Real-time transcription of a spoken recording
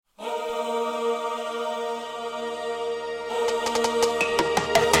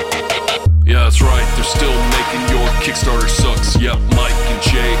they're still making your Kickstarter sucks. Yep, Mike and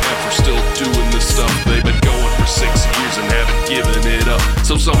JF are still doing this stuff. They've been going for 6 years and haven't given it up.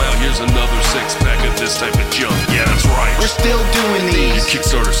 So somehow here's another 6-pack of this type of junk. Yeah, that's right. We're still doing these. Your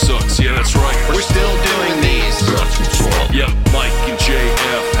Kickstarter sucks. Yeah, that's right. We're still doing these. That's what's up. Yep, Mike and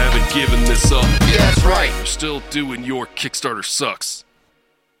JF haven't given this up. Yeah, that's right. They're still doing your Kickstarter sucks.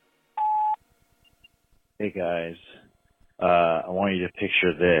 Hey guys, I want you to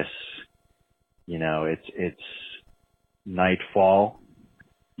picture this. You know, it's nightfall.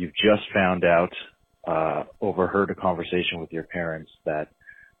 You've just found out, overheard a conversation with your parents that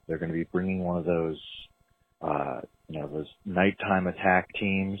they're going to be bringing one of those, those nighttime attack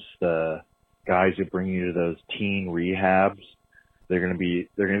teams, the guys who bring you to those teen rehabs. They're going to be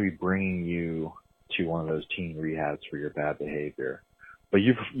bringing you to one of those teen rehabs for your bad behavior. But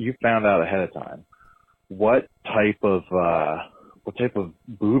you've found out ahead of time. What type of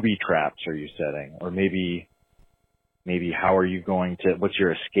booby traps are you setting? Or maybe how are you going to, what's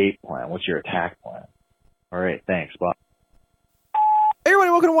your escape plan? What's your attack plan? All right, thanks, Bob. Hey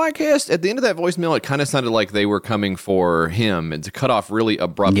everybody, welcome to YKS. At the end of that voicemail, it kind of sounded like they were coming for him. It's cut off really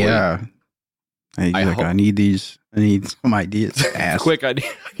abruptly. Yeah. I need some ideas. Quick, I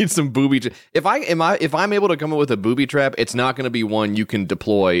need some booby. If I'm able to come up with a booby trap, it's not going to be one you can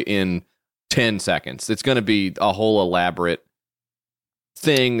deploy in 10 seconds. It's going to be a whole elaborate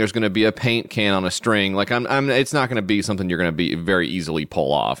thing. There's going to be a paint can on a string. Like it's not going to be something you're going to be very easily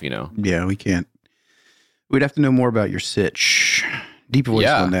pull off, you know? Yeah, we can't. We'd have to know more about your sitch. Deep voice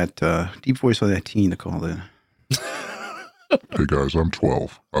on that teen to call in. Hey guys, I'm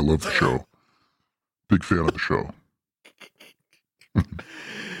 12. I love the show. Big fan of the show.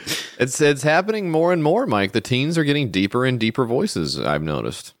 It's happening more and more, Mike. The teens are getting deeper and deeper voices, I've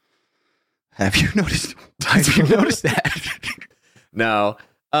noticed. Have you noticed that? No,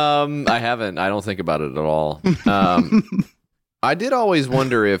 I haven't. I don't think about it at all. I did always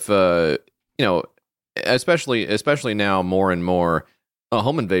wonder if, especially now more and more,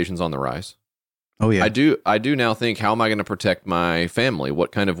 home invasion's on the rise. Oh yeah. I do now think, how am I going to protect my family?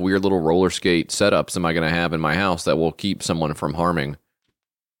 What kind of weird little roller skate setups am I going to have in my house that will keep someone from harming,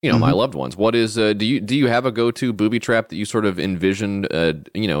 my loved ones? What is, do you have a go-to booby trap that you sort of envisioned,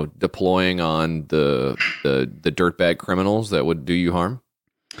 deploying on the dirtbag criminals that would do you harm?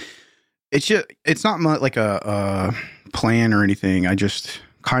 It's not like a plan or anything. I just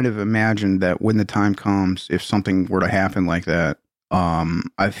kind of imagined that when the time comes, if something were to happen like that,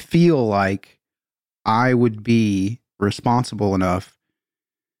 I feel like I would be responsible enough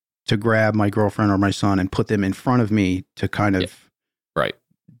to grab my girlfriend or my son and put them in front of me to kind of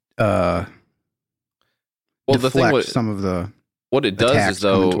deflect some of the what it does is,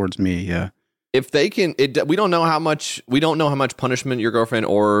 though, coming towards me. Yeah, if they can, we don't know how much punishment your girlfriend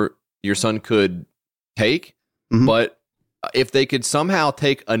or your son could take, but if they could somehow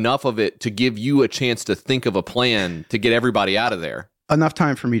take enough of it to give you a chance to think of a plan to get everybody out of there, enough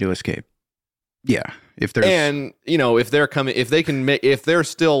time for me to escape. Yeah, if there's if they're coming, if they're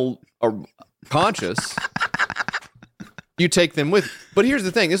still conscious, you take them with. But here's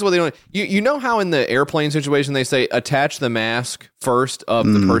the thing: this is what they don't. You know how in the airplane situation they say attach the mask first of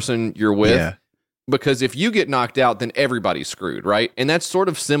the person you're with, because if you get knocked out, then everybody's screwed, right? And that's sort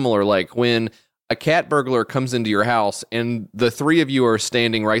of similar, like when a cat burglar comes into your house and the three of you are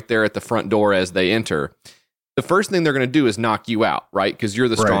standing right there at the front door as they enter. The first thing they're going to do is knock you out, right? Because you're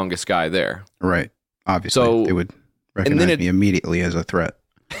the strongest guy there. Right. Obviously. So they would recognize me immediately as a threat.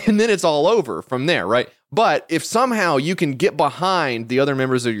 And then it's all over from there, right? But if somehow you can get behind the other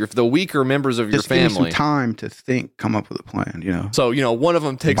members of the weaker members of your family. Just give me some time to think, come up with a plan, So, one of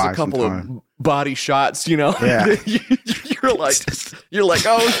them takes a couple of body shots, Yeah. you're like,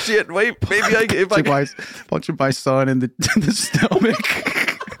 oh shit, wait, maybe punch my son in the stomach.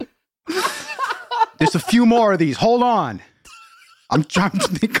 There's a few more of these. Hold on. I'm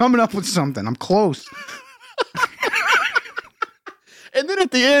coming up with something. I'm close. And then at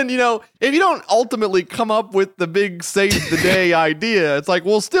the end, if you don't ultimately come up with the big save the day idea, it's like,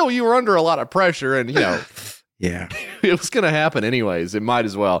 well, still you were under a lot of pressure and, yeah, it was going to happen anyways. It might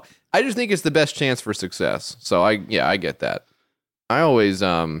as well. I just think it's the best chance for success. So I get that. I always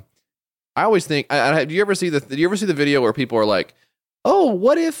think, do you ever see the video where people are like, oh,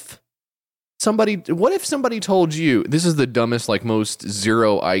 what if somebody told you, this is the dumbest, like most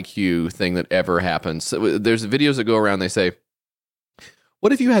zero IQ thing that ever happens. So there's videos that go around. They say,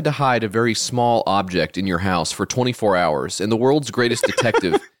 what if you had to hide a very small object in your house for 24 hours and the world's greatest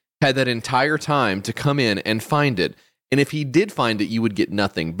detective had that entire time to come in and find it? And if he did find it, you would get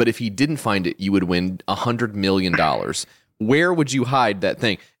nothing. But if he didn't find it, you would win $100 million. Where would you hide that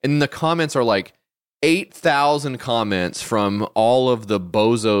thing? And the comments are like, 8,000 comments from all of the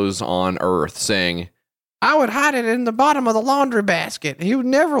bozos on Earth saying, I would hide it in the bottom of the laundry basket. He would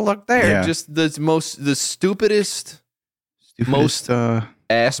never look there. Yeah. Just the stupidest most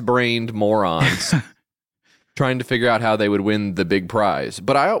ass-brained morons trying to figure out how they would win the big prize.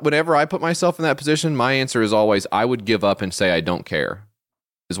 But whenever I put myself in that position, my answer is always, I would give up and say I don't care,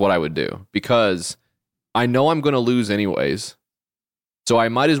 is what I would do. Because I know I'm going to lose anyways. So I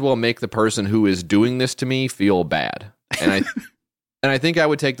might as well make the person who is doing this to me feel bad. And I think I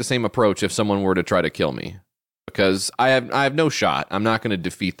would take the same approach if someone were to try to kill me. Because I have no shot. I'm not going to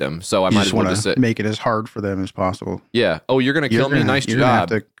defeat them. So I might as well just sit. Make it as hard for them as possible. Yeah. Oh, you're going to kill me? Nice you're job.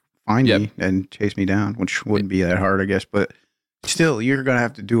 Gonna have to find me and chase me down, which wouldn't be that hard, I guess. But still, you're going to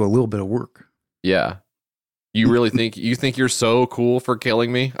have to do a little bit of work. Yeah. You really think you're so cool for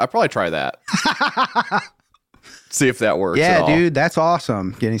killing me? I'd probably try that. See if that works. Yeah, dude, that's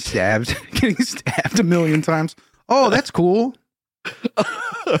awesome. Getting stabbed a million times. Oh, that's cool.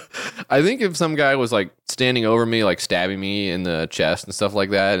 I think if some guy was like standing over me, like stabbing me in the chest and stuff like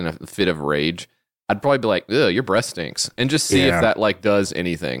that in a fit of rage, I'd probably be like, ugh, your breath stinks. And just see if that like does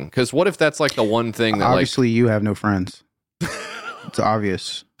anything. Because what if that's like the one thing that obviously you have no friends. It's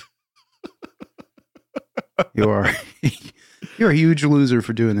obvious. You're a huge loser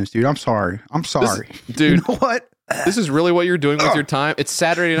for doing this, dude. I'm sorry. Dude. You know what? This is really what you're doing with your time? It's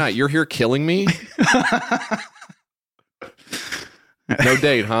Saturday night. You're here killing me? No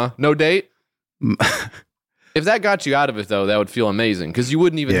date, huh? No date? If that got you out of it, though, that would feel amazing. Because you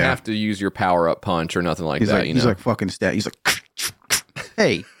wouldn't even have to use your power-up punch or nothing like that. He's like fucking stat. He's like,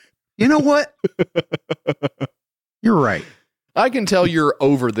 hey, you know what? You're right. I can tell you're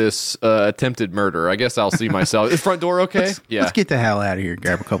over this attempted murder. I guess I'll see myself. Is front door okay? Let's get the hell out of here.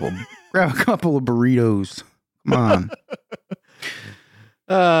 Grab a couple of burritos. Come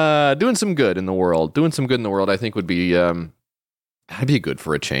on. Doing some good in the world. I think would be that'd be good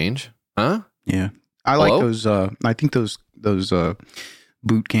for a change, huh? Yeah, I like those. I think those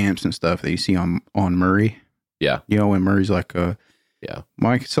boot camps and stuff that you see on Murray. Yeah, you know when Murray's like, yeah,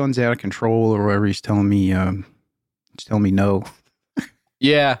 my son's out of control or whatever. He's telling me no.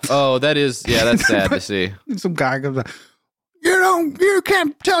 Yeah. Oh, that's sad to see. Some guy goes, you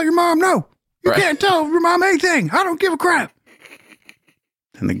can't tell your mom no. You can't tell your mom anything. I don't give a crap.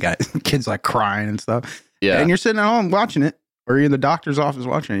 And the kid's like crying and stuff. Yeah. And you're sitting at home watching it, or you're in the doctor's office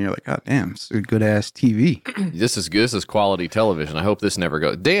watching it, and you're like, God damn, it's a good ass TV. This is quality television. I hope this never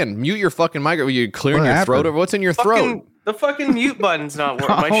goes. Dan, mute your fucking microphone. You clearing your throat over? What's in your throat? The fucking mute button's not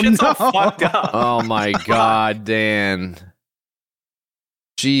working. My shit's all fucked up. Oh my God, Dan.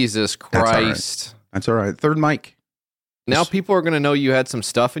 Jesus Christ. That's all right. Third mic. Now people are going to know you had some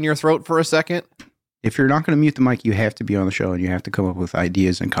stuff in your throat for a second. If you're not going to mute the mic, you have to be on the show and you have to come up with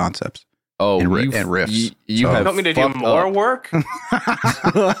ideas and concepts. Oh, and riffs. You have want me to do more work?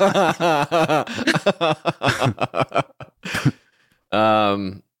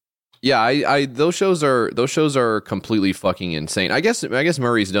 Yeah, those shows are completely fucking insane. I guess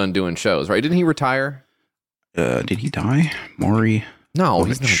Murray's done doing shows, right? Didn't he retire? Did he die? Maury? No,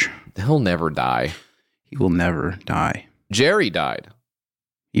 he'll never die. He will never die. Jerry died.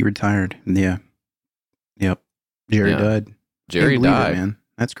 He retired. Yeah. Yep. Jerry died. Jerry died. Man.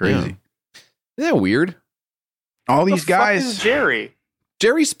 That's crazy. Isn't that weird? All these guys. Fuck is Jerry?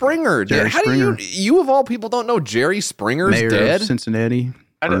 Jerry Springer. How do you of all people don't know Jerry Springer's Mayor dead? Of Cincinnati.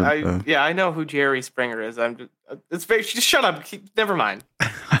 I know who Jerry Springer is. Just shut up. Never mind.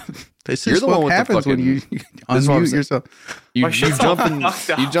 This is what happens when you unmute yourself. You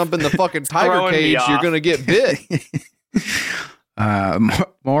jump in the fucking tiger cage, you're going to get bit.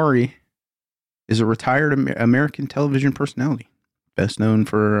 Maury is a retired American television personality, best known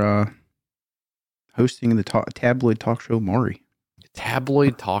for hosting the tabloid talk show Maury.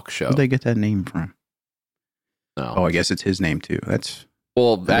 Tabloid talk show. Where'd they get that name from? No. Oh, I guess it's his name too. That's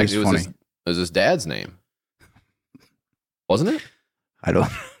actually it was his dad's name, wasn't it? I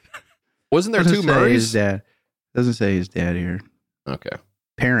don't. Wasn't there two Murrays? His dad. Doesn't say his dad here. Okay.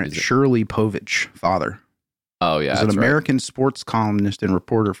 Parent Shirley Povich. Father. Oh yeah, he's an American sports columnist and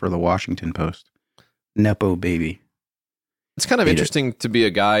reporter for the Washington Post. Nepo baby. It's kind of interesting to be a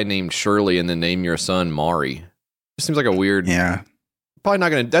guy named Shirley and then name your son Maury. It seems like a weird. Yeah. Probably not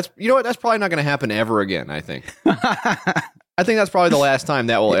gonna. That's probably not gonna happen ever again. I think. I think that's probably the last time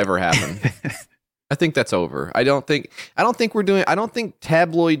that will ever happen. I think that's over. I don't think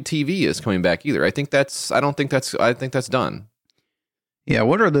tabloid TV is coming back either. I think that's done. Yeah,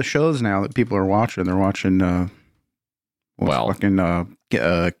 what are the shows now that people are watching? They're watching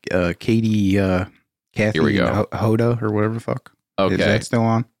Katie Kathy Here we go. Hoda or whatever the fuck. Okay. Is that still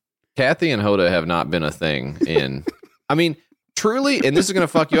on? Kathy and Hoda have not been a thing in, I mean, truly, and this is going to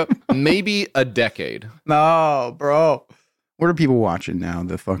fuck you up, maybe a decade. No, bro. What are people watching now?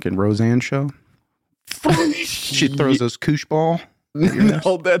 The fucking Roseanne show? She throws those koosh ball.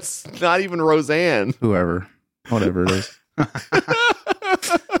 No, that's not even Roseanne. Whoever. Whatever it is.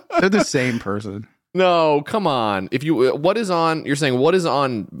 They're the same person. No, come on. If you, what is on, you're saying what is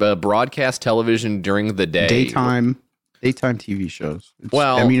on broadcast television during the day? Daytime TV shows.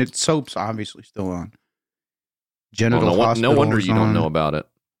 Well, I mean, it's soap's obviously still on. Genital no Hospital wonder is you don't on. know about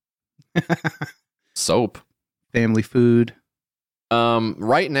it. Soap. Family Food.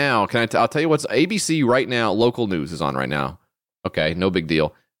 Right now, I'll tell you what's ABC right now. Local news is on right now. Okay, no big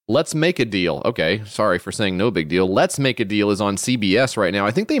deal. Let's Make a Deal. Okay, sorry for saying no big deal. Let's Make a Deal is on CBS right now.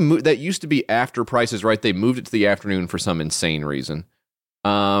 I think they moved. That used to be after Price is Right. They moved it to the afternoon for some insane reason.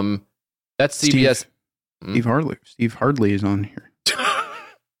 That's CBS. Steve Hardley. Steve Hardley is on here.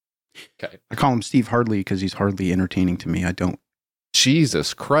 Okay. I call him Steve Hardley because he's hardly entertaining to me. I don't.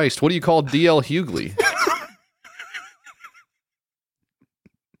 Jesus Christ! What do you call DL Hughley?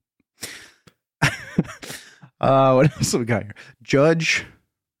 What else we got here? Judge.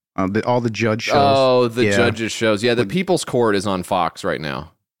 All the judge shows. Oh, the Yeah. judges shows. Yeah, the People's Court is on Fox right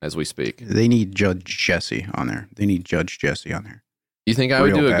now as we speak. They need Judge Jesse on there. They need Judge Jesse on there. You think I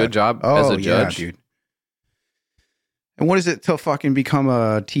would Real do a bad. good job Oh, as a judge? yeah, dude. And what is it to fucking become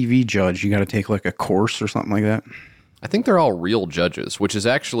a TV judge? You got to take like a course or something like that? I think they're all real judges, which is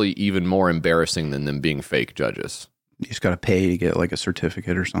actually even more embarrassing than them being fake judges. You just got to pay to get like a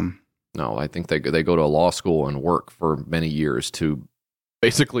certificate or something. No, I think they go to a law school and work for many years to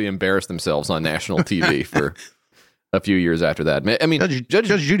basically embarrass themselves on national TV for a few years after that. I mean, Judge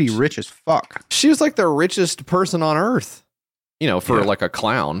Judy rich as fuck. she was like the richest person on earth, for Yeah. like a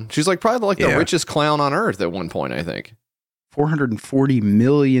clown. She's like probably like the Yeah. richest clown on earth at one point, I think. $440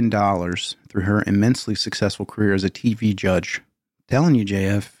 million through her immensely successful career as a TV judge. Telling you,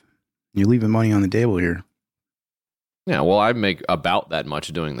 JF, you're leaving money on the table here. Yeah, well, I make about that much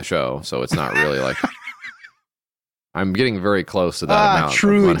doing the show, so it's not really like I'm getting very close to that amount. I of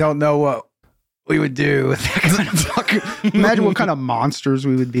truly money. don't know what we would do with that kind of fucking. Imagine what kind of monsters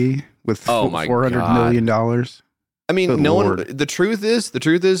we would be with Oh my $400 million. I mean, Good no Lord. one. The truth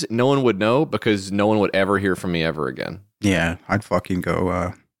is, no one would know because no one would ever hear from me ever again. Yeah, I'd fucking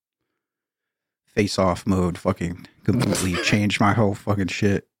go face off mode. Fucking completely change my whole fucking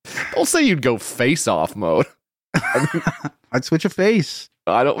shit. Don't say you'd go face off mode. I'd switch a face.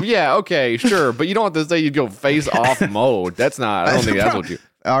 I don't. Yeah, okay, sure, but you don't have to say you'd go face off mode. That's not. I don't think that's what you.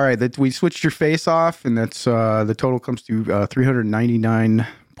 All right, that we switched your face off, and that's the total comes to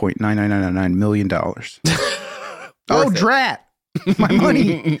 $399.9999 million. Oh, drat! My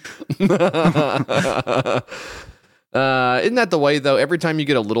money. Isn't that the way though? Every time you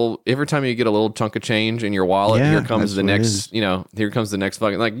get a little chunk of change in your wallet, Yeah, here comes that's the what it next. is. Here comes the next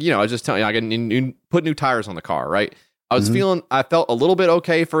fucking I was just telling you, I got put new tires on the car, right? I was Mhm. I felt a little bit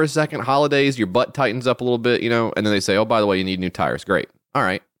okay for a second. Holidays, your butt tightens up a little bit, and then they say, oh, by the way, you need new tires. Great, all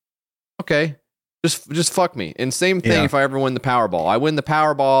right, okay, just fuck me. And same thing Yeah. if I ever win the Powerball. I win the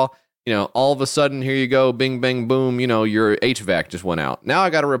Powerball. All of a sudden, here you go, bing, bang, boom. Your HVAC just went out. Now I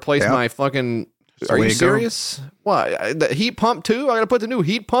got to replace Yeah. my fucking. the Are way you it goes. serious? What? The heat pump too? I got to put the new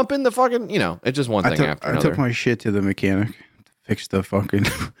heat pump in the fucking. It's just one thing after I another. took my shit to the mechanic to fix the fucking.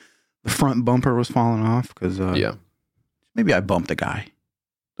 The front bumper was falling off because Yeah. maybe I bumped a guy.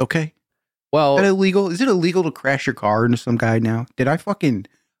 Okay, Well, is that illegal? Is it illegal to crash your car into some guy now? Did I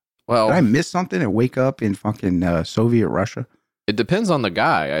miss something and wake up in fucking Soviet Russia? it depends on the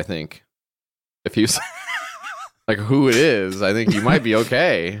guy. I think if he's like who it is, I think you might be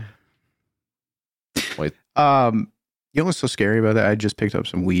okay. Wait, You know what's so scary about that? I just picked up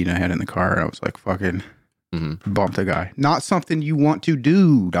some weed I had in the car. And I was like, fucking bumped a guy. Not something you want to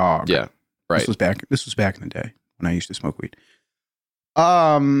do, dog. yeah, right. This was back in the day when I used to smoke weed.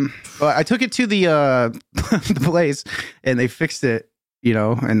 But I took it to the the place and they fixed it,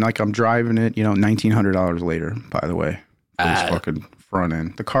 and like I'm driving it, $1,900 later, by the way. For this fucking front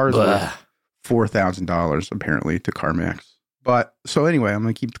end. The car is worth $4,000 apparently to CarMax. But so anyway, I'm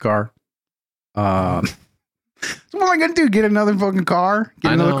gonna keep the car. So what am I gonna do? Get another fucking car?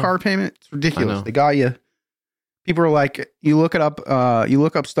 Get I another know. car payment? It's I ridiculous. know. They got you. People are like, you look it up. You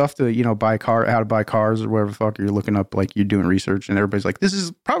look up stuff to buy how to buy cars or whatever the fuck. You're looking up like you're doing research, and everybody's like, this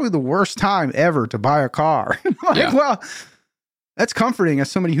is probably the worst time ever to buy a car. I'm like, Yeah. well, that's comforting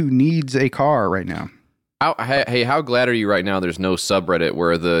as somebody who needs a car right now. How glad are you right now? There's no subreddit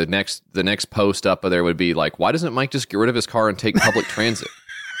where the next post up there would be like, why doesn't Mike just get rid of his car and take public transit?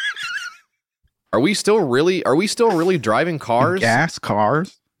 Are we still really driving cars? Gas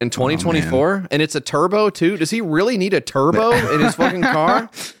cars. in 2024, and it's a turbo too. Does he really need a turbo in his fucking car?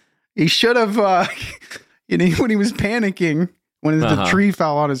 He should have, when he was panicking, when the tree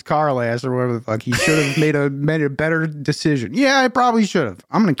fell on his car last or whatever the fuck, he should have made a better decision. Yeah, I probably should have.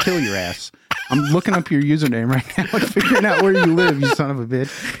 I'm going to kill your ass. I'm looking up your username right now and figuring out where you live, you son of a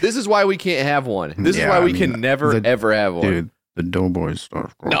bitch. This is why we can't have one. This is why we can never, ever have one. Dude, the Doughboys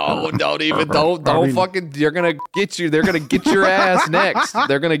stuff. No, don't fucking, you're going to get you. They're going to get your ass next.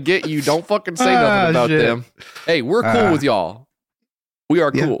 They're going to get you. Don't fucking say nothing about them. Hey, we're cool with y'all. We are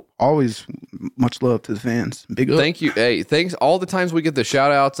cool. Always much love to the fans. Big up. Thank you. Hey, thanks. All the times we get the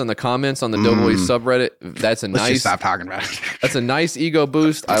shout outs and the comments on the Doughboys subreddit. That's a Let's nice. just stop talking about it. That's a nice ego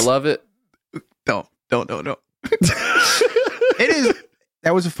boost. I love it. Don't. It is.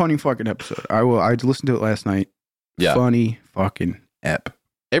 That was a funny fucking episode. I listened to it last night. Yeah. Funny fucking ep.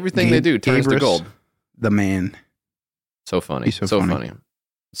 Everything they do turns to gold. The man. So funny. He's so funny.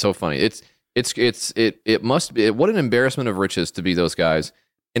 So funny. It must be, what an embarrassment of riches to be those guys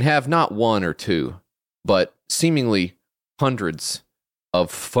and have not one or two, but seemingly hundreds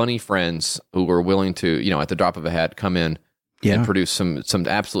of funny friends who are willing to, at the drop of a hat, come in and produce some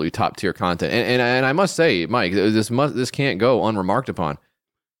absolutely top tier content. And I must say, Mike, this can't go unremarked upon.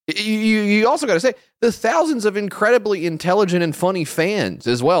 You also got to say the thousands of incredibly intelligent and funny fans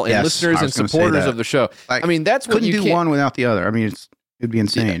as well, and listeners and supporters of the show. Like, I mean, that's what you couldn't do one without the other. I mean, it'd be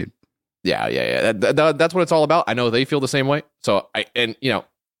insane. Yeah. That's what it's all about. I know they feel the same way. So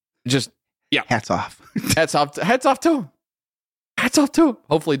hats off. Hats off to him. Hats off to him.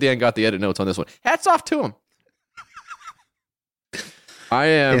 Hopefully Dan got the edit notes on this one. Hats off to him. I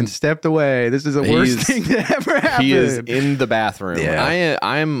am and stepped away. This is the worst thing that ever happened. He is in the bathroom. Yeah.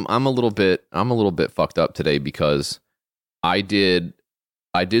 I'm a little bit fucked up today because I did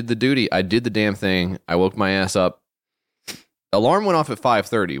the duty. I did the damn thing. I woke my ass up. Alarm went off at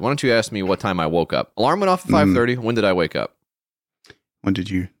 5:30. Why don't you ask me what time I woke up? Alarm went off at 5:30. When did I wake up? When did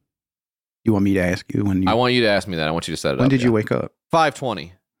you? You want me to ask you when? I want you to ask me that. I want you to set it up. When did you wake up?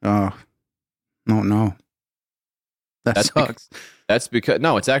 5:20. Oh, no. That sucks. That's because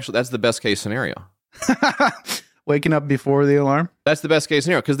that's the best case scenario. Waking up before the alarm? That's the best case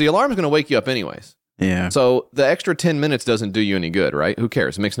scenario because the alarm is going to wake you up anyways. Yeah. So the extra 10 minutes doesn't do you any good, right? Who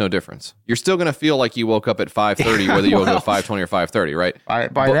cares? It makes no difference. You're still going to feel like you woke up at 5:30, whether you woke up at 5:20 or 5:30,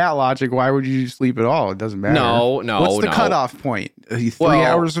 right? By that logic, why would you sleep at all? It doesn't matter. No. What's the cutoff point? 3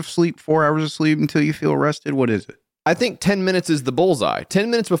 hours of sleep, 4 hours of sleep until you feel rested? What is it? I think 10 minutes is the bullseye. 10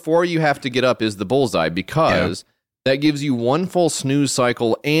 minutes before you have to get up is the bullseye because that gives you one full snooze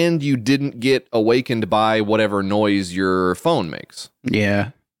cycle and you didn't get awakened by whatever noise your phone makes. Yeah.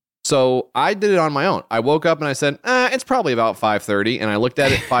 So I did it on my own. I woke up and I said, it's probably about 5:30, and I looked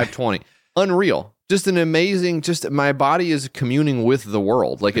at it 5:20. Unreal. Just an amazing, my body is communing with the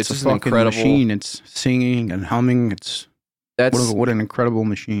world. Like it's just an incredible machine. It's singing and humming. What an incredible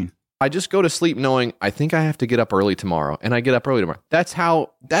machine. I just go to sleep knowing I think I have to get up early tomorrow, and I get up early tomorrow.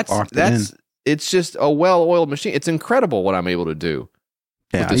 It's just a well-oiled machine. It's incredible what I'm able to do.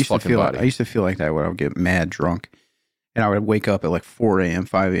 Yeah, with this fucking body. I used to feel like that when I would get mad drunk. And I would wake up at like 4 a.m.,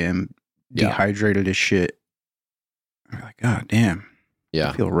 5 a.m., dehydrated as shit. I'm like, God damn. Yeah.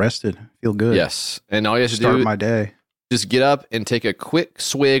 I feel rested. I feel good. Yes. And all you have to start do my day. Just get up and take a quick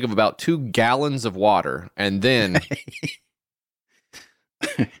swig of about 2 gallons of water. And then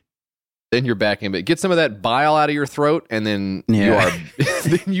then you're back in. But get some of that bile out of your throat, and then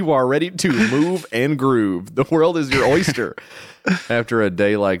you are ready to move and groove. The world is your oyster after a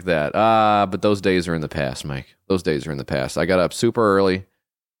day like that. But those days are in the past, Mike. Those days are in the past. I got up super early.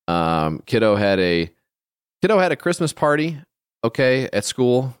 Kiddo had a Christmas party, at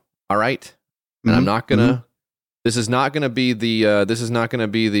school. All right. And I'm not gonna this is not gonna be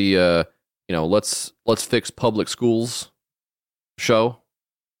the let's fix public schools show.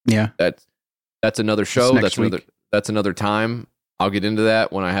 Yeah. That's another show. That's another time. I'll get into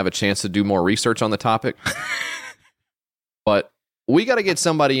that when I have a chance to do more research on the topic. But we got to get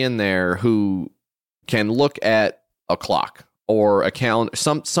somebody in there who can look at a clock or a calendar,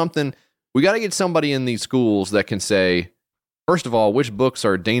 something. We got to get somebody in these schools that can say, first of all, which books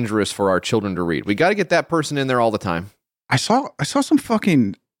are dangerous for our children to read. We got to get that person in there all the time. I saw some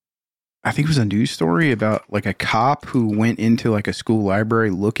fucking, I think it was a news story about like a cop who went into like a school library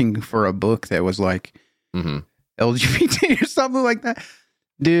looking for a book that was like LGBT or something like that.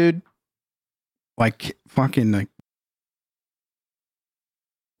 Dude, like fucking like.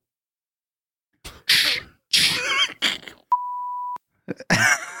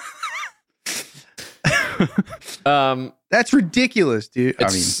 That's ridiculous, dude.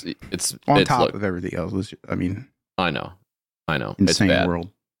 It's on top of everything else. I mean, I know. Insane it's bad. world.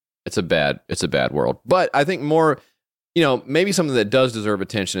 It's a bad world. But I think more, maybe something that does deserve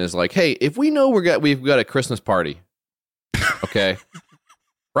attention is like, hey, if we know we've got a Christmas party, okay,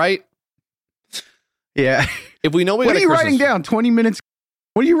 right? Yeah. If we know we what got are you Christmas, writing down? 20 minutes.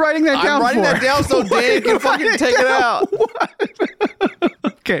 What are you writing that down I'm writing for? that down so Dan can fucking take it out.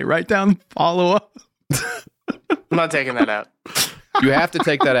 Okay, write down follow up. I'm not taking that out. You have to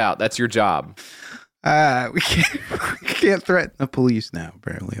take that out. That's your job. We can't threaten the police now,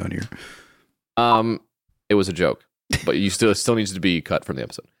 apparently, on here. It was a joke, but you still needs to be cut from the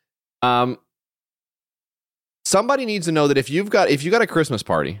episode. Somebody needs to know that if you got a Christmas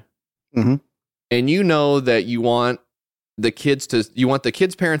party, mm-hmm. and you know that you want the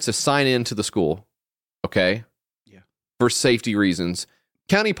kids' parents to sign in to the school, okay? Yeah. For safety reasons.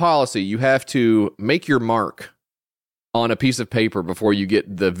 County policy, you have to make your mark on a piece of paper before you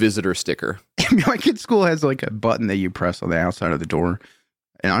get the visitor sticker. My kid's school has like a button that you press on the outside of the door.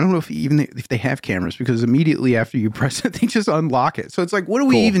 And I don't know if they have cameras, because immediately after you press it, they just unlock it. So it's like, what are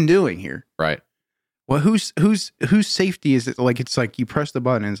we even doing here? Right. Well, whose safety is it? Like, it's like you press the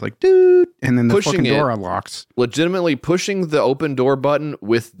button and it's like, dude, and then the fucking door unlocks. Legitimately pushing the open door button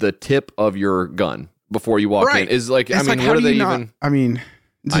with the tip of your gun before you walk in is like, it's what are they even? I mean,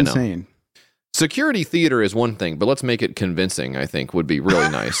 it's insane. Security theater is one thing, but let's make it convincing, I think, would be really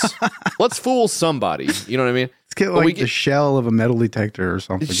nice. Let's fool somebody. You know what I mean? Let's get like the shell of a metal detector or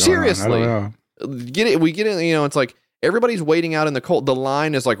something. Seriously. I don't know. Get it? We get in, it's like everybody's waiting out in the cold. The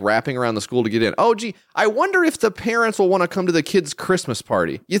line is like wrapping around the school to get in. Oh, gee, I wonder if the parents will want to come to the kids' Christmas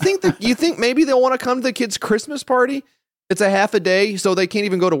party. You think maybe they'll want to come to the kids' Christmas party? It's a half a day, so they can't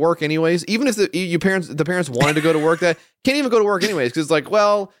even go to work anyways. Even if the parents wanted to go to work, that can't even go to work anyways, because it's like,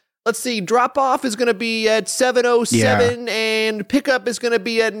 well, let's see, drop off is going to be at 7:07 and pickup is going to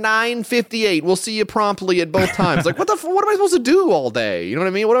be at 9:58. We'll see you promptly at both times. Like, what am I supposed to do all day? You know what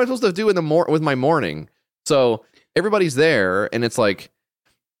I mean? What am I supposed to do with my morning? So everybody's there, and it's like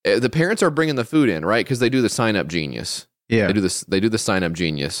the parents are bringing the food in, right? Because they do the sign up genius. Yeah, they do the sign up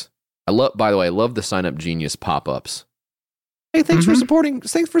genius. I love the sign up genius pop ups. Hey, thanks for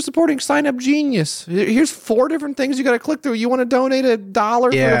supporting Sign Up Genius. Here's 4 different things you got to click through. You want to donate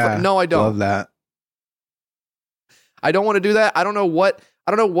 $1? Yeah, no, I don't. Love that. I don't want to do that. I don't know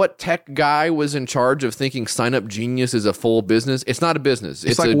what tech guy was in charge of thinking Sign Up Genius is a full business. It's not a business.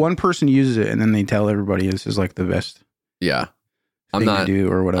 It's like one person uses it and then they tell everybody this is like the best. Yeah. I'm not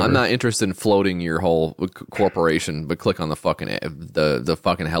interested in floating your whole corporation, but click on the fucking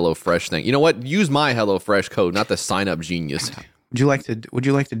HelloFresh thing. You know what? Use my HelloFresh code, not the Sign Up Genius. Would you like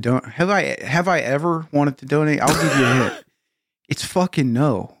to donate? Have I ever wanted to donate? I'll give you a hint. It's fucking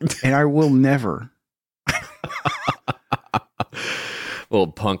no, and I will never.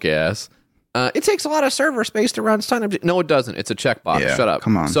 Little punk ass. It takes a lot of server space to run Sign Up. No, it doesn't. It's a checkbox. Yeah, shut up.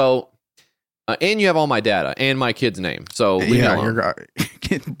 Come on. So. And you have all my data and my kid's name. So leave me alone. You're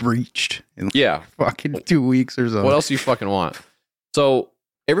getting breached in fucking 2 weeks or so. What else do you fucking want? So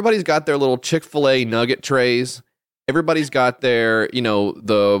everybody's got their little Chick-fil-A nugget trays. Everybody's got their,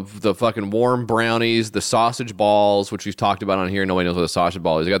 the fucking warm brownies, the sausage balls, which we've talked about on here. Nobody knows what a sausage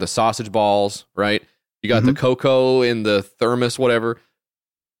ball is. You got the sausage balls, right? You got the cocoa in the thermos, whatever.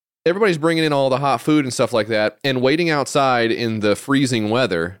 Everybody's bringing in all the hot food and stuff like that and waiting outside in the freezing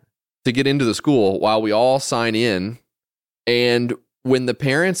weather to get into the school while we all sign in. And when the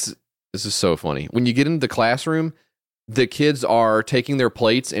parents, this is so funny, when you get into the classroom, the kids are taking their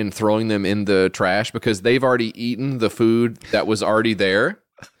plates and throwing them in the trash because they've already eaten the food that was already there.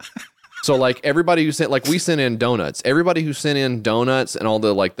 So like everybody who sent, like we sent in donuts, everybody who sent in donuts and all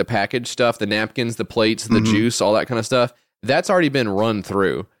the like the packaged stuff, the napkins, the plates, the juice, all that kind of stuff, that's already been run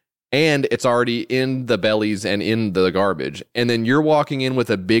through. And it's already in the bellies and in the garbage. And then you're walking in with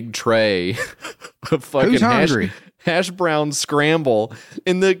a big tray of fucking hash brown scramble.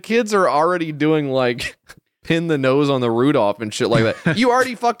 And the kids are already doing like pin the nose on the Rudolph and shit like that. You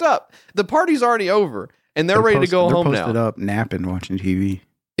already fucked up. The party's already over. And they're ready to go home now. Posted up, napping, watching TV.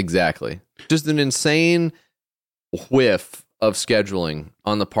 Exactly. Just an insane whiff of scheduling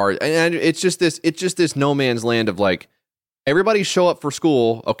on the part. And it's just this no man's land of like, everybody show up for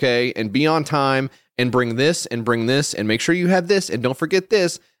school, okay, and be on time and bring this and make sure you have this and don't forget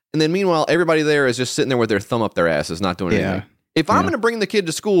this. And then meanwhile, everybody there is just sitting there with their thumb up their asses, not doing anything. If I'm going to bring the kid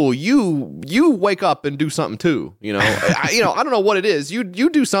to school, you wake up and do something too. I don't know what it is. You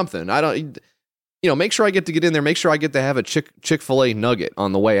do something. I don't. Make sure I get in there. Make sure I get to have a Chick-fil-A nugget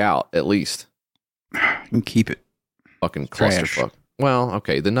on the way out at least. You can keep it. Fucking clusterfuck. Well,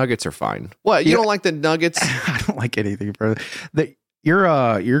 okay, the nuggets are fine. What, you don't like the nuggets? I don't like anything, bro. Your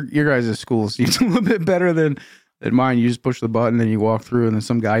guys' school seems a little bit better than In mine, you just push the button and you walk through, and then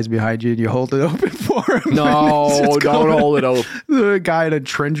some guy's behind you and you hold it open for him. No, don't hold it open. The guy in a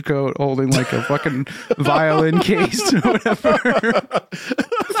trench coat holding like a fucking violin case or whatever.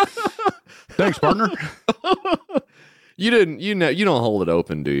 Thanks, partner. You don't hold it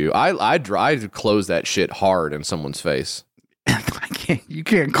open, do you? I close that shit hard in someone's face. You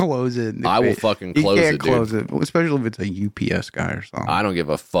can't close it. I will fucking close it, dude. You can't close it, especially if it's a UPS guy or something. I don't give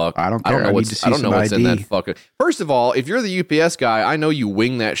a fuck. I don't care. I don't know what's in that fucking. First of all, if you're the UPS guy, I know you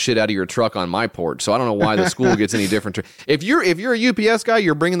wing that shit out of your truck on my porch, so I don't know why the school gets any different. If you're a UPS guy,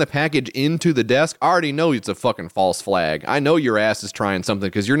 you're bringing the package into the desk. I already know it's a fucking false flag. I know your ass is trying something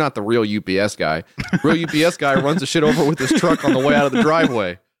because you're not the real UPS guy. Real UPS guy runs the shit over with his truck on the way out of the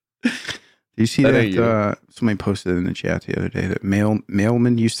driveway. Do you see that? Somebody posted in the chat the other day that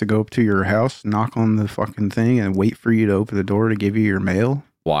mailmen used to go up to your house, knock on the fucking thing, and wait for you to open the door to give you your mail.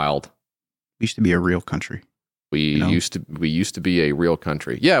 Wild. We used to be a real country. We used to be a real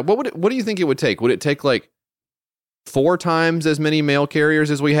country. Yeah. What do you think it would take? Would it take like 4 times as many mail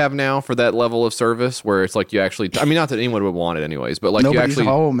carriers as we have now for that level of service? Where it's like you actually, I mean, not that anyone would want it anyways, but like nobody's you actually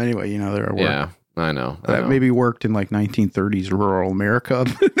home anyway. They're at work. Yeah. I know. That maybe worked in like 1930s rural America,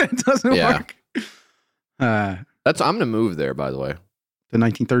 but that doesn't work. I'm going to move there, by the way. The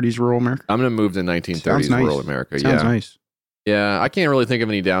 1930s rural America? I'm going to move to 1930s rural America. Sounds nice. Yeah, I can't really think of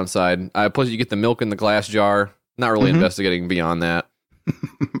any downside. Plus, you get the milk in the glass jar. Not really investigating beyond that.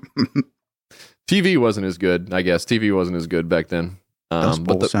 TV wasn't as good, I guess. TV wasn't as good back then. Dust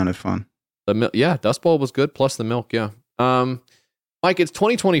Bowl sounded fun. Dust Bowl was good, plus the milk, yeah. Mike, it's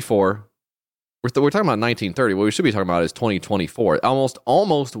 2024. We're talking about 1930. What we should be talking about is 2024.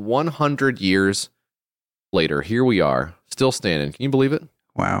 Almost 100 years later, here we are, still standing. Can you believe it?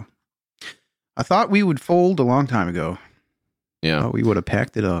 Wow. I thought we would fold a long time ago. Yeah. We would have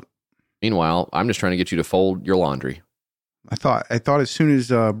packed it up. Meanwhile, I'm just trying to get you to fold your laundry. I thought as soon as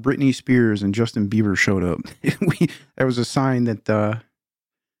Britney Spears and Justin Bieber showed up, there was a sign that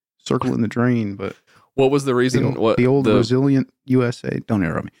circle in the drain, but... What was the reason? The old resilient USA. Don't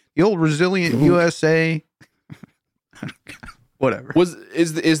interrupt me. The old resilient USA. Whatever.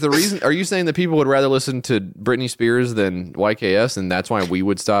 Is the reason? Are you saying that people would rather listen to Britney Spears than YKS, and that's why we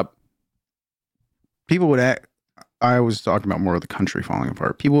would stop? People would act. I was talking about more of the country falling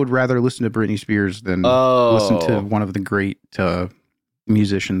apart. People would rather listen to Britney Spears than listen to one of the great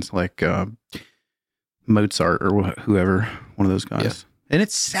musicians like Mozart or whoever, one of those guys. Yeah. And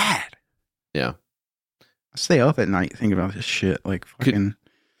it's sad. Yeah. I stay up at night thinking about this shit. Like fucking.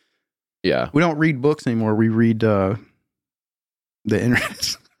 Yeah. We don't read books anymore. We read the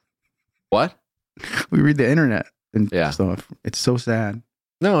internet. What? We read the internet and stuff. It's so sad.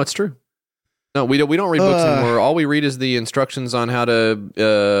 No, it's true. No, we don't read books anymore. All we read is the instructions on how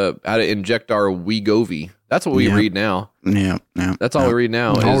to inject our Wegovy. That's what we read now. Yeah. That's all we read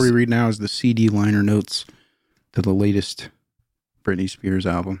now. All we read now is the CD liner notes to the latest Britney Spears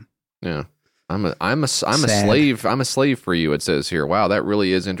album. Yeah. I'm a slave. I'm a slave for you. It says here. Wow, that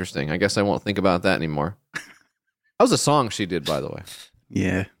really is interesting. I guess I won't think about that anymore. That was a song she did, by the way.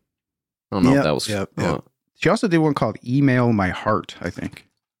 Yeah. I don't know if that was. Yep. She also did one called "Email My Heart." I think.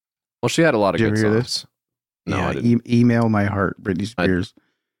 Well, she had a lot of good songs. This? No, yeah, I didn't. Email My Heart, Britney Spears.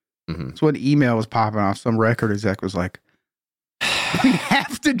 So when email was popping off, some record exec was like, "We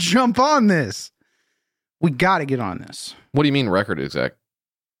have to jump on this. We got to get on this." What do you mean, record exec?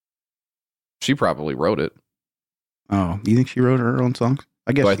 She probably wrote it. Oh, you think she wrote her own songs?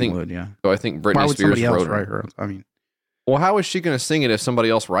 I guess she would, yeah. So I think Britney Why would Spears somebody else wrote write her own? I mean, well, how is she going to sing it if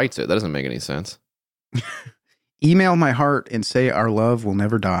somebody else writes it? That doesn't make any sense. Email my heart and say our love will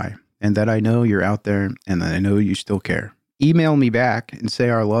never die, and that I know you're out there, and that I know you still care. Email me back and say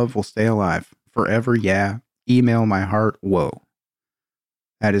our love will stay alive forever. Yeah. Email my heart. Whoa,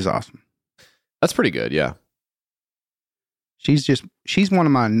 that is awesome. That's pretty good. Yeah. She's one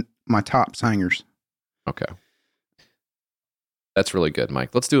of my top singers. Okay. That's really good,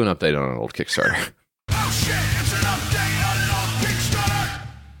 Mike. Let's do an update on an old Kickstarter. Oh shit, it's an update on an old Kickstarter.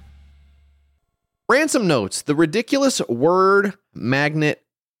 Ransom Notes, the ridiculous word magnet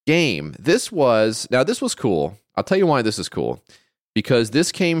game. This was cool. I'll tell you why this is cool. Because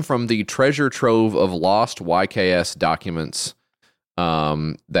this came from the treasure trove of lost YKS documents.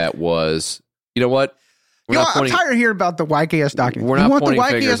 That was, you know what? I'm tired of hearing about the YKS documents. We're not you want the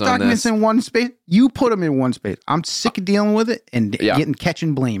pointing fingers YKS on documents this. in one space? You put them in one space. I'm sick of dealing with it and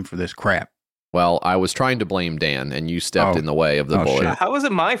catching blame for this crap. Well, I was trying to blame Dan, and you stepped in the way of the bullet. Shit. How is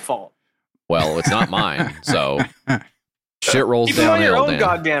it my fault? Well, it's not mine, so shit rolls Keep it on your downhill, own Dan.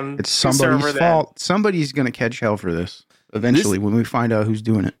 goddamn It's somebody's server, fault. Somebody's going to catch hell for this eventually when we find out who's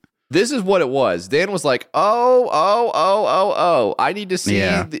doing it. This is what it was. Dan was like, "Oh! I need to see.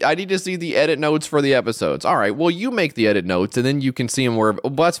 Yeah. I need to see the edit notes for the episodes." All right. Well, you make the edit notes, and then you can see them wherever.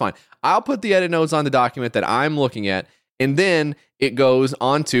 Well, that's fine. I'll put the edit notes on the document that I'm looking at, and then it goes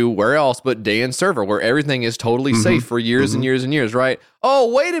onto where else but Dan's server, where everything is totally safe for years and years and years. Right?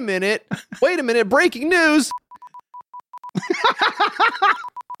 Oh, wait a minute! Breaking news!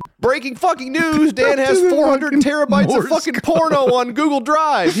 Breaking fucking news! Dan has 400 terabytes of fucking porno on Google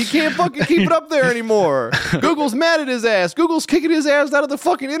Drive. He can't fucking keep it up there anymore. Google's mad at his ass. Google's kicking his ass out of the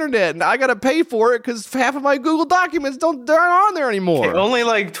fucking internet, and I gotta pay for it because half of my Google documents aren't on there anymore. Only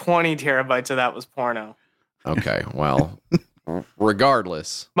like 20 terabytes of that was porno. Okay, well,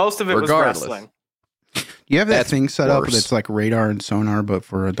 regardless. Most of it was wrestling. You have that That's thing set up worse. that's like radar and sonar, but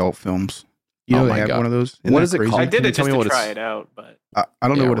for adult films. You know, Oh they my have God. one of those. Isn't What that is it crazy? called? I Can did you it tell just me to what try it's- it out, but I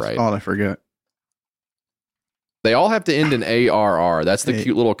don't know Yeah, what right. it's called. I forget. They all have to end in ARR. That's the Hey.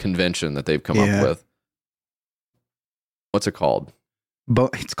 cute little convention that they've come Yeah. up with. What's it called?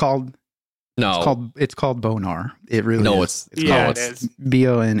 It's called No. it's called Bonar. It really No, is. it's yeah, no, it it's is.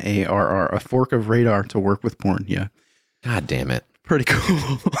 BONARR, a fork of radar to work with porn. Yeah, God damn it. pretty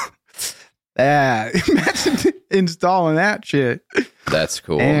cool. Imagine installing that shit. That's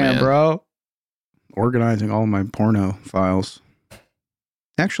cool, Damn, man. bro. Organizing all my porno files. There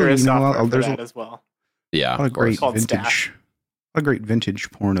Actually, is you know software what? for There's that a as well. Yeah, lot of of course. great Called vintage, Stash. a lot of great vintage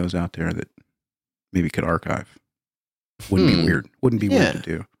pornos out there that maybe could archive. Wouldn't be weird. Wouldn't be Yeah. weird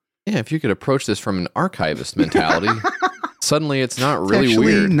to do. Yeah, if you could approach this from an archivist mentality, suddenly it's not It's really actually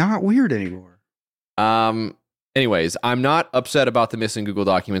weird. not weird anymore. Anyways, I'm not upset about the missing Google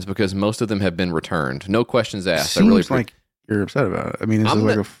documents because most of them have been returned. No questions asked. Seems I really like you're upset about it. I mean, this I'm is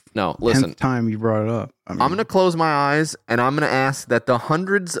like gonna- a no. Listen, 10th time you brought it up. I mean, I'm going to close my eyes and I'm going to ask that the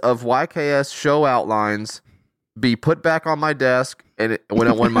hundreds of YKS show outlines be put back on my desk. And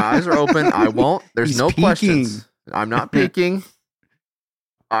when my eyes are open, I won't. There's He's no peeking. questions. I'm not peeking.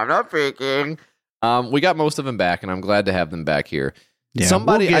 I'm not peeking. We got most of them back, and I'm glad to have them back here. yeah,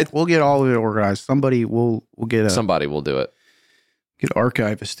 somebody- we'll get all of it organized. Somebody will get Somebody will do it. get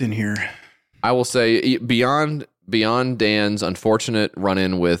archivist in here. I will say beyond Dan's unfortunate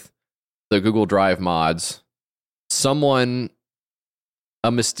run-in with the Google Drive mods,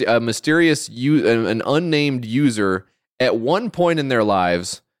 a mysterious an unnamed user at one point in their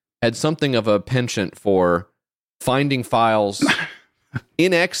lives had something of a penchant for finding files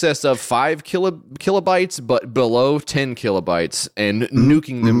in excess of 5 kilobytes but below 10 kilobytes and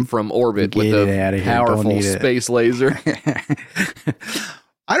nuking them from orbit with Get it outta a here. Don't powerful need it. space laser.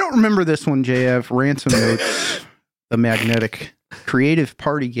 I don't remember this one, JF. Ransom Notes, the magnetic creative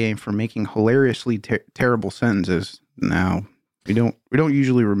party game for making hilariously terrible sentences. No, we don't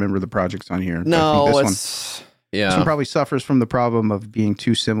usually remember the projects on here. No, I think it's this one probably suffers from the problem of being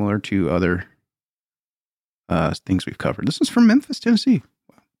too similar to other things we've covered. This is from Memphis, Tennessee.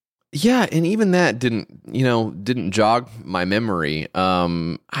 Yeah, and even that didn't jog my memory.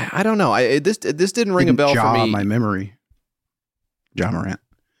 I don't know. This didn't ring a bell for me. My memory. John Morant,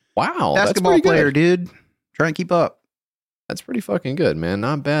 Wow, basketball that's pretty player, good. dude. Try and keep up. That's pretty fucking good, man.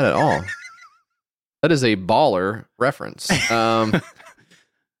 Not bad at all. That is a baller reference.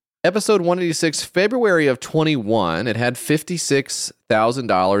 Episode 186, February of 21. It had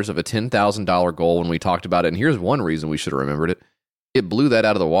 $56,000 of a $10,000 goal when we talked about it. And here's one reason we should have remembered it. It blew that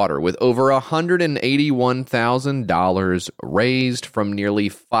out of the water with over $181,000 raised from nearly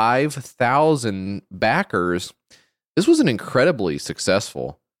 5,000 backers. This was an incredibly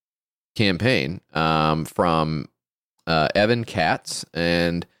successful campaign from Evan Katz.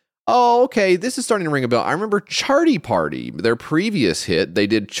 And, oh, okay, this is starting to ring a bell. I remember Charty Party, their previous hit. They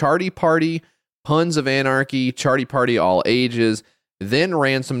did Charty Party, Puns of Anarchy, Charty Party All Ages, then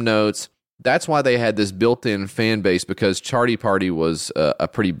Ransom Notes. That's why they had this built-in fan base, because Charty Party was a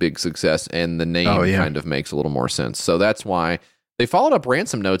pretty big success, and the name kind of makes a little more sense. So that's why they followed up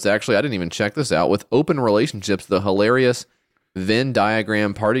Ransom Notes. Actually, I didn't even check this out, with Open Relationships, the hilarious Venn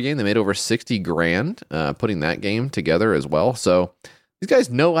diagram party game. They made over $60,000 putting that game together as well. So these guys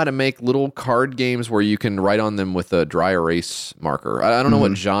know how to make little card games where you can write on them with a dry erase marker. I don't know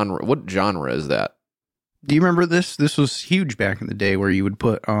what genre. What genre is that? Do you remember this? This was huge back in the day, where you would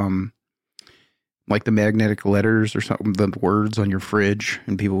put like the magnetic letters or something, the words on your fridge,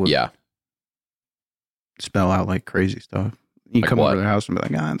 and people would spell out like crazy stuff. You Like come what? over to the house and be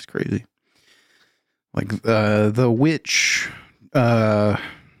like, that's crazy. Like the witch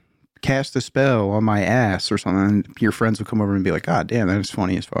cast a spell on my ass or something. And your friends would come over and be like, God damn, that is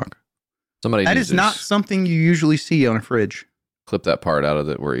funny as fuck. Somebody That needs is to not just something you usually see on a fridge. clip that part out of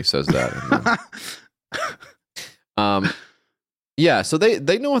it where he says that. Yeah, so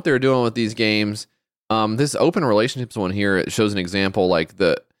they know what they're doing with these games. This open relationships one here, it shows an example like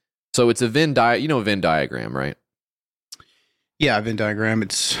so it's a Venn diagram, right? Yeah, Venn diagram.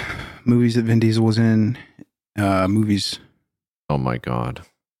 It's movies that Vin Diesel was in. Movies. Oh my God.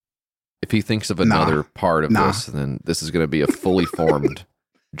 If he thinks of another part of this, then this is going to be a fully formed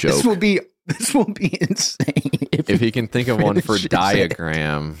joke. This will be insane. If he can think of one for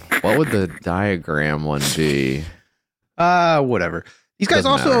diagram, what would the diagram one be? Whatever. These guys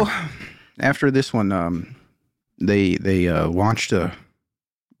Doesn't also, matter. after this one, they launched a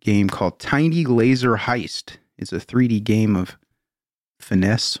game called Tiny Laser Heist. It's a 3D game of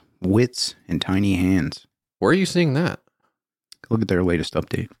finesse, wits, and tiny hands. Where are you seeing that? Look at their latest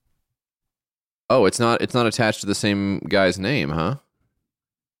update. Oh, it's not attached to the same guy's name, huh?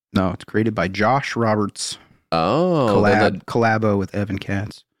 No, it's created by Josh Roberts. Oh, Collabo with Evan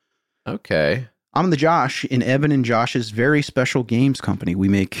Katz. Okay. I'm the Josh in Evan and Josh's very special games company. We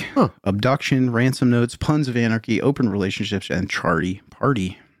make Abduction, Ransom Notes, Puns of Anarchy, Open Relationships, and Charty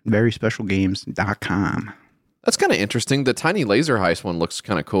Party. VerySpecialGames.com. That's kind of interesting. The Tiny Laser Heist one looks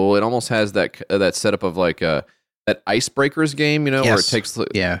kind of cool. It almost has that setup of like that Icebreakers game, where it takes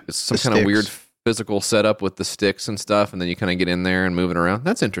it's some kind of weird physical setup with the sticks and stuff, and then you kind of get in there and moving around.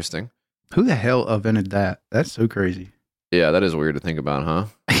 That's interesting. Who the hell invented that? That's so crazy. Yeah, that is weird to think about, huh?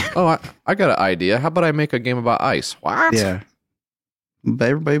 Oh, I got an idea. How about I make a game about ice? What? Yeah. But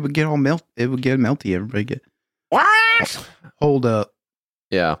everybody would get all it would get melty. Everybody get what? Hold up.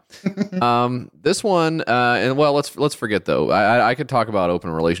 Yeah. This one, and well, let's forget though. I could talk about open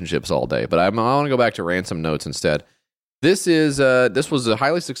relationships all day, but I want to go back to Ransom Notes instead. This was a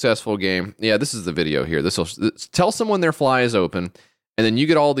highly successful game. Yeah, this is the video here. This will tell someone their fly is open, and then you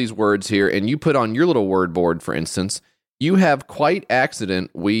get all these words here, and you put on your little word board, for instance, you have quite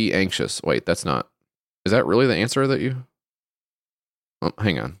accident, we anxious. Wait, that's not. Is that really the answer that you? Oh,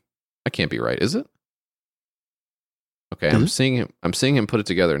 hang on, that can't be right, is it? Okay, I'm seeing him put it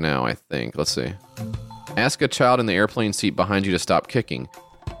together now, I think. Let's see. Ask a child in the airplane seat behind you to stop kicking.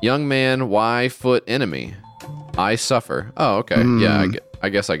 Young man, why foot enemy? I suffer. Oh, okay. Yeah, I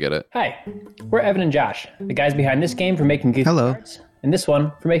guess I get it. Hi, we're Evan and Josh, the guys behind this game for making goofy cards, and this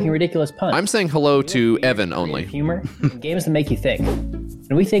one for making ridiculous puns. I'm saying hello to Evan only. Humor and games that make you think.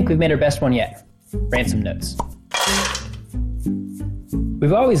 And we think we've made our best one yet. Ransom Notes.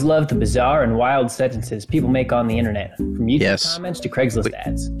 We've always loved the bizarre and wild sentences people make on the internet, from YouTube comments to Craigslist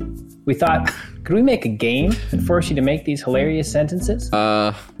ads. We thought, could we make a game that forced you to make these hilarious sentences?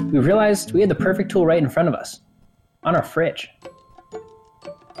 We realized we had the perfect tool right in front of us, on our fridge.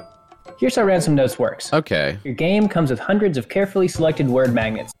 Here's how Ransom Notes works. Okay. Your game comes with hundreds of carefully selected word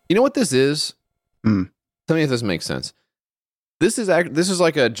magnets. You know what this is? Tell me if this makes sense. This is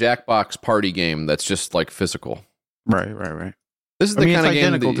like a Jackbox party game that's just like physical. Right. This is the kind of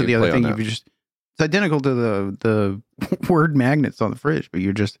game identical to the other thing. It's identical to the word magnets on the fridge, but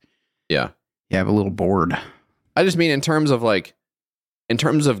you have a little board. I just mean in terms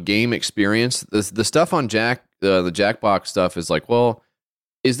of game experience, the stuff on the Jackbox stuff is like, well,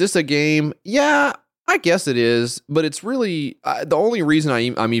 is this a game? Yeah, I guess it is, but it's really the only reason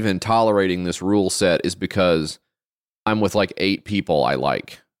I'm even tolerating this rule set is because I'm with like 8 people I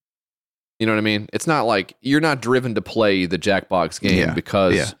like. You know what I mean? It's not like you're not driven to play the Jackbox game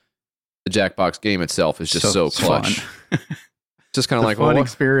because the Jackbox game itself is just so clutch. Just kind of like, fun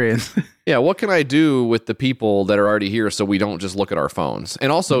experience. Yeah, what can I do with the people that are already here so we don't just look at our phones?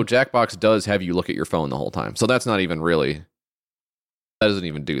 And also, Jackbox does have you look at your phone the whole time. So that's not even really, that doesn't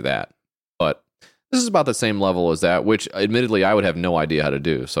even do that. But this is about the same level as that, which admittedly I would have no idea how to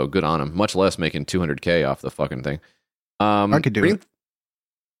do. So good on them. Much less making $200K off the fucking thing. I could do it.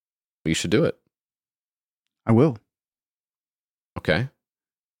 You should do it. I will. Okay.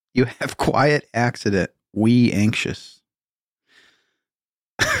 You have quiet accident. We anxious.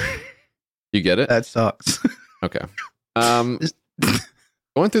 You get it? That sucks. Okay.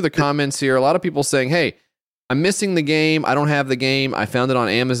 Going through the comments here, a lot of people saying, hey, I'm missing the game. I don't have the game. I found it on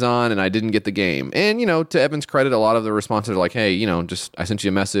Amazon and I didn't get the game. And, to Evan's credit, a lot of the responses are like, hey, just I sent you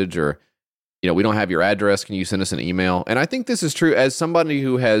a message, or, we don't have your address. Can you send us an email? And I think this is true as somebody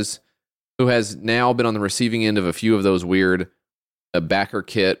who has now been on the receiving end of a few of those weird backer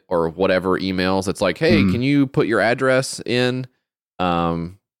kit or whatever emails. It's like, hey, can you put your address in?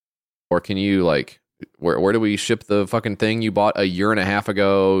 Or can you where do we ship the fucking thing you bought a year and a half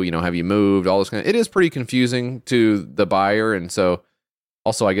ago? Have you moved? All this kind of, it is pretty confusing to the buyer. And so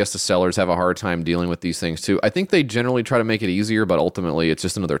also, I guess the sellers have a hard time dealing with these things too. I think they generally try to make it easier, but ultimately it's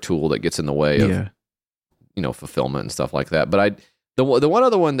just another tool that gets in the way of, fulfillment and stuff like that. But the one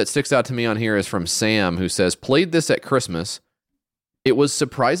other one that sticks out to me on here is from Sam, who says, played this at Christmas. It was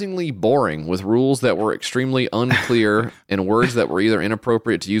surprisingly boring, with rules that were extremely unclear and words that were either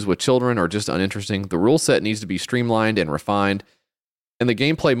inappropriate to use with children or just uninteresting. The rule set needs to be streamlined and refined, and the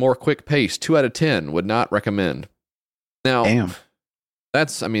gameplay more quick-paced. 2 out of 10 would not recommend. Now, Damn.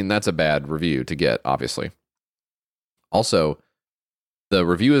 that's a bad review to get, obviously. Also, the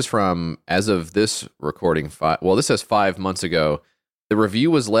review is from, as of this recording, this says 5 months ago. The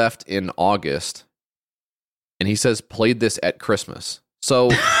review was left in August, and he says, played this at Christmas.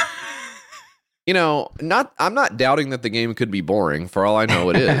 So, I'm not doubting that the game could be boring. For all I know,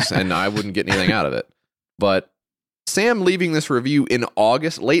 it is, and I wouldn't get anything out of it. But Sam leaving this review in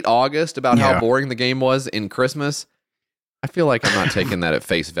August, late August, about how boring the game was in Christmas, I feel like I'm not taking that at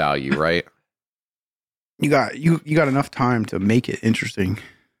face value, right? You got enough time to make it interesting.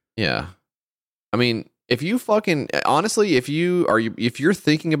 Yeah. I mean, if you honestly, if you're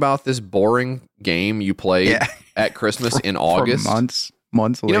thinking about this boring game you played at Christmas in August,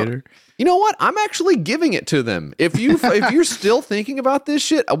 months later, you know what? I'm actually giving it to them. If you're still thinking about this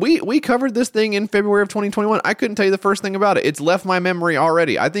shit, we covered this thing in February of 2021. I couldn't tell you the first thing about it. It's left my memory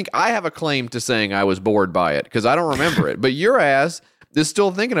already. I think I have a claim to saying I was bored by it because I don't remember it. But your ass is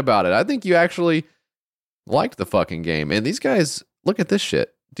still thinking about it. I think you actually liked the fucking game. And these guys, look at this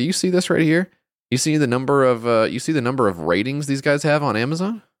shit. Do you see this right here? You see the number of ratings these guys have on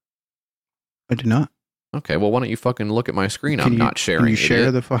Amazon? I do not. Okay, well, why don't you fucking look at my screen? I'm not sharing. Can you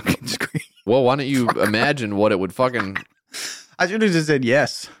share the fucking screen? Well, why don't you imagine what it would fucking... I should have just said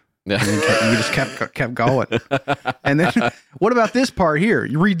yes. Yeah. And you just kept going. And then, what about this part here?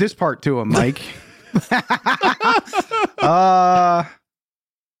 You read this part to him, Mike.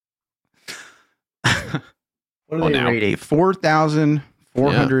 What do they rate?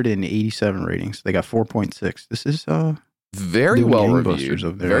 4,487 ratings. They got 4.6. This is very well reviewed.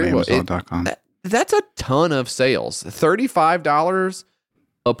 Of their Amazon.com. That's a ton of sales. $35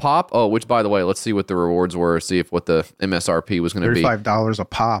 a pop. Oh, which, by the way, let's see what the rewards were. See what the MSRP was going to be. $35 a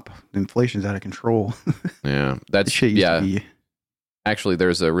pop. Inflation's out of control. Yeah, that's Actually,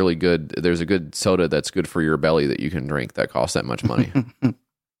 there's a good soda that's good for your belly that you can drink that costs that much money. You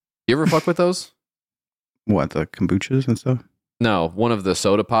ever fuck with those? What, the kombuchas and stuff? No, one of the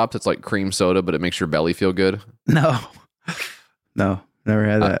soda pops. It's like cream soda, but it makes your belly feel good. No, never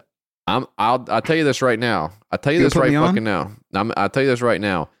had that. I'll tell you this right now. I'll tell you this right fucking now. I'll tell you this right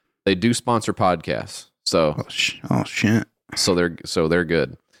now. They do sponsor podcasts. So oh shit. So they're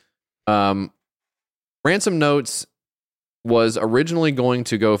good. Ransom Notes was originally going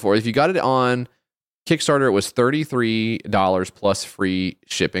to go for, if you got it on Kickstarter, it was $33 plus free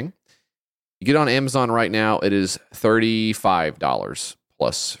shipping. You get it on Amazon right now, it is $35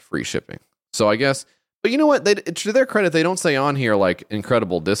 plus free shipping. So I guess, but you know what? To their credit, they don't say on here like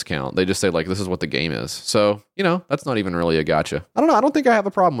incredible discount. They just say like, this is what the game is. So, that's not even really a gotcha. I don't know. I don't think I have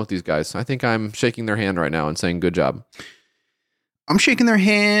a problem with these guys. I think I'm shaking their hand right now and saying, good job. I'm shaking their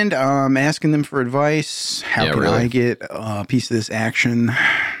hand, asking them for advice. How can I get a piece of this action?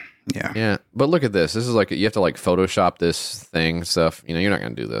 Yeah. Yeah. But look at this. This is like, you have to like Photoshop this thing stuff. You're not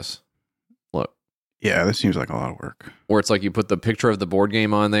going to do this. Look. Yeah, this seems like a lot of work. Or it's like you put the picture of the board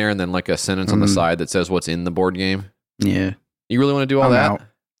game on there and then like a sentence on the side that says what's in the board game. Yeah. You really want to do all that?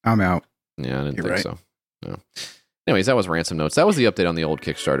 I'm out. Yeah, I didn't think so. No. Anyways, that was Ransom Notes. That was the update on the old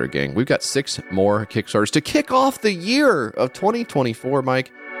Kickstarter, gang. We've got 6 more Kickstarters to kick off the year of 2024,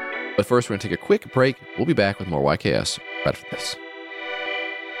 Mike. But first, we're going to take a quick break. We'll be back with more YKS right after this.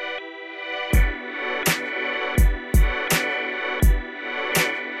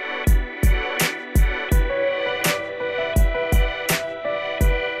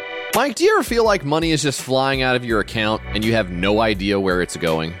 Mike, do you ever feel like money is just flying out of your account and you have no idea where it's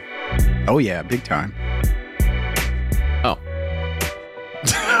going? Oh, yeah, big time. Oh.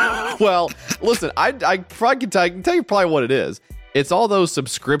 Well, listen, I probably can tell you probably what it is. It's all those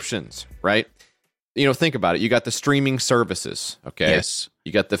subscriptions, right? Think about it. You got the streaming services, okay? Yes.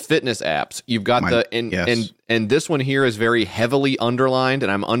 You got the fitness apps. You've got and this one here is very heavily underlined,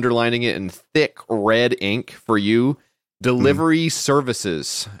 and I'm underlining it in thick red ink for you. Delivery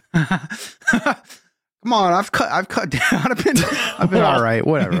services. Come on, I've cut down. I've been all right.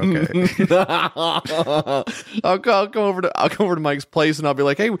 Whatever. Okay. I'll come over to Mike's place and I'll be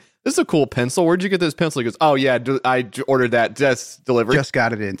like, "Hey, this is a cool pencil. Where'd you get this pencil?" He goes, "Oh yeah, I ordered that. Just delivered. Just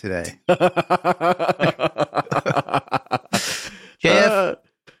got it in today." Jeff,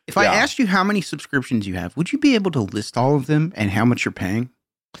 if I asked you how many subscriptions you have, would you be able to list all of them and how much you're paying?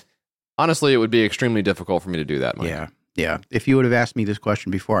 Honestly, it would be extremely difficult for me to do that, Mike. Yeah. If you would have asked me this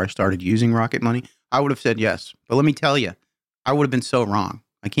question before I started using Rocket Money, I would have said yes. But let me tell you, I would have been so wrong.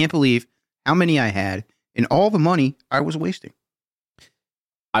 I can't believe how many I had and all the money I was wasting.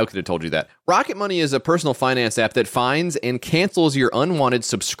 I could have told you that. Rocket Money is a personal finance app that finds and cancels your unwanted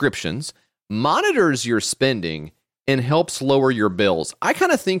subscriptions, monitors your spending, and helps lower your bills. I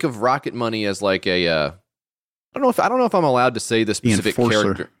kind of think of Rocket Money as like a I don't know if I'm allowed to say the specific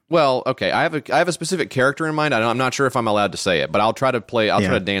character. Well, okay, I have a specific character in mind. I'm not sure if I'm allowed to say it, but I'll try to try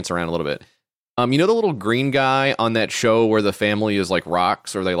to dance around a little bit. You know the little green guy on that show where the family is like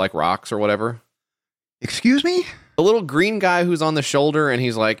rocks, or they like rocks or whatever? Excuse me? The little green guy who's on the shoulder and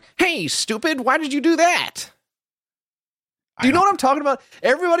he's like, "Hey, stupid, why did you do that?" Do you know what I'm talking about?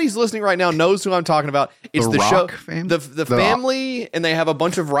 Everybody's listening right now knows who I'm talking about. It's the show, the family, and they have a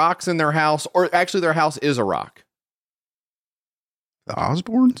bunch of rocks in their house, or actually their house is a rock. The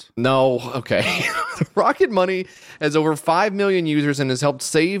Osbournes? No, okay. Rocket Money has over 5 million users and has helped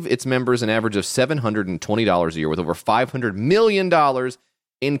save its members an average of $720 a year with over $500 million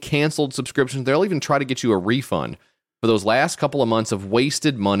in canceled subscriptions. They'll even try to get you a refund for those last couple of months of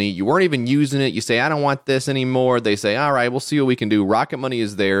wasted money. You weren't even using it. You say, I don't want this anymore. They say, all right, we'll see what we can do. Rocket Money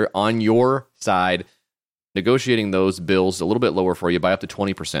is there on your side, negotiating those bills a little bit lower for you by up to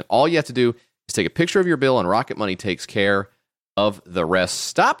 20%. All you have to do is take a picture of your bill, and Rocket Money takes care of the rest.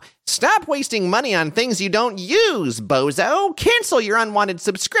 Stop wasting money on things you don't use, bozo. Cancel your unwanted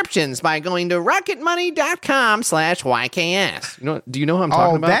subscriptions by going to rocketmoney.com/YKS. Do you know who I'm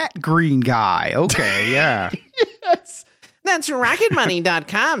talking about? Oh, that green guy. Okay, yeah. Yes. That's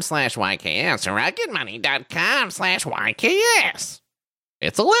rocketmoney.com/YKS. rocketmoney.com/YKS.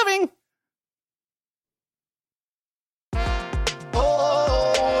 It's a living.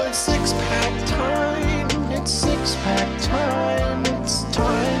 Oh, it's six-pack time. It's six-pack time. It's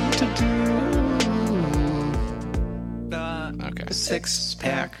time to do Okay.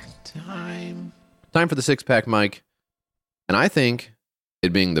 Six-pack time. Time for the six-pack, Mike. And I think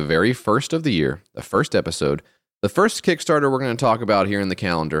it being the very first of the year, the first episode, the first Kickstarter we're going to talk about here in the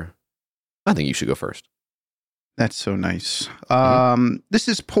calendar, I think you should go first. That's so nice. This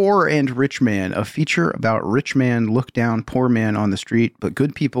is Poor and Rich Man, a feature about rich man look down poor man on the street, but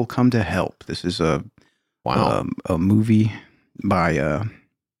good people come to help. This is a movie by a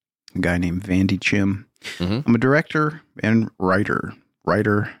guy named Vandy Chim. Mm-hmm. I'm a director and writer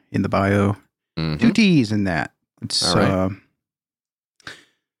in the bio. Mm-hmm. 2 T's in that. It's all right.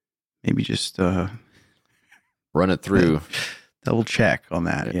 Maybe just run it through. Double check on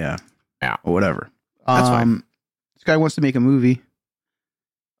that. Yeah. Or whatever. That's fine. This guy wants to make a movie.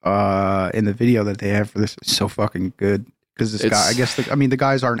 And the video that they have for this is so fucking good. Because this guy, I guess, the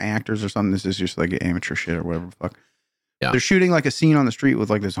guys aren't actors or something. This is just like amateur shit or whatever the fuck. Yeah. They're shooting like a scene on the street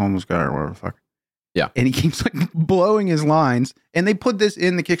with like this homeless guy or whatever the fuck. Yeah. And he keeps like blowing his lines. And they put this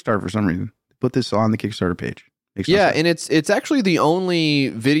in the Kickstarter for some reason. They put this on the Kickstarter page. Yeah, and it's actually the only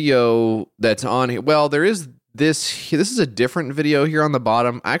video that's on here. Well, there is this is a different video here on the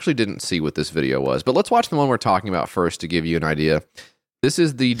bottom. I actually didn't see what this video was, but let's watch the one we're talking about first to give you an idea. This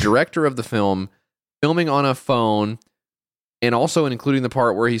is the director of the film filming on a phone, and also including the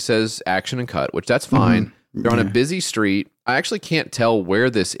part where he says action and cut, which that's fine. Mm-hmm. They're on a busy street. I actually can't tell where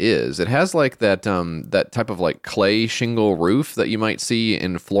this is. It has like that type of like clay shingle roof that you might see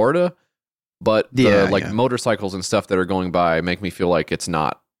in Florida. But the motorcycles and stuff that are going by make me feel like it's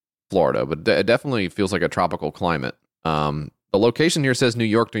not Florida, but it definitely feels like a tropical climate. The location here says New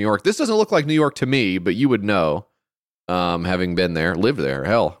York, New York. This doesn't look like New York to me, but you would know, having been there, lived there.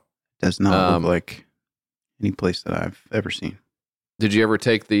 Hell, does not look like any place that I've ever seen. Did you ever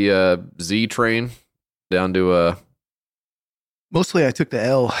take the Z train down to? Mostly, I took the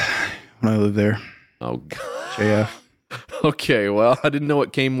L when I lived there. Oh, God. JF. Okay, well, I didn't know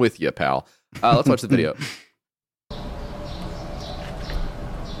it came with you, pal. Let's watch the video.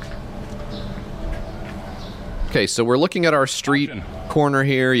 Okay, so we're looking at our street corner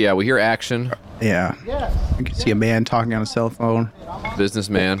here. Yeah, we hear action. Yeah. You can see a man talking on a cell phone.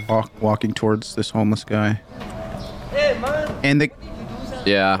 Businessman. Walking towards this homeless guy. And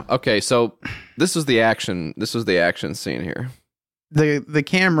yeah, okay, so this is the action. This is the action scene here. The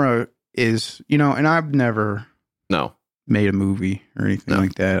camera is, and I've never made a movie or anything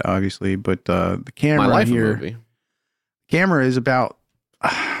like that, obviously, but the camera here, camera is about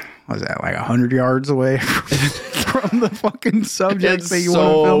what is that, like 100 yards away from the fucking subject that you want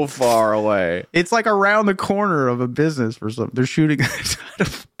to film. So far away. It's like around the corner of a business for something. They're shooting,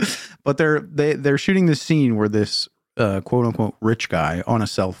 but they're shooting this scene where this quote unquote rich guy on a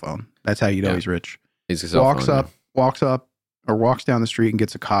cell phone. That's how you know he's rich. He's a cell phone, walks up or walks down the street and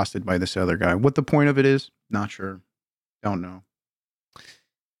gets accosted by this other guy. What the point of it is, not sure. Don't know.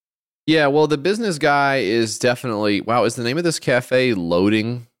 Yeah, well, the business guy is definitely... Wow, is the name of this cafe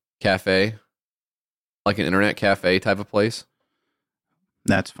Loading Cafe? Like an internet cafe type of place?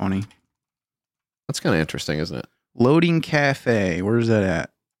 That's funny. That's kind of interesting, isn't it? Loading Cafe. Where's that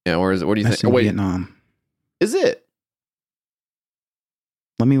at? Yeah, where is it? What do you That's think? in Oh, wait, Vietnam. is it?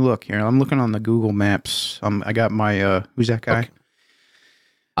 Let me look here. I'm looking on the Google Maps. I got my who's that guy? Okay.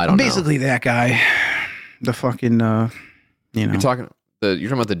 I don't know. Basically that guy. The fucking You're talking about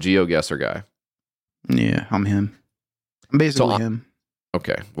the GeoGuessr guy. Yeah, I'm him. I'm basically So, him.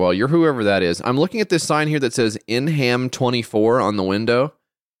 Okay. Well, you're whoever that is. I'm looking at this sign here that says Inham 24 on the window,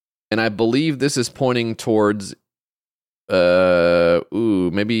 and I believe this is pointing towards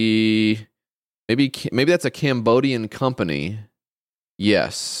maybe that's a Cambodian company.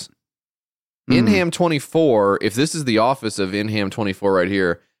 Yes. Inham 24, if this is the office of Inham 24 right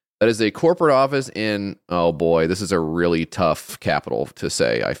here, that is a corporate office in, oh boy, this is a really tough capital to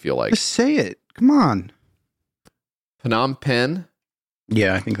say, I feel like. Just say it. Come on. Phnom Penh?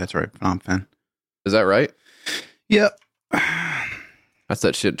 Yeah, I think that's right. Phnom Penh. Is that right? Yep. That's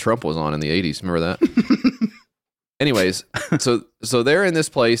that shit Trump was on in the 80s. Remember that? Anyways, so they're in this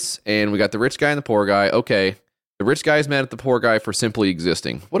place, and we got the rich guy and the poor guy. Okay, the rich guy's mad at the poor guy for simply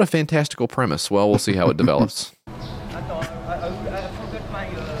existing. What a fantastical premise. Well, we'll see how it develops.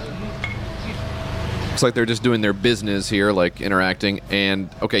 Looks like they're just doing their business here, like interacting. And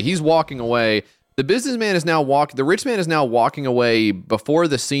okay, he's walking away. The businessman is now the rich man is now walking away before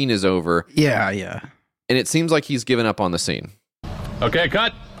the scene is over. Yeah. And it seems like he's given up on the scene. Okay,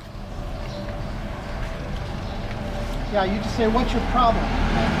 cut. Yeah, you just say, what's your problem?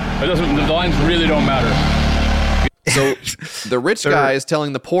 The lines really don't matter. So the rich guy is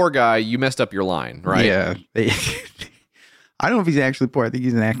telling the poor guy, you messed up your line, right? Yeah. I don't know if he's actually poor. I think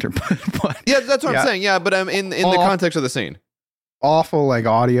he's an actor. But Yeah, that's what I'm saying. Yeah, but in the context of the scene. Awful like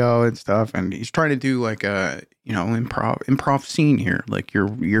audio and stuff, and he's trying to do like a improv scene here. Like you're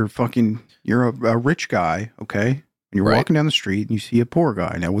a rich guy, okay? And you're walking down the street and you see a poor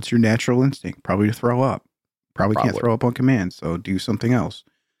guy. Now, what's your natural instinct? Probably to throw up. Probably can't throw up on command, so do something else.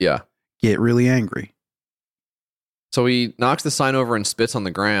 Yeah. Get really angry. So he knocks the sign over and spits on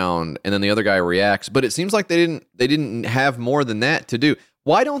the ground, and then the other guy reacts. But it seems like they didn't have more than that to do.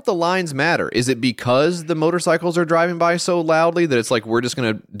 Why don't the lines matter? Is it because the motorcycles are driving by so loudly that it's like we're just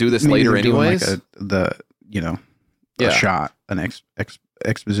going to do this later anyways? Like a shot, an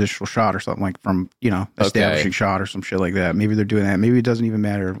expositional shot or something like from establishing shot or some shit like that. Maybe they're doing that. Maybe it doesn't even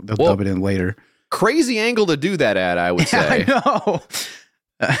matter. They'll dub it in later. Crazy angle to do that at, I would say. I know.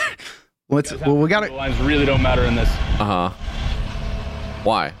 We got The lines really don't matter in this.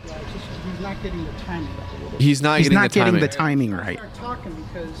 Why? Yeah, he's not getting the timing right. He's not getting the timing right. Start talking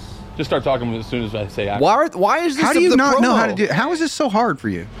because Just start talking as soon as I say action. Why is this? How do you not know how to do? How is this so hard for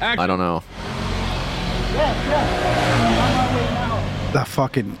you? I don't know.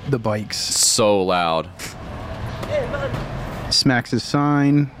 The bikes. So loud. Smacks his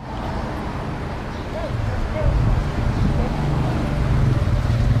sign.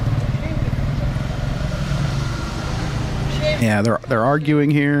 Yeah, they're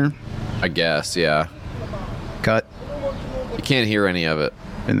arguing here. I guess, yeah. Cut. You can't hear any of it.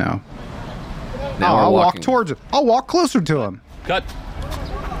 No. Now I'll we're walk walking towards it. I'll walk closer to him. Cut.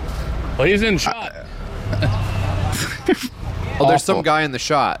 Well, he's in shot. Oh, there's some guy in the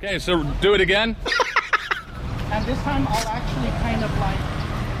shot. Okay, so do it again. and this time I'll actually kind of like.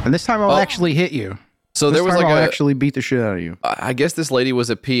 And this time I'll actually hit you. So there was I'll like actually beat the shit out of you. I guess this lady was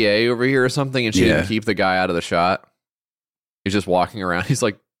a PA over here or something, and she didn't keep the guy out of the shot. He's just walking around. He's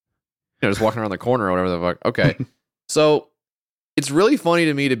like, just walking around the corner or whatever the fuck. Okay. So it's really funny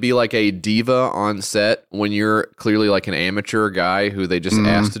to me to be like a diva on set when you're clearly like an amateur guy who they just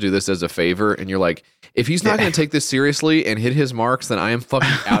asked to do this as a favor. And you're like, if he's not going to take this seriously and hit his marks, then I am fucking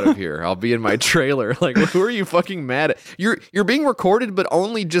out of here. I'll be in my trailer. Like, who are you fucking mad at? You're being recorded, but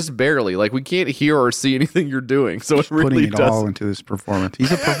only just barely. Like, we can't hear or see anything you're doing. So it really putting it all into this performance.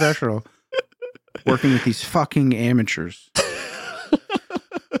 He's a professional working with these fucking amateurs.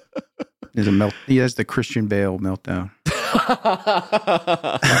 He has the Christian Bale meltdown.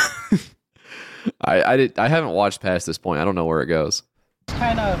 I haven't watched past this point. I don't know where it goes.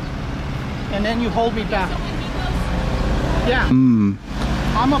 Kind of, and then you hold me back. Yeah. I'm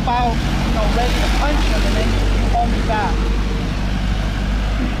about, ready to punch him, and then you hold me back.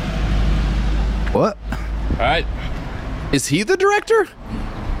 What? All right. Is he the director?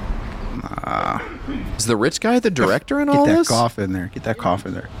 Is the rich guy the director in all this? Get that cough in there. Get that cough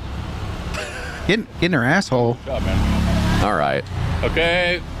in there. Get in her asshole. Good job, man. All right.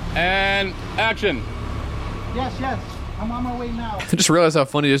 Okay, and action. Yes. I'm on my way now. I just realized how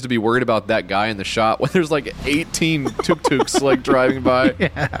funny it is to be worried about that guy in the shot when there's like 18 tuk-tuks like driving by.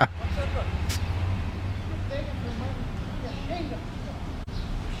 Yeah.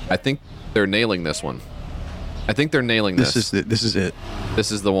 I think they're nailing this one. I think they're nailing this. This is it.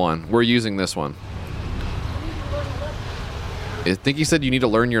 This is the one. We're using this one. I think he said you need to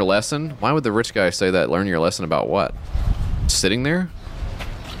learn your lesson. Why would the rich guy say that? Learn your lesson about what? Sitting there?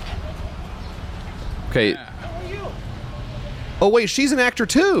 Okay. Oh wait, she's an actor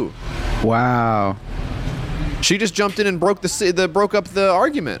too. Wow. She just jumped in and broke up the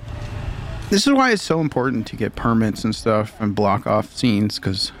argument. This is why it's so important to get permits and stuff and block off scenes,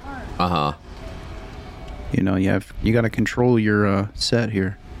 because you know, you got to control your set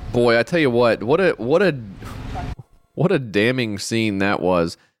here. Boy, I tell you what a damning scene that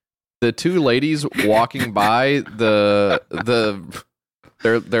was. The two ladies walking by their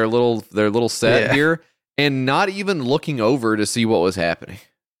little set here and not even looking over to see what was happening.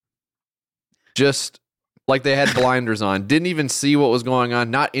 Just like they had blinders on, didn't even see what was going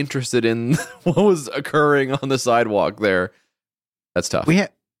on, not interested in what was occurring on the sidewalk there. That's tough. We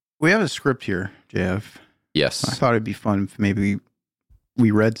have a script here, Jeff. Yes. I thought it'd be fun if maybe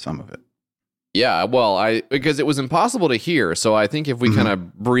we read some of it. Yeah, well, because it was impossible to hear, so I think if we kind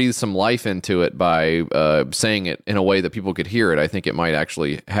of breathe some life into it by saying it in a way that people could hear it, I think it might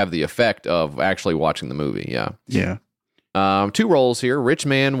actually have the effect of actually watching the movie. Yeah. Yeah. Two roles here: rich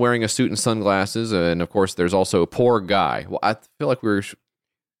man wearing a suit and sunglasses, and of course, there's also a poor guy. Well, I feel like we're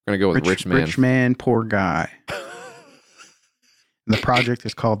going to go with rich man. Rich man, poor guy. The project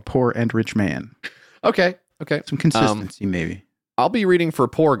is called Poor and Rich Man. Okay. Some consistency, maybe. I'll be reading for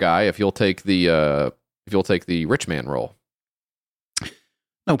poor guy if you'll take the rich man role.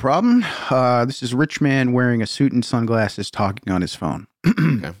 No problem. This is rich man wearing a suit and sunglasses talking on his phone.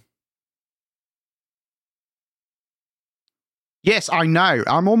 Okay. Yes, I know.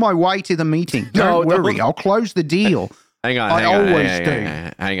 I'm on my way to the meeting. Don't worry. I'll close the deal. Hang on. I always do.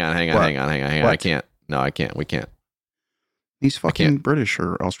 Hang on. I can't. No, I can't. We can't. He's fucking British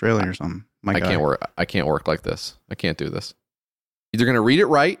or Australian or something. I can't work like this. I can't do this. You're going to read it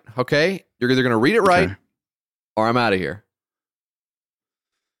right, okay? You're either going to read it right, or I'm out of here.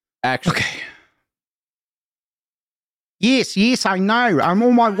 Action. Okay. Yes, I know. I'm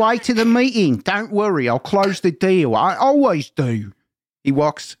on my way to the meeting. Don't worry, I'll close the deal. I always do. He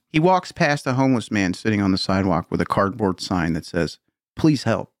walks past a homeless man sitting on the sidewalk with a cardboard sign that says, "Please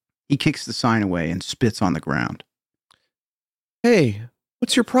help." He kicks the sign away and spits on the ground. Hey,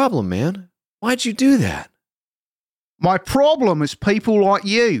 what's your problem, man? Why'd you do that? My problem is people like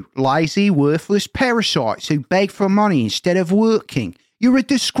you, lazy, worthless parasites who beg for money instead of working. You're a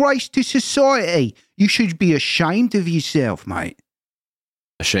disgrace to society. You should be ashamed of yourself, mate.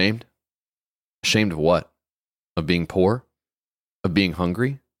 Ashamed? Ashamed of what? Of being poor? Of being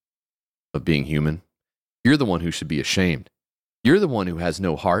hungry? Of being human? You're the one who should be ashamed. You're the one who has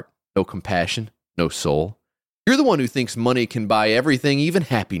no heart, no compassion, no soul. You're the one who thinks money can buy everything, even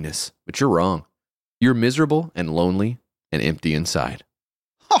happiness. But you're wrong. You're miserable and lonely and empty inside.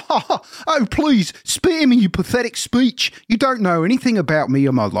 Oh, please, spare me, you pathetic speech. You don't know anything about me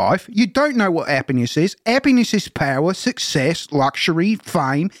or my life. You don't know what happiness is. Happiness is power, success, luxury,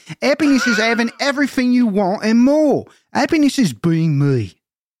 fame. Happiness is having everything you want and more. Happiness is being me.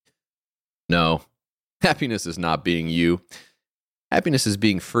 No, happiness is not being you. Happiness is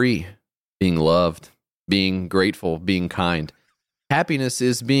being free, being loved, being grateful, being kind. Happiness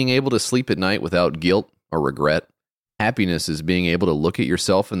is being able to sleep at night without guilt or regret. Happiness is being able to look at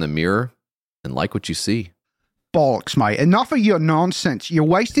yourself in the mirror and like what you see. Bollocks, mate. Enough of your nonsense. You're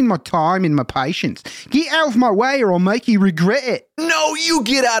wasting my time and my patience. Get out of my way or I'll make you regret it. No, you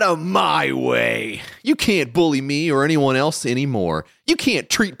get out of my way. You can't bully me or anyone else anymore. You can't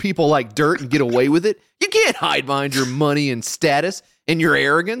treat people like dirt and get away with it. You can't hide behind your money and status and your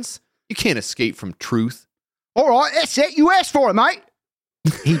arrogance. You can't escape from truth. All right, that's it. You asked for it, mate.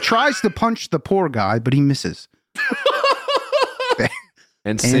 He tries to punch the poor guy, but he misses.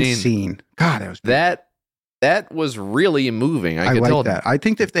 And scene. God, that was good. That was really moving. I could like tell that. I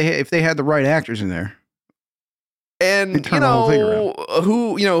think if they had the right actors in there, and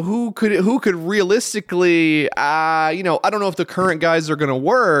who could realistically, I don't know if the current guys are going to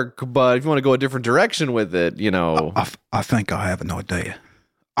work, but if you want to go a different direction with it, I think I have an idea.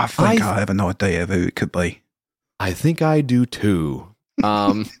 I have an idea of who it could be. I think I do too.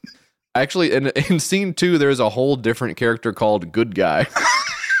 Actually, in scene 2, there's a whole different character called Good Guy.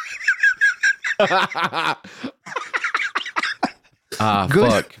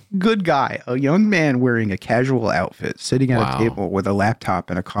 Fuck. Good guy, a young man wearing a casual outfit, sitting at a table with a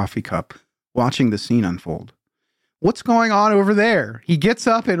laptop and a coffee cup, watching the scene unfold. What's going on over there? He gets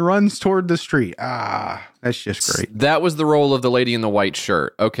up and runs toward the street. That's just great. That was the role of the lady in the white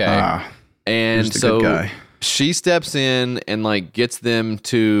shirt. Okay. And so, good guy. she steps in and like gets them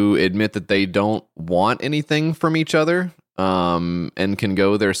to admit that they don't want anything from each other, and can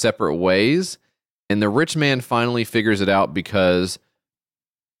go their separate ways. And the rich man finally figures it out because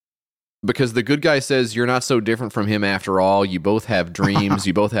the good guy says, you're not so different from him after all. You both have dreams.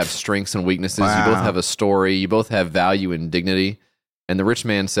 You both have strengths and weaknesses. Wow. You both have a story. You both have value and dignity. And the rich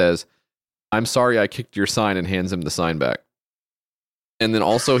man says, I'm sorry I kicked your sign, and hands him the sign back. And then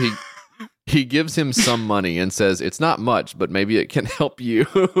also he gives him some money and says, it's not much, but maybe it can help you.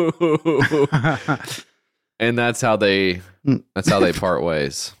 And that's how they part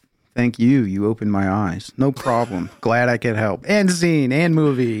ways. Thank you. You opened my eyes. No problem. Glad I could help. And scene and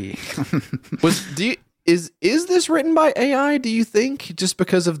movie. Is this written by AI, do you think? Just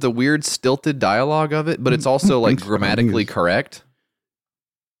because of the weird stilted dialogue of it, but it's also like grammatically correct?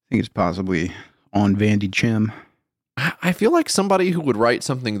 I think it's possibly on Vandy Chim. I feel like somebody who would write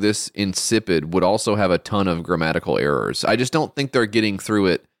something this insipid would also have a ton of grammatical errors. I just don't think they're getting through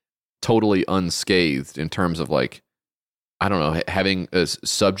it totally unscathed in terms of like, I don't know, having a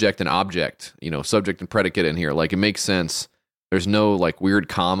subject and object, subject and predicate in here. Like, it makes sense. There's no like weird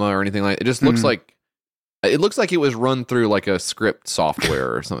comma or anything like it. Just looks like it was run through like a script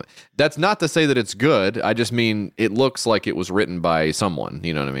software or something. That's not to say that it's good. I just mean it looks like it was written by someone.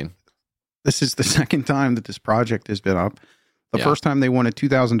 You know what I mean? This is the second time that this project has been up. The first time they wanted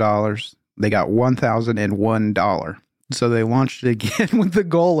 $2,000, they got $1,001. So they launched it again with the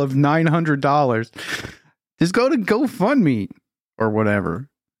goal of $900. Just go to GoFundMe or whatever.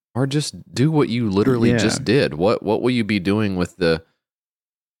 Or just do what you literally just did. What will you be doing with the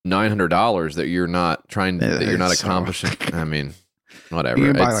 $900 that you're not accomplishing? I mean, whatever.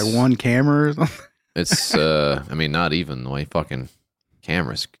 You can buy like one camera or something. It's I mean, not even the way fucking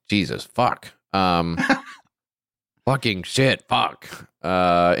cameras. Jesus, fuck. Fucking shit, fuck.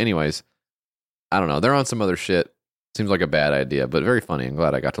 Anyways, I don't know. They're on some other shit. Seems like a bad idea, but very funny. I'm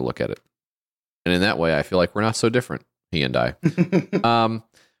glad I got to look at it. And in that way, I feel like we're not so different, he and I. The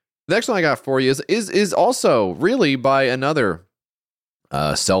next one I got for you is also really by another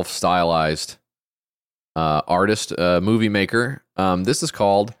self-stylized artist, movie maker. This is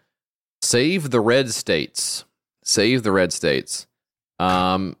called Save the Red States. Save the Red States.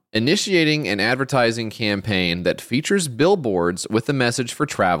 Initiating an advertising campaign that features billboards with a message for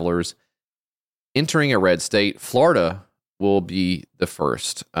travelers entering a red state. Florida will be the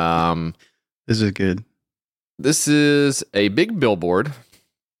first. This is good. This is a big billboard.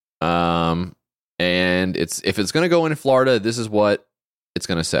 And if it's going to go in Florida, this is what it's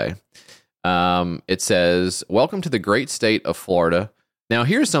going to say. It says, "Welcome to the great state of Florida." Now,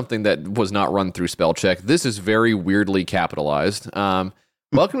 here's something that was not run through spell check. This is very weirdly capitalized.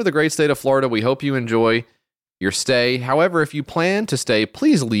 Welcome to the great state of Florida. We hope you enjoy your stay. However, if you plan to stay,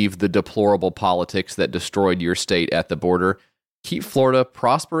 please leave the deplorable politics that destroyed your state at the border. Keep Florida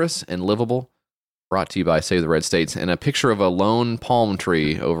prosperous and livable. Brought to you by Save the Red States. And a picture of a lone palm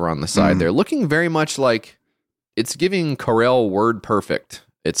tree over on the side there, looking very much like it's giving Corel word perfect.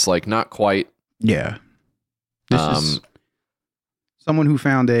 It's like not quite. Yeah. This is someone who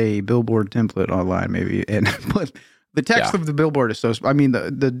found a billboard template online, maybe. But the text of the billboard is so. I mean,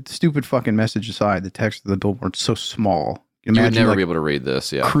 the stupid fucking message aside, the text of the billboard is so small. You would never be able to read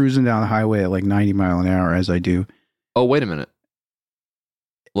this. Yeah, cruising down the highway at like 90 miles an hour, as I do. Oh, wait a minute.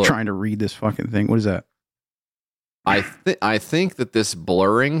 Look, trying to read this fucking thing. What is that? I think that this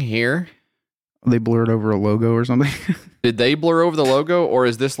blurring here. They blurred over a logo or something. Did they blur over the logo, or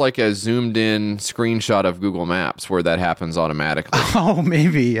is this like a zoomed in screenshot of Google Maps where that happens automatically? Oh,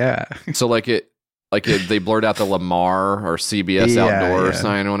 maybe, yeah. So they blurred out the Lamar or CBS outdoor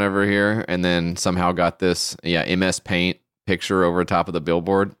sign or whatever here, and then somehow got this MS Paint picture over top of the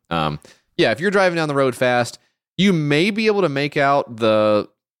billboard. If you're driving down the road fast, you may be able to make out the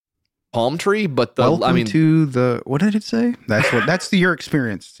palm tree, but to the, what did it say? That's your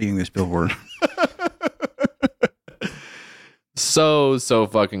experience seeing this billboard. So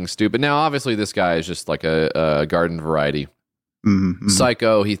fucking stupid. Now, obviously, this guy is just like a garden variety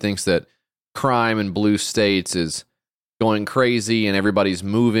psycho. He thinks that crime in blue states is going crazy and everybody's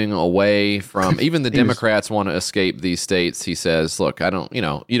moving away from. Even the Democrats want to escape these states. He says, "Look, you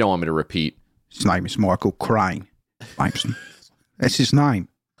don't want me to repeat." His name is Michael Crane. That's his name.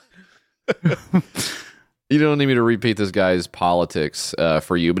 You don't need me to repeat this guy's politics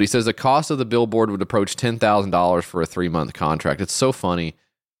for you, but he says the cost of the billboard would approach $10,000 for a 3-month contract. It's so funny.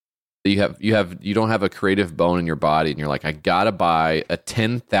 You don't have a creative bone in your body, and you're like, I gotta buy a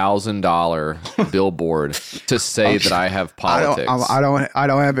 $10,000 billboard to say that I have politics. I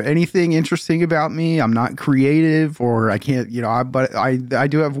don't have anything interesting about me. I'm not creative, or I can't, but I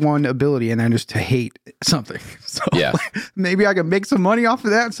do have one ability, and that is to hate something. So yeah, maybe I can make some money off of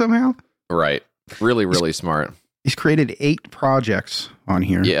that somehow. Right. Really, really smart. He's created 8 projects on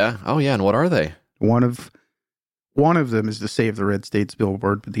here. Yeah. Oh yeah. And what are they? One of them is to save the Red States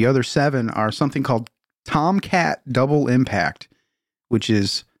billboard, but the other 7 are something called Tomcat Double Impact, which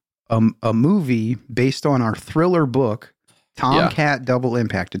is a movie based on our thriller book, Tomcat Double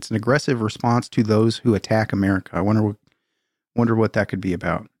Impact. It's an aggressive response to those who attack America. I wonder what that could be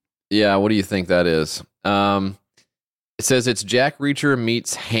about. Yeah, what do you think that is? It says it's Jack Reacher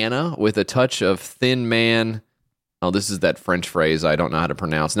meets Hannah with a touch of Thin Man. Oh, this is that French phrase I don't know how to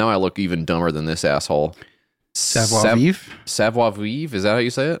pronounce. Now I look even dumber than this asshole. Savoir vivre? Savoir vivre? Is that how you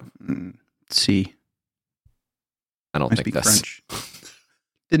say it? Si. I don't think that's French.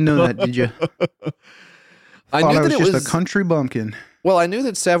 Didn't know that, did you? I knew that it was just a country bumpkin. Well, I knew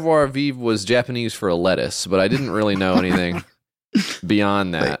that savoir vivre was Japanese for a lettuce, but I didn't really know anything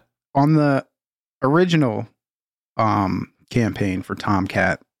beyond that. But on the original campaign for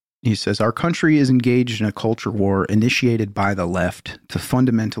Tomcat, he says, our country is engaged in a culture war initiated by the left to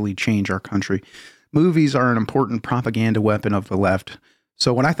fundamentally change our country. Movies are an important propaganda weapon of the left.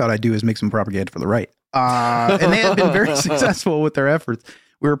 So what I thought I'd do is make some propaganda for the right. And they have been very successful with their efforts.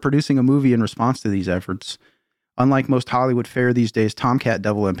 We're producing a movie in response to these efforts. Unlike most Hollywood fare these days, Tomcat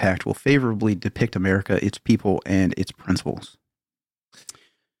Double Impact will favorably depict America, its people, and its principles.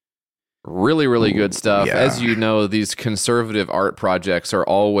 Really, really good stuff. Yeah. As you know, these conservative art projects are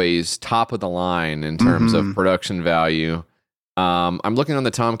always top of the line in terms of production value. I'm looking on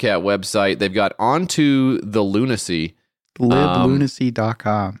the Tomcat website. They've got Onto the Lunacy.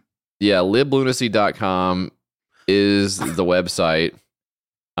 LibLunacy.com. Yeah, LibLunacy.com is the website.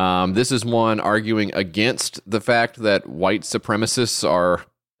 This is one arguing against the fact that white supremacists are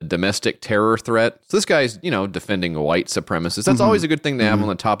a domestic terror threat. So this guy's, defending white supremacists. That's always a good thing to have on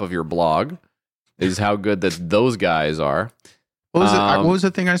the top of your blog, is how good that those guys are. What was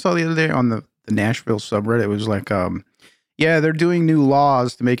the thing I saw the other day on the Nashville subreddit? It was like, they're doing new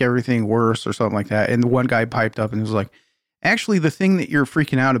laws to make everything worse or something like that. And the one guy piped up and was like, actually, the thing that you're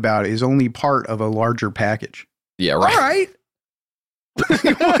freaking out about is only part of a larger package. Yeah, right. All right. What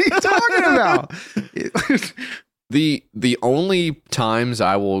are you talking about? The only times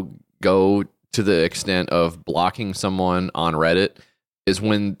I will go to the extent of blocking someone on Reddit is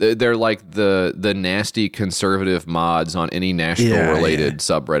when they're like the nasty conservative mods on any Nashville-related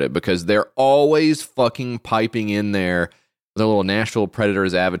subreddit, because they're always fucking piping in there the little Nashville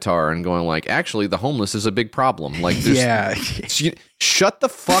Predators avatar and going like, actually, the homeless is a big problem. Like, shut the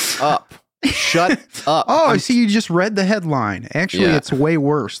fuck up. Shut up. Oh, I see. You just read the headline. Actually, it's way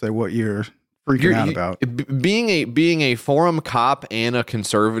worse than what you're freaking out about. Being a forum cop and a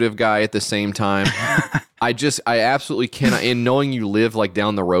conservative guy at the same time, I absolutely cannot. And knowing you live like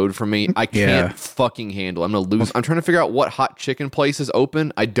down the road from me, I can't fucking handle. I'm gonna lose. I'm trying to figure out what hot chicken place is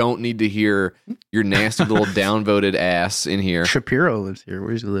open. I don't need to hear your nasty little downvoted ass in here. Shapiro lives here.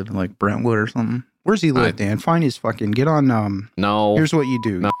 Where does he live? In like Brentwood or something? Where's he live, Dan? Find his fucking. Get on. No. Here's what you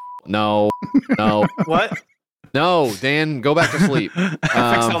do. No. What? No, Dan, go back to sleep.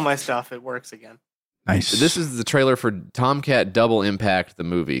 I fixed all my stuff. It works again. Nice. This is the trailer for Tomcat Double Impact, the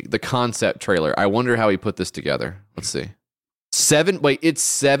movie, the concept trailer. I wonder how he put this together. Let's see. It's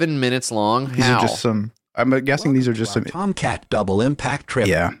 7 minutes long. These are just some. I'm guessing these are just some Tomcat Double Impact trip.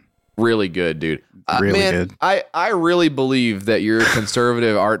 Yeah, really good, dude. Really good. I really believe that your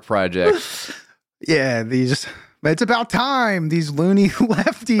conservative art project. Yeah, it's about time these loony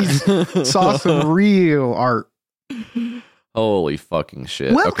lefties saw some real art. Holy fucking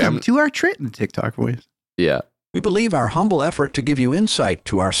shit. Welcome to our trip in the TikTok voice. Yeah. We believe our humble effort to give you insight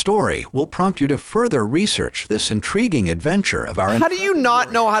to our story will prompt you to further research this intriguing adventure of our... How do you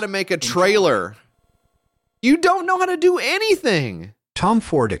not know how to make a trailer? You don't know how to do anything. Tom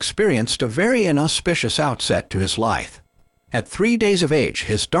Ford experienced a very inauspicious outset to his life. At 3 days of age,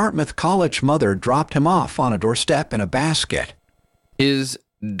 his Dartmouth College mother dropped him off on a doorstep in a basket. His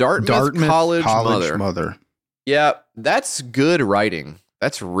Dartmouth College mother. Yeah, that's good writing.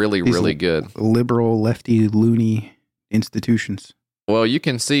 That's really, really good. Liberal, lefty, loony institutions. Well, you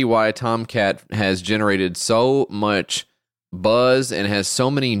can see why Tomcat has generated so much buzz and has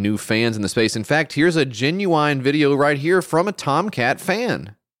so many new fans in the space. In fact, here's a genuine video right here from a Tomcat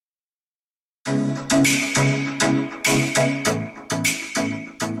fan.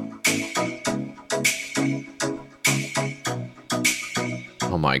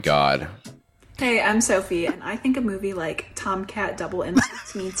 Oh my God. Hey, I'm Sophie, and I think a movie like Tomcat Double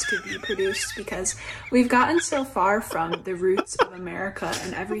Impact needs to be produced because we've gotten so far from the roots of America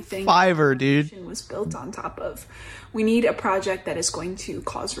and everything Fiverr, dude, was built on top of. We need a project that is going to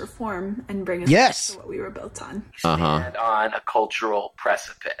cause reform and bring us back to what we were built on. Stand on a cultural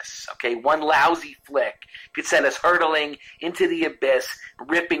precipice. Okay, one lousy flick could send us hurtling into the abyss,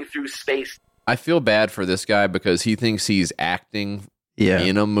 ripping through space. I feel bad for this guy because he thinks he's acting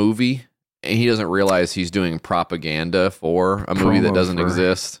in a movie. And he doesn't realize he's doing propaganda for a movie that doesn't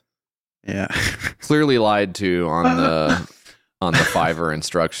exist. Yeah. Clearly lied to on the Fiverr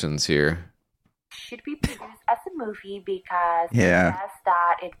instructions here. Should be produced as a movie because it Yeah. says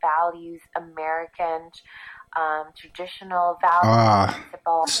that it values American traditional values.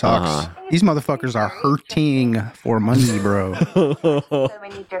 Principles. Sucks. These motherfuckers are hurting for money, bro. So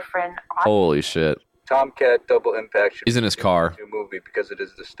many different Holy shit. Tomcat Double Impact should He's in his car. be a movie because it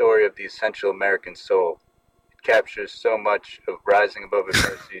is the story of the essential American soul. It captures so much of rising above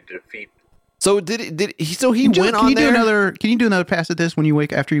adversity to defeat. So did he? So he went Can on you do there. another? Can you do another pass at this when you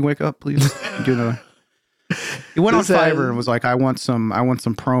after you wake up, please? Do another. He went on Fiverr and was like, "I want some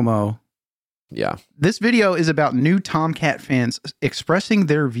promo." Yeah. This video is about new Tomcat fans expressing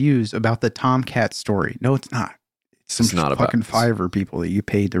their views about the Tomcat story. No, it's not. It's not fucking about Fiverr people that you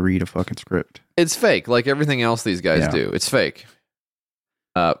paid to read a fucking script. It's fake, like everything else these guys do. It's fake.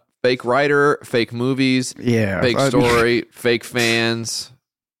 Fake writer, fake movies, fake story, fake fans,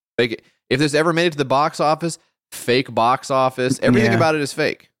 fake. If this ever made it to the box office, fake box office. Everything about it is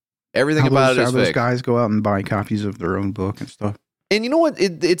fake. Everything about it is those fake. guys go out and buy copies of their own book and stuff. And you know what?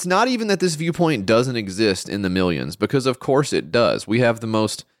 It's not even that this viewpoint doesn't exist in the millions, because of course it does. We have the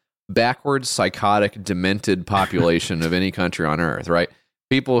most backwards, psychotic, demented population of any country on earth, right?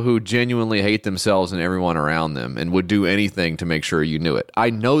 People who genuinely hate themselves and everyone around them and would do anything to make sure you knew it. I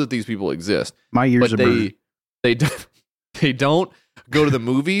know that these people exist. My ears but are burning. they don't go to the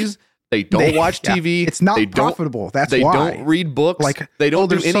movies. They don't watch TV. It's not they profitable. That's they why. They don't read books. Like, they don't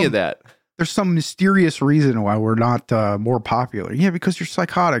do any of that. There's some mysterious reason why we're not more popular. Yeah, because you're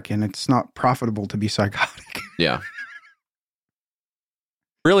psychotic and it's not profitable to be psychotic. Yeah.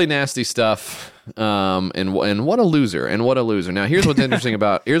 Really nasty stuff. And what a loser. And what a loser. Now, here's what's interesting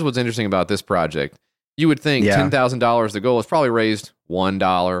about this project. You would think $10,000, the goal is probably raised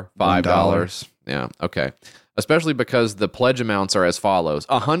 $1, $5. Yeah, okay. Especially because the pledge amounts are as follows.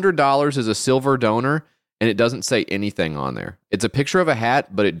 $100 is a silver donor, and it doesn't say anything on there. It's a picture of a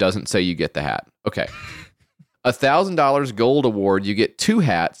hat, but it doesn't say you get the hat. Okay. $1,000 gold award, you get 2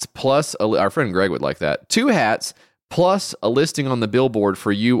 hats, plus, our friend Greg would like that, 2 hats, plus a listing on the billboard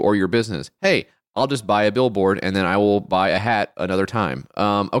for you or your business. Hey, I'll just buy a billboard, and then I will buy a hat another time.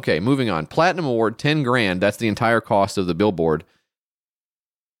 Okay, moving on. Platinum award, $10,000. That's the entire cost of the billboard.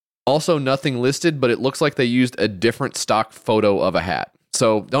 Also, nothing listed, but it looks like they used a different stock photo of a hat.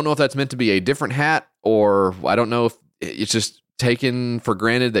 So, don't know if that's meant to be a different hat, or I don't know if it's just taken for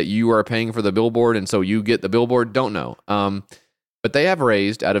granted that you are paying for the billboard, and so you get the billboard. Don't know. But they have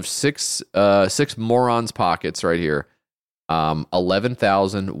raised out of six morons' pockets right here,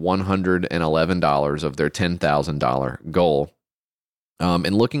 $11,111 of their $10,000 goal.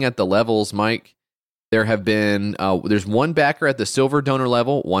 And looking at the levels, Mike, there have been there's one backer at the silver donor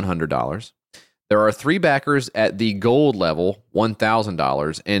level, $100. There are 3 backers at the gold level,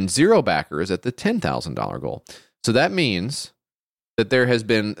 $1,000, and 0 backers at the $10,000 goal. So that means that there has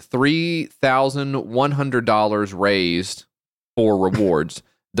been $3,100 raised for rewards.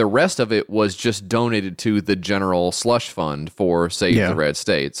 The rest of it was just donated to the general slush fund for Save the Red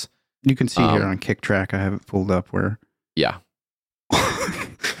States. You can see here on Kick Track, I have it pulled up where... Yeah.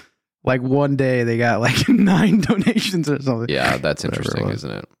 Like one day they got like 9 donations or something. Yeah, that's interesting,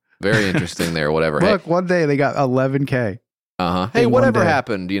 isn't it? Very interesting there, whatever. Look, one day they got 11K. Uh-huh. Hey, whatever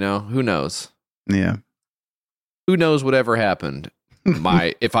happened, who knows? Yeah. Who knows whatever happened?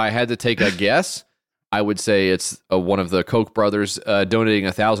 If I had to take a guess, I would say it's one of the Koch brothers donating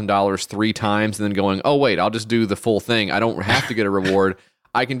 $1,000 3 times and then going, oh, wait, I'll just do the full thing. I don't have to get a reward.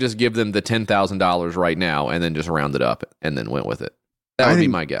 I can just give them the $10,000 right now and then just round it up and then went with it. That would be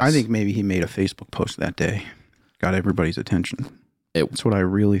my guess. I think maybe he made a Facebook post that day. Got everybody's attention. That's what I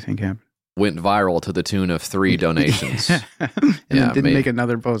really think happened. Went viral to the tune of 3 donations. And then didn't make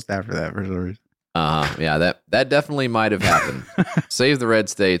another post after that for some reason. Yeah, that definitely might have happened. Save the Red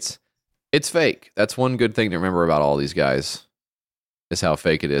States. It's fake. That's one good thing to remember about all these guys, is how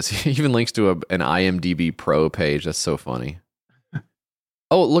fake it is. He even links to an IMDb Pro page. That's so funny.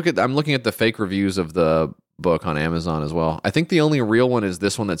 Oh, I'm looking at the fake reviews of the book on Amazon as well. I think the only real one is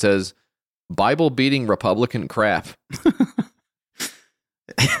this one that says Bible beating Republican crap.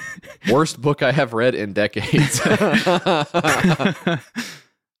 Worst book I have read in decades.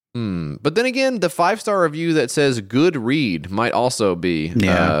 But then again, the 5-star review that says good read might also be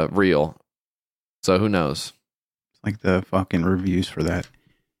real. So who knows? Like the fucking reviews for that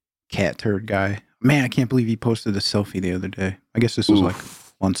cat turd guy. Man, I can't believe he posted a selfie the other day. I guess this was like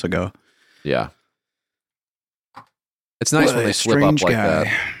months ago. Yeah. It's nice when they slip up like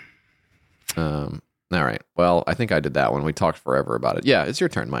guy. that. All right. Well, I think I did that one. We talked forever about it. Yeah, it's your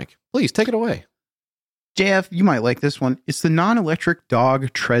turn, Mike. Please take it away. JF, you might like this one. It's the non-electric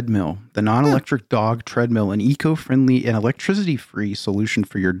dog treadmill. The non-electric dog treadmill, an eco-friendly and electricity-free solution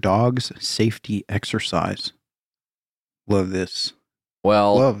for your dog's safety exercise. Love this.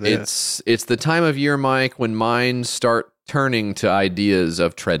 Well, it's the time of year, Mike, when minds start turning to ideas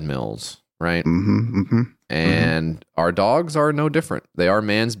of treadmills, right? And our dogs are no different. They are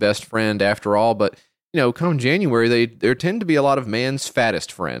man's best friend after all, but come January, there tend to be a lot of man's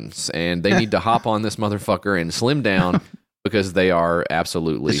fattest friends, and they need to hop on this motherfucker and slim down because they are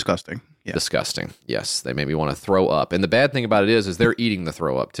absolutely disgusting. Yeah. Disgusting. Yes, they make me want to throw up. And the bad thing about it is they're eating the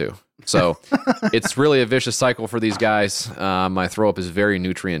throw up too. So it's really a vicious cycle for these guys. My throw up is very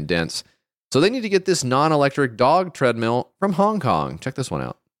nutrient dense. So they need to get this non-electric dog treadmill from Hong Kong. Check this one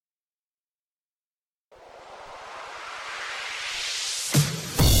out.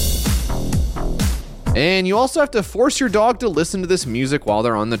 And you also have to force your dog to listen to this music while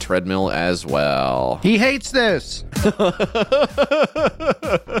they're on the treadmill as well. He hates this.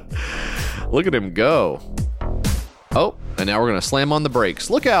 Look at him go. Oh, and now we're going to slam on the brakes.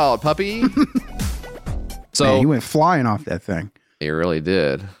 Look out, puppy. So man, he went flying off that thing. He really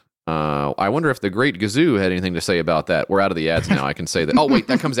did. I wonder if the Great Gazoo had anything to say about that. We're out of the ads now. I can say that. Oh, wait,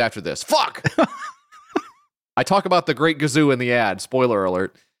 that comes after this. Fuck! I talk about the Great Gazoo in the ad. Spoiler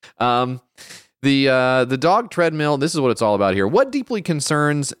alert. The dog treadmill, this is what it's all about here. What deeply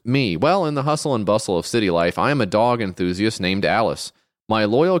concerns me? Well, in the hustle and bustle of city life, I am a dog enthusiast named Alice. My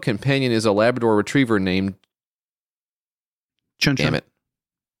loyal companion is a Labrador Retriever named Chun Chun. Damn it.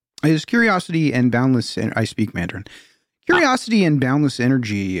 His curiosity and boundless, I speak Mandarin. Curiosity and boundless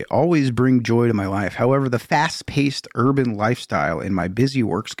energy always bring joy to my life. However, the fast-paced urban lifestyle and my busy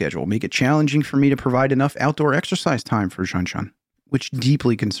work schedule make it challenging for me to provide enough outdoor exercise time for Chun Chun, which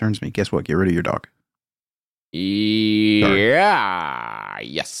deeply concerns me. Guess what? Get rid of your dog. Yeah.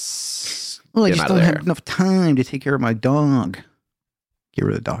 Yes. Well, I just don't have enough time to take care of my dog. Get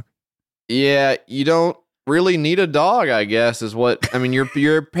rid of the dog. Yeah, you don't really need a dog, I guess, is what I mean.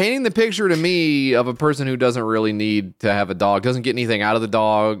 You're painting the picture to me of a person who doesn't really need to have a dog, doesn't get anything out of the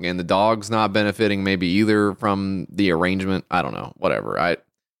dog, and the dog's not benefiting maybe either from the arrangement. I don't know. Whatever.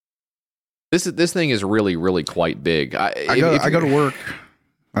 This thing is really, really quite big. I go to work.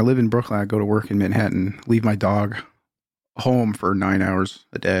 I live in Brooklyn. I go to work in Manhattan. Leave my dog home for 9 hours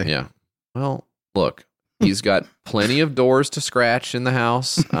a day. Yeah. Well, look. He's got plenty of doors to scratch in the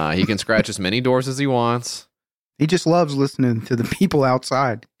house. He can scratch as many doors as he wants. He just loves listening to the people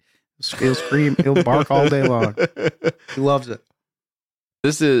outside. He'll scream. He'll bark all day long. He loves it.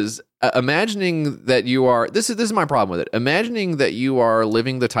 This is imagining that you are. This is my problem with it. Imagining that you are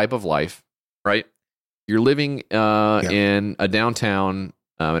living the type of life, right? You're living in a downtown,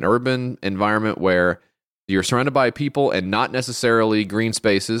 an urban environment where you're surrounded by people and not necessarily green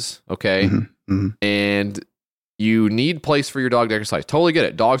spaces. Okay. And you need place for your dog to exercise. Totally get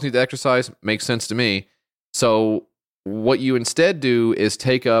it. Dogs need to exercise. Makes sense to me. So what you instead do is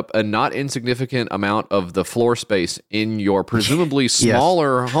take up a not insignificant amount of the floor space in your presumably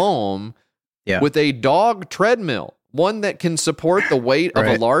smaller home with a dog treadmill, one that can support the weight of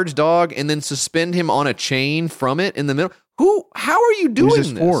a large dog and then suspend him on a chain from it in the middle. How are you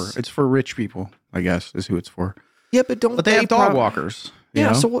doing this? It's for rich people, I guess, is who it's for. Yeah, but they have dog walkers.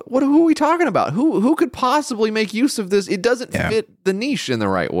 Yeah, so who are we talking about? Who could possibly make use of this? It doesn't fit the niche in the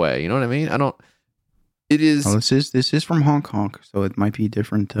right way. You know what I mean? It is. Oh, this is from Hong Kong, so it might be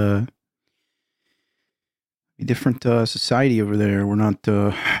different. Society over there. We're not.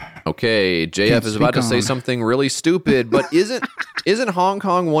 Okay, JF is about to say something really stupid, but isn't Hong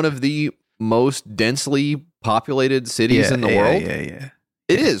Kong one of the most densely populated cities in the world? Yeah.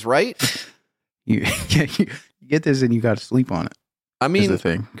 It is, right? You get this and you got to sleep on it. I mean, the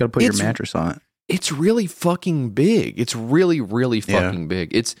thing. You got to put your mattress on it. It's really fucking big. It's really, really fucking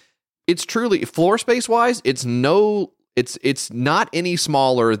big. It's truly floor space wise. It's not any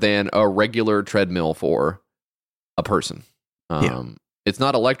smaller than a regular treadmill for a person. It's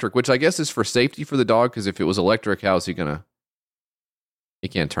not electric, which I guess is for safety for the dog. Because if it was electric, how's he gonna? He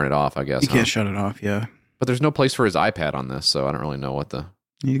can't turn it off. I guess he can't shut it off. Yeah, but there's no place for his iPad on this, so I don't really know what the.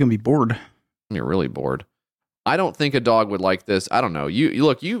 He's gonna be bored. You're really bored. I don't think a dog would like this. I don't know. I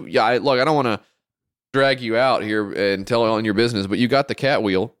don't want to drag you out here and tell all in your business, but you got the cat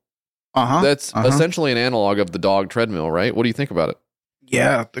wheel. That's essentially an analog of the dog treadmill, right? What do you think about it?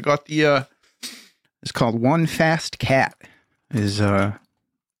 Yeah, they got the it's called One Fast Cat is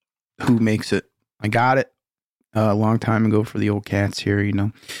who makes it. I got it a long time ago for the old cats here, you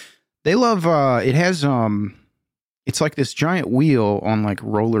know. They love it has it's like this giant wheel on like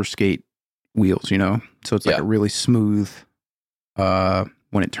roller skate wheels, you know. So it's like a really smooth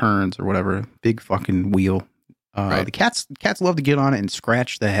when it turns or whatever, big fucking wheel. Right. The cats love to get on it and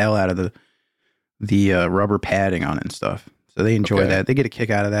scratch the hell out of the rubber padding on it and stuff. So they enjoy that. They get a kick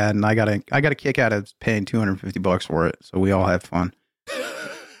out of that, and I got a kick out of paying $250 for it. So we all have fun.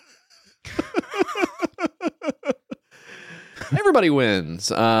 Everybody wins.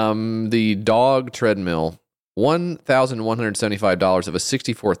 The dog treadmill, $1,175 of a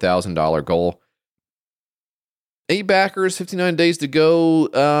 $64,000 goal. 8 backers, 59 days to go.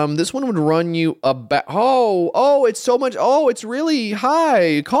 This one would run you about. It's so much. It's really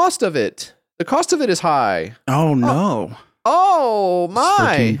high. Cost of it. The cost of it is high. Oh no. Oh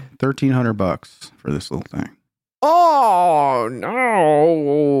my. $1,300 for this little thing. Oh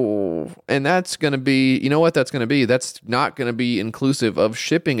no. And that's going to be, you know what that's going to be? That's not going to be inclusive of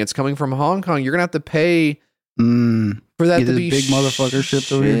shipping. It's coming from Hong Kong. You're going to have to pay for that to be big motherfucker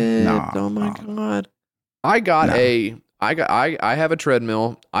shipped over here. Nah, oh my God. I have a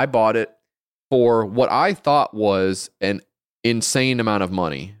treadmill. I bought it for what I thought was an insane amount of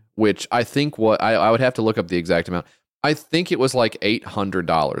money, which I think I would have to look up the exact amount. I think it was like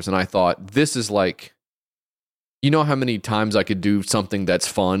 $800. And I thought, this is like, you know how many times I could do something that's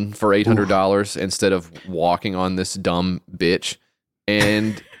fun for $800 instead of walking on this dumb bitch?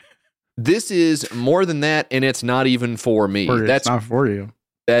 And this is more than that, and it's not even for me. That's not for you.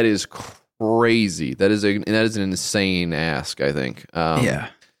 That is crazy. That is an insane ask, I think. Yeah.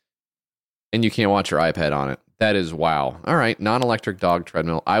 And you can't watch your iPad on it. That is wow. All right, non-electric dog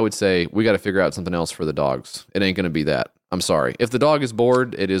treadmill. I would say we got to figure out something else for the dogs. It ain't going to be that. I'm sorry. If the dog is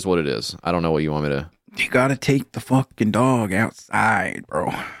bored, it is what it is. I don't know what you want me to. You got to take the fucking dog outside,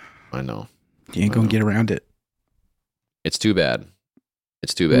 bro. I know. You ain't going to get around it. It's too bad.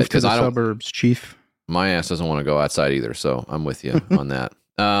 It's too bad because I don't. Suburbs, chief. My ass doesn't want to go outside either, so I'm with you on that.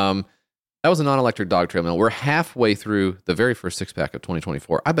 That was a non-electric dog treadmill. We're halfway through the very first six-pack of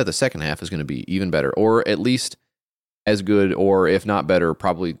 2024. I bet the second half is going to be even better, or at least as good, or if not better,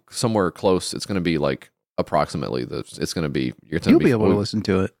 probably somewhere close. It's going to be like approximately it's going to be. You'll be able to listen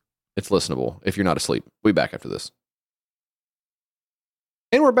to it. It's listenable if you're not asleep. We'll be back after this.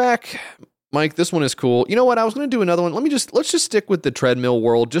 And we're back. Mike, this one is cool. You know what? I was going to do another one. Let's just stick with the treadmill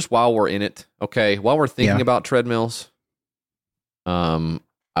world just while we're in it. Okay. While we're thinking about treadmills.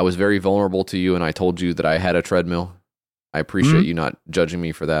 I was very vulnerable to you and I told you that I had a treadmill. I appreciate you not judging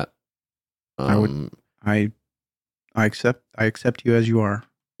me for that. I accept you as you are.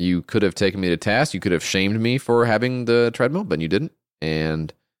 You could have taken me to task. You could have shamed me for having the treadmill, but you didn't.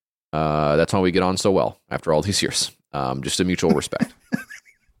 And that's why we get on so well after all these years. Just a mutual respect.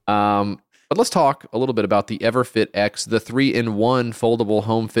 But let's talk a little bit about the EverFit X, the 3-in-1 foldable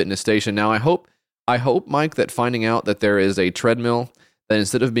home fitness station. Now, I hope, Mike, that finding out that there is a treadmill that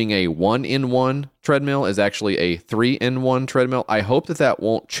instead of being a 1-in-1 treadmill is actually a 3-in-1 treadmill. I hope that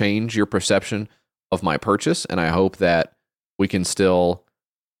won't change your perception of my purchase, and I hope that we can still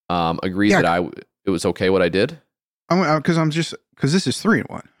agree that it was okay what I did. Because this is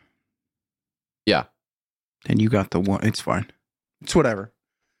 3-in-1. Yeah. And you got the one. It's fine. It's whatever.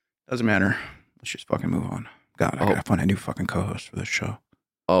 Doesn't matter. Let's just fucking move on. God, I gotta find a new fucking co-host for this show.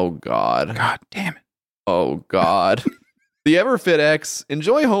 Oh, God. God damn it. Oh, God. The EverFit X.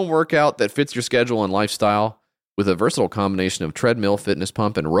 Enjoy home workout that fits your schedule and lifestyle with a versatile combination of treadmill, fitness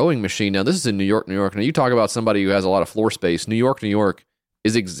pump, and rowing machine. Now, this is in New York, New York. Now, you talk about somebody who has a lot of floor space. New York, New York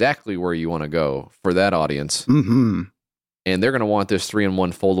is exactly where you want to go for that audience. Mm-hmm. And they're going to want this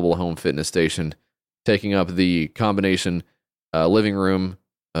 3-in-1 foldable home fitness station, taking up the combination living room,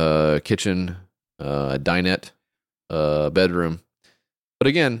 kitchen, dinette, bedroom. But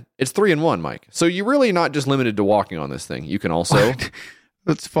again, it's 3-in-1, Mike. So you're really not just limited to walking on this thing. You can also...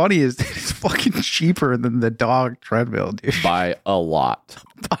 What's funny is it's fucking cheaper than the dog treadmill, dude. By a lot.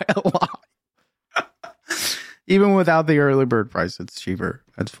 By a lot. Even without the early bird price, it's cheaper.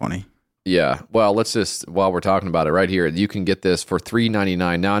 That's funny. Yeah. Well, let's just, while we're talking about it right here, you can get this for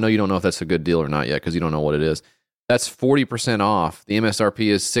 $399. Now, I know you don't know if that's a good deal or not yet because you don't know what it is. That's 40% off. The MSRP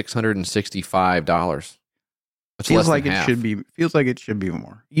is $665. Feels like it should be. Feels like it should be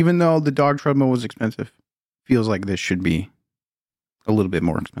more. Even though the dog treadmill was expensive, feels like this should be a little bit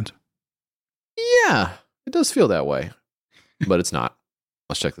more expensive. Yeah. It does feel that way, but it's not.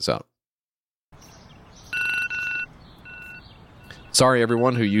 Let's check this out. Sorry,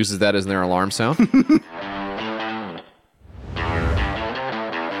 everyone who uses that as their alarm sound.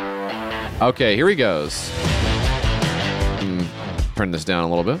 Okay, here he goes. Turn this down a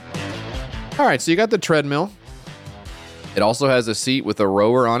little bit. All right, so you got the treadmill. It also has a seat with a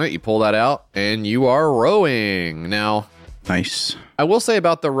rower on it. You pull that out, and you are rowing. Now, nice. I will say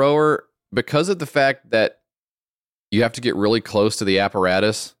about the rower, because of the fact that you have to get really close to the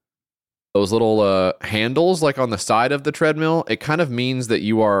apparatus, those little handles like on the side of the treadmill, it kind of means that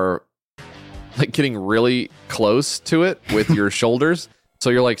you are like getting really close to it with your shoulders. So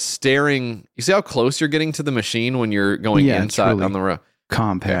you're like staring. You see how close you're getting to the machine when you're going inside really on the row?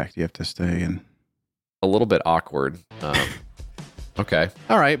 Compact. You have to stay in. A little bit awkward. Okay.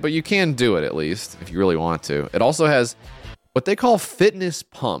 All right. But you can do it at least if you really want to. It also has what they call fitness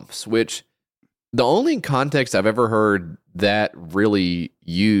pumps, which the only context I've ever heard that really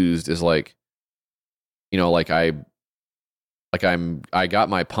used is like, you know, like I got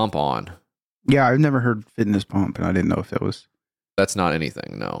my pump on. Yeah, I've never heard fitness pump, and I didn't know if that was. That's not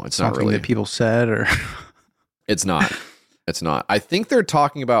anything. No, it's something not really that people said, or it's not. It's not. I think they're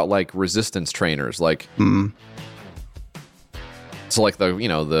talking about like resistance trainers, like so like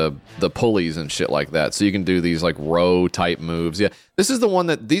the pulleys and shit like that. So you can do these like row type moves. Yeah, this is the one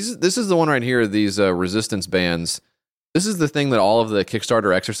this is the one right here. These resistance bands. This is the thing that all of the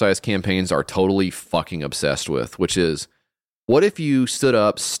Kickstarter exercise campaigns are totally fucking obsessed with, which is what if you stood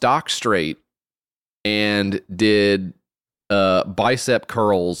up stock straight and did bicep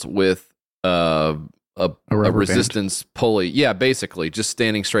curls with a resistance pulley. Yeah, basically just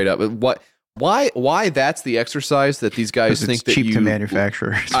standing straight up. Why that's the exercise that these guys think that cheap to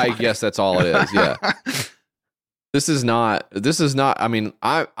manufacture. I guess that's all it is. Yeah. This is not, I mean,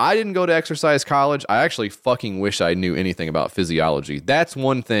 I didn't go to exercise college. I actually fucking wish I knew anything about physiology. That's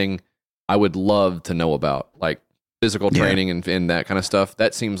one thing I would love to know about, like physical training and that kind of stuff.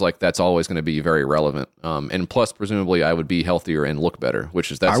 That seems like that's always going to be very relevant. And plus, presumably, I would be healthier and look better, which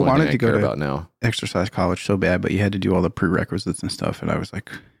is that's what I care about now. Exercise college so bad, but you had to do all the prerequisites and stuff. And I was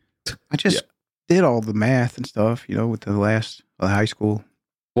like, I just did all the math and stuff, you know, with the high school.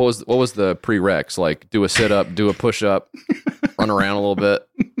 What was the prereqs? Like do a sit up, do a push up, run around a little bit.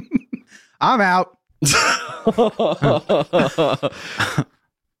 I'm out.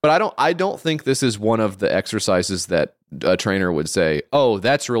 But I don't think this is one of the exercises that a trainer would say, oh,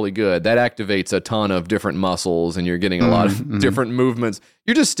 that's really good. That activates a ton of different muscles and you're getting a lot of different movements.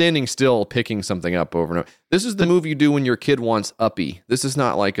 You're just standing still, picking something up over and over. This is the move you do when your kid wants uppy. This is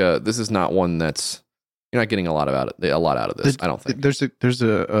not one that's, you're not getting a lot out of this. I don't think.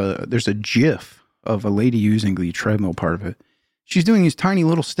 There's a GIF of a lady using the treadmill part of it. She's doing these tiny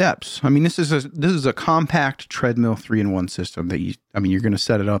little steps. I mean, this is a compact treadmill 3-in-1 system that you're going to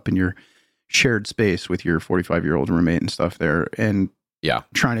set it up in your shared space with your 45-year-old roommate and stuff there, and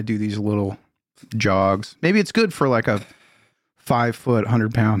trying to do these little jogs. Maybe it's good for like a 5 foot,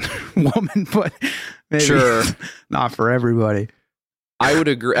 100-pound woman, but maybe not for everybody. I would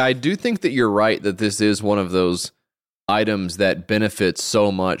agree. I do think that you're right that this is one of those items that benefits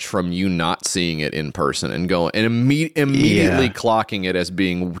so much from you not seeing it in person and going and immediately clocking it as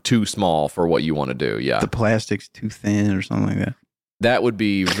being too small for what you want to do. Yeah. The plastic's too thin or something like that. That would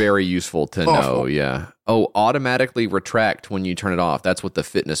be very useful to know. Yeah. Oh, automatically retract when you turn it off. That's what the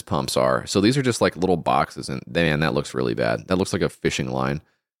fitness pumps are. So these are just like little boxes, and man, that looks really bad. That looks like a fishing line.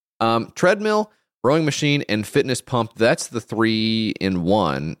 Treadmill, rowing machine, and fitness pump. That's the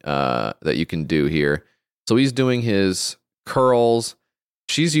 3-in-1 that you can do here. So he's doing his curls.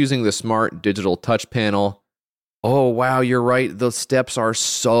 She's using the smart digital touch panel. Oh, wow, you're right. The steps are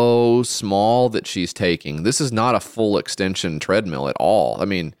so small that she's taking. This is not a full extension treadmill at all. I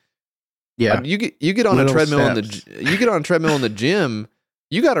mean, you get on a treadmill in the gym,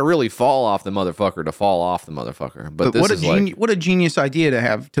 you got to really fall off the motherfucker to fall off the motherfucker. But this what a genius idea to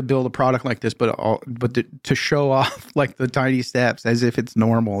have to build a product like this, but to show off like the tiny steps as if it's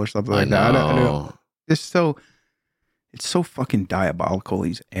normal or something like that. I don't know. It's so fucking diabolical,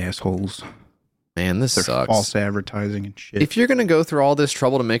 these assholes. Man, this sucks. False advertising and shit. If you're going to go through all this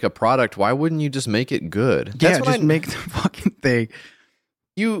trouble to make a product, why wouldn't you just make it good? Make the fucking thing.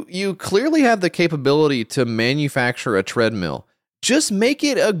 You clearly have the capability to manufacture a treadmill. Just make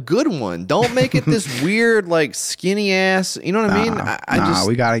it a good one. Don't make it this weird, like, skinny ass. You know what I mean?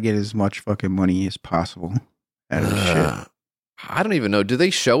 We got to get as much fucking money as possible out of this shit. I don't even know. Do they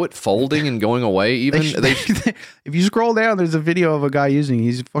show it folding and going away even? If you scroll down, there's a video of a guy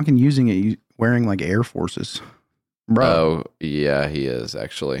he's fucking using it wearing like Air Forces. Bro. Oh, yeah, he is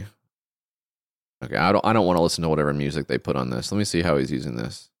actually. Okay, I don't want to listen to whatever music they put on this. Let me see how he's using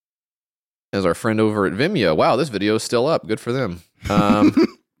this. As our friend over at Vimeo. Wow, this video is still up. Good for them.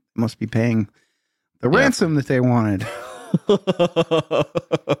 Must be paying the ransom that they wanted.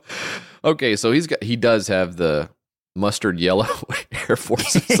 Okay, so he does have the mustard yellow Air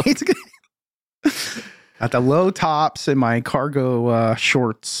Forces. Got the low tops and my cargo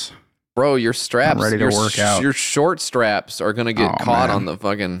shorts. Bro, your straps, I'm ready to work out. Your short straps are gonna get caught on the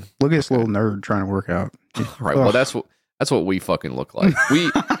fucking. Look at this little nerd trying to work out. Right. Well, that's what we fucking look like.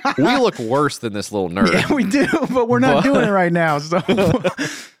 We look worse than this little nerd. Yeah, we do, but we're not doing it right now. So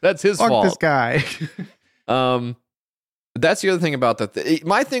that's his fuck fault. This guy. That's the other thing about that.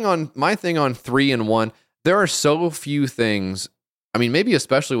 My thing on 3-in-1. There are so few things. I mean, maybe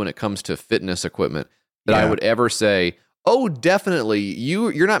especially when it comes to fitness equipment that I would ever say, oh, definitely,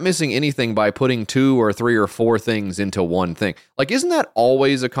 you're not missing anything by putting 2 or 3 or 4 things into one thing. Like, isn't that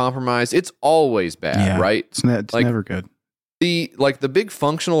always a compromise? It's always bad, right? It's never good. The big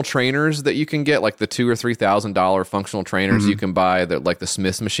functional trainers that you can get, like the $2,000 or $3,000 functional trainers you can buy, that like the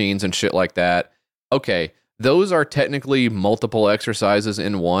Smith machines and shit like that. Okay, those are technically multiple exercises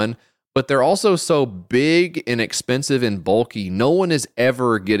in one, but they're also so big and expensive and bulky. No one is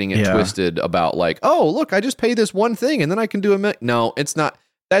ever getting it twisted about like, oh, look, I just pay this one thing and then I can do a No, it's not.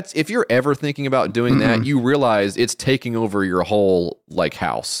 That's if you're ever thinking about doing that, you realize it's taking over your whole like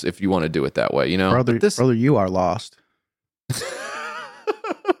house if you want to do it that way, you know? Brother, you are lost.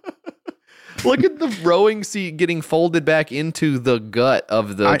 Look at the rowing seat getting folded back into the gut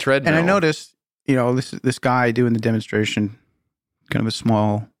of the treadmill. And I noticed, this guy doing the demonstration, kind of a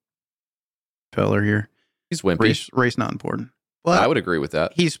small feller here. He's wimpy. Race not important. Well, I would agree with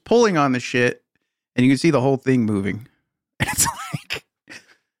that. He's pulling on the shit, and you can see the whole thing moving. And it's like,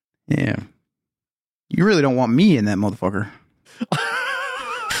 yeah, you really don't want me in that motherfucker.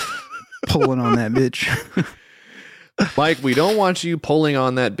 Pulling on that bitch. Mike, we don't want you pulling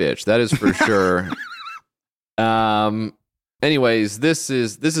on that bitch. That is for sure. Anyways, this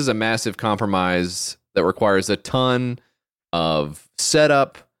is a massive compromise that requires a ton of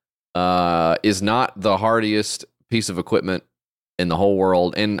setup. Is not the hardiest piece of equipment in the whole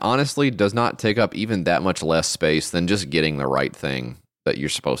world, and honestly does not take up even that much less space than just getting the right thing that you're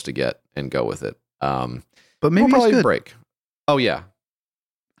supposed to get and go with it. But maybe we'll it's good. Break. Oh yeah.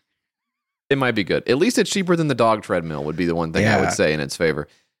 It might be good. At least it's cheaper than the dog treadmill would be the one thing I would say in its favor.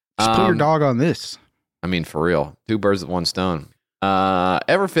 Just put your dog on this. I mean, for real. 2 birds with 1 stone.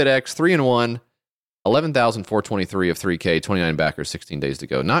 Everfit X, 3-in-1, 11,423 of 3K, 29 backers, 16 days to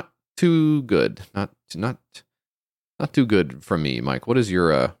go. Not too good. Not too good from me, Mike. What's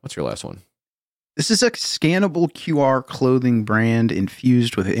your last one? This is a scannable QR clothing brand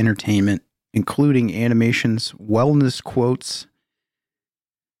infused with entertainment, including animations, wellness quotes,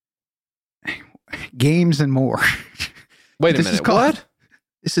 games, and more. Wait a minute. What?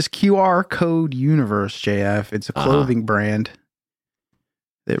 This is QR Code Universe, JF. It's a clothing brand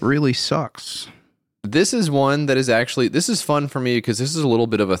that really sucks. This is one that is actually, this is fun for me because this is a little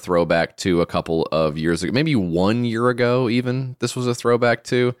bit of a throwback to a couple of years ago, maybe 1 year ago even. This was a throwback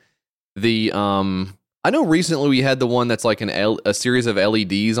to the, I know recently we had the one that's like a series of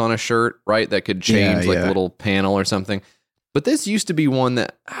LEDs on a shirt, right? That could change a little panel or something. But this used to be one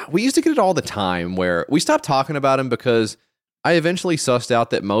that we used to get it all the time where we stopped talking about him because I eventually sussed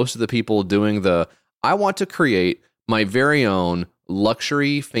out that most of the people doing I want to create my very own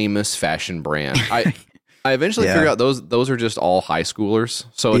luxury famous fashion brand. I eventually figured out those are just all high schoolers.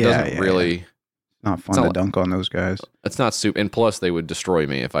 So it doesn't really not fun to dunk on those guys. It's not super, and plus they would destroy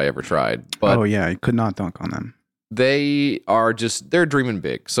me if I ever tried. But I could not dunk on them. They're dreaming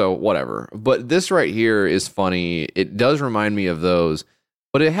big, so whatever. But this right here is funny. It does remind me of those,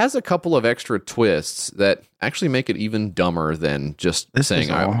 but it has a couple of extra twists that actually make it even dumber than just saying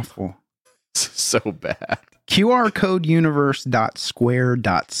is awful. So bad.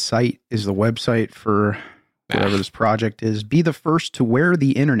 QRCodeuniverse.square.site is the website for whatever this project is. Be the first to wear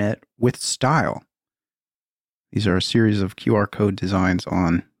the internet with style. These are a series of QR code designs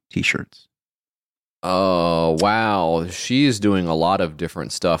on t-shirts. Oh, wow. She is doing a lot of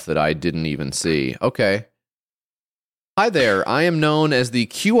different stuff that I didn't even see. Okay. Hi there. I am known as the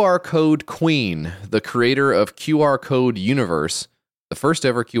QR Code Queen, the creator of QR Code Universe, the first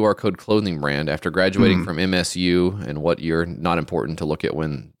ever QR code clothing brand after graduating from MSU, and what year, not important to look at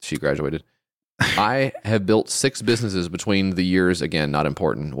when she graduated. I have built 6 businesses between the years, again, not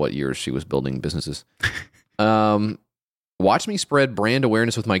important what years she was building businesses. Watch me spread brand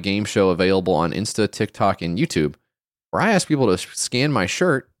awareness with my game show available on Insta, TikTok, and YouTube, where I ask people to scan my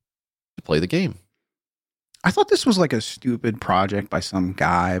shirt to play the game. I thought this was like a stupid project by some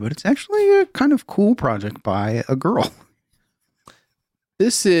guy, but it's actually a kind of cool project by a girl.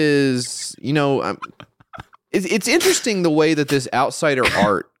 This is, it's interesting the way that this outsider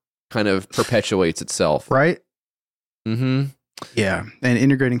art kind of perpetuates itself. Right? Mm-hmm. Yeah. And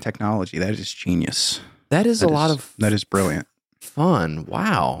integrating technology, that is genius. That is that is brilliant. Fun.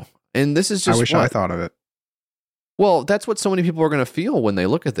 Wow. And this is just I wish I thought of it. Well, that's what so many people are going to feel when they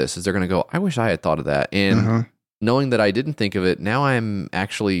look at this, is they're going to go, I wish I had thought of that. And knowing that I didn't think of it, now I'm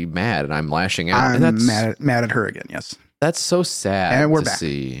actually mad and I'm lashing out. I'm and that's mad at her again, yes. That's so sad and we're to back.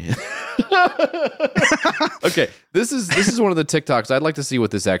 see. Okay, this is one of the TikToks. I'd like to see what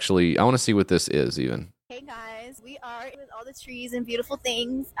this actually, I want to see what this is even. Hey guys, we are with all the trees and beautiful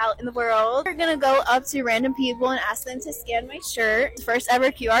things out in the world. We're gonna go up to random people and ask them to scan my shirt. The first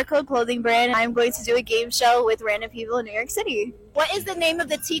ever QR code clothing brand. I'm going to do a game show with random people in New York City. What is the name of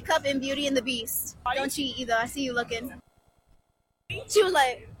the teacup in Beauty and the Beast? Don't cheat either. I see you looking. She was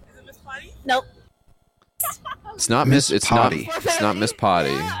like, is it Miss Potty? Nope. It's not Miss Potty. It's not Miss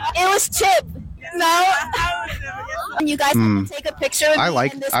Potty. It was Chip. No. You guys have to take a picture with me.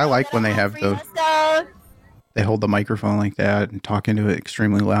 I like when they have they hold the microphone like that and talk into it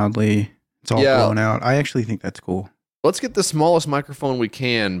extremely loudly. It's all blown out. I actually think that's cool. Let's get the smallest microphone we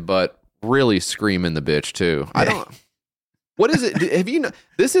can, but really scream in the bitch too. I don't. What is it? Have you?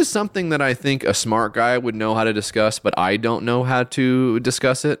 This is something that I think a smart guy would know how to discuss, but I don't know how to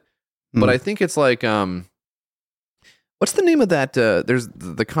discuss it. But I think it's like, what's the name of that? There's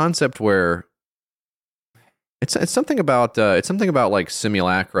the concept where it's something about like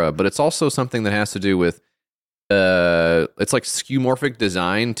simulacra, but it's also something that has to do with it's like skeuomorphic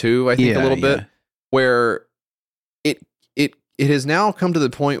design too. I think a little bit where it has now come to the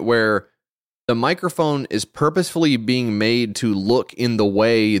point where the microphone is purposefully being made to look in the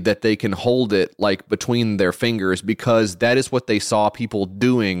way that they can hold it like between their fingers, because that is what they saw people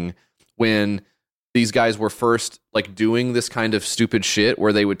doing when these guys were first like doing this kind of stupid shit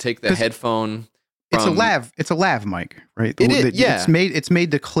where they would take the headphone. It's a lav mic, right? Yeah. It's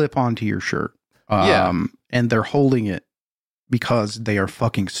made to clip onto your shirt. And they're holding it because they are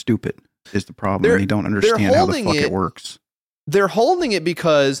fucking stupid is the problem. They don't understand how the fuck it works. They're holding it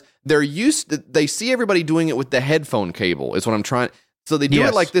because they see everybody doing it with the headphone cable is what I'm trying. So they do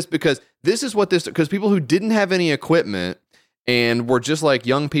it like this because people who didn't have any equipment and were just like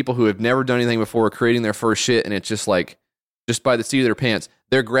young people who have never done anything before creating their first shit. And it's just like, just by the seat of their pants,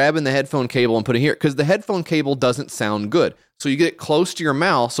 they're grabbing the headphone cable and putting it here because the headphone cable doesn't sound good. So you get it close to your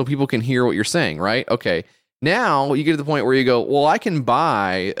mouth so people can hear what you're saying, right? Okay. Now you get to the point where you go, well, I can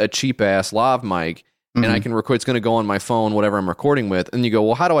buy a cheap ass lav mic and I can record. It's going to go on my phone, whatever I'm recording with. And you go,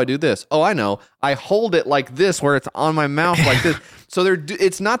 well, how do I do this? Oh, I know. I hold it like this, where it's on my mouth like this. So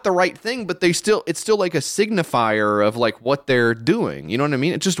it's not the right thing, but it's still like a signifier of like what they're doing. You know what I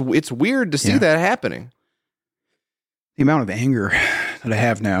mean? It's weird to see that happening. The amount of anger that I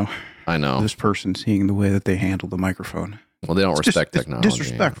have now. I know. This person seeing the way that they handle the microphone. Well, they don't respect technology. It's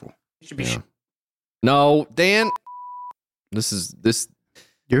disrespectful. It should be. No, Dan.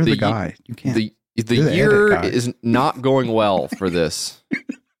 You're the guy. You can't. The year is not going well for this.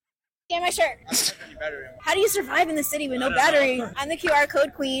 Get my shirt. How do you survive in the city with no battery? I'm the QR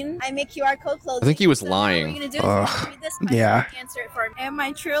code queen. I make QR code clothing. I think he was lying. What are you gonna do? Read this answer it for me. Am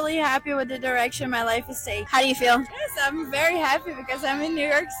I truly happy with the direction my life is taking? How do you feel? Yes, I'm very happy because I'm in New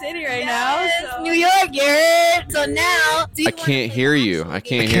York City right now. So. New York, you're so now. I can't hear you. I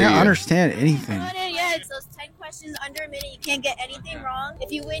can't understand anything. Yeah, it's those 10 questions under a minute. You can't get anything wrong.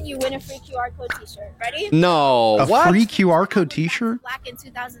 If you win a free QR code t-shirt. Ready? No. A free QR code t-shirt? Black in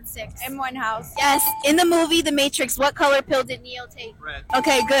 2006. M1 House. Yes. In the movie The Matrix, what color pill did Neo take? Red.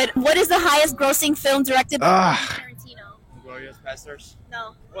 Okay, good. What is the highest grossing film directed by Tarantino? Glorious Bastards.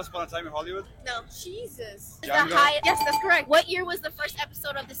 No. Once Upon a Time in Hollywood. No. Jesus. Yes, that's correct. What year was the first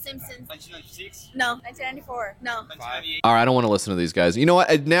episode of The Simpsons? 1996. No. 1994. No. 1998. All right, I don't want to listen to these guys. You know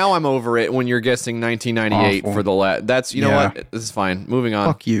what? Now I'm over it when you're guessing 1998 for the That's, you know what? This is fine. Moving on.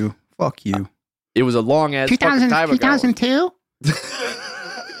 Fuck you. It was a long ass fucking time ago. 2002?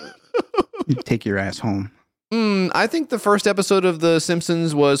 You take your ass home. I think the first episode of The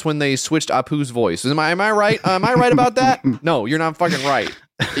Simpsons was when they switched Apu's voice. Am I right? Am I right about that? No, you're not fucking right.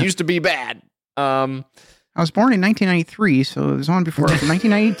 It used to be bad. I was born in 1993, so it was on before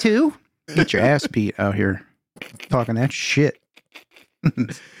 1992. Get your ass beat out here. Talking that shit.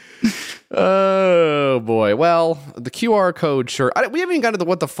 Oh, boy. Well, the QR code shirt. We haven't even got to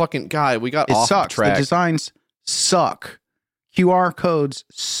what the fucking guy. We got off track. The designs suck. QR codes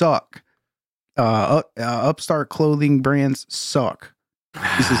suck. Upstart clothing brands suck.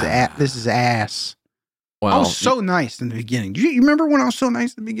 This is ass. I was so nice in the beginning. You remember when I was so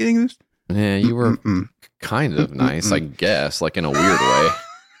nice at the beginning of this? Yeah, you were kind of nice, I guess, like in a weird way.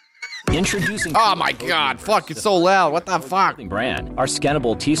 Introducing. Oh my God! Fuck! It's so loud. What the fuck? Brand. Our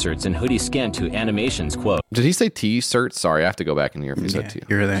scannable T-shirts and hoodie scan to animations quote. Did he say T-shirts? Sorry, I have to go back and hear if he said T.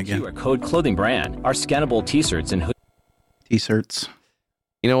 Hear that again. QR code clothing brand. Our scannable T-shirts and T-shirts.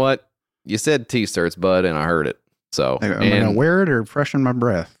 You know what? You said T-shirts, bud, and I heard it. So I'm gonna wear it or freshen my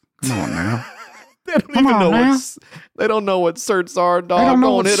breath. Come on now. They don't know what certs are, dog. They don't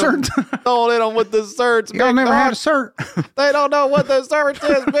know Don't hit them. Don't hit them with the certs. Y'all never had a cert. They don't know what the cert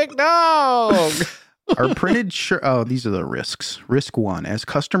is, big dog. Our printed shirt. Oh, these are the risks. Risk 1: as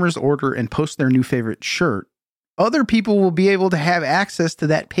customers order and post their new favorite shirt, other people will be able to have access to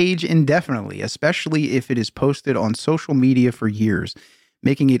that page indefinitely, especially if it is posted on social media for years,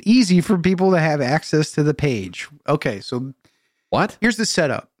 making it easy for people to have access to the page. Okay, so what? Here's the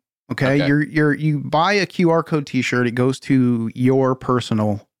setup. Okay. You buy a QR code T-shirt. It goes to your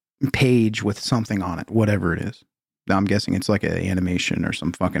personal page with something on it, whatever it is. Now, I'm guessing it's like an animation or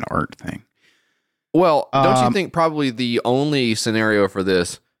some fucking art thing. Well, don't you think probably the only scenario for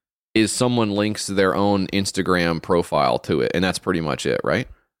this is someone links their own Instagram profile to it, and that's pretty much it, right?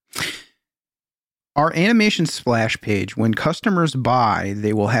 Our animation splash page, when customers buy,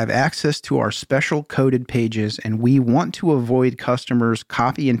 they will have access to our special coded pages, and we want to avoid customers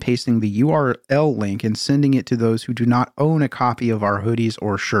copy and pasting the URL link and sending it to those who do not own a copy of our hoodies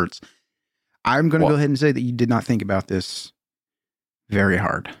or shirts. I'm going to go ahead and say that you did not think about this very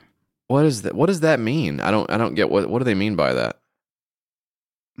hard. What is that? What does that mean? I don't get what do they mean by that?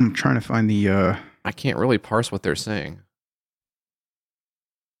 I'm trying to find the I can't really parse what they're saying.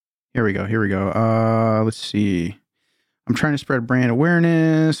 Here we go. Let's see. I'm trying to spread brand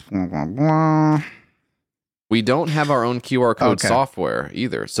awareness. Blah, blah, blah. We don't have our own QR code software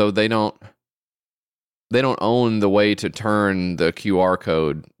either, so they don't own the way to turn the QR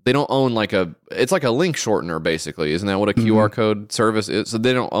code. They don't own it's like a link shortener, basically. Isn't that what a QR code service is? So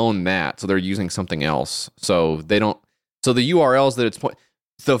they don't own that. So they're using something else. So they don't. So the URLs that it's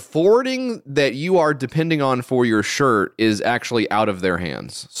the forwarding that you are depending on for your shirt is actually out of their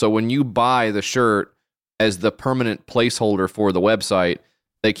hands. So when you buy the shirt as the permanent placeholder for the website,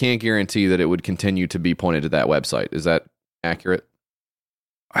 they can't guarantee that it would continue to be pointed to that website. Is that accurate?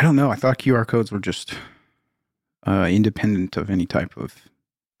 I don't know. I thought QR codes were just independent of any type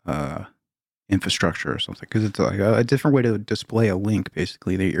of infrastructure or something, because it's like a different way to display a link,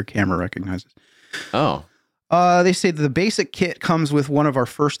 basically, that your camera recognizes. Oh. They say the basic kit comes with one of our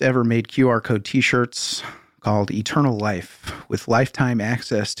first ever made QR code T-shirts called Eternal Life, with lifetime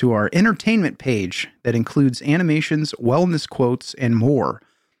access to our entertainment page that includes animations, wellness quotes, and more.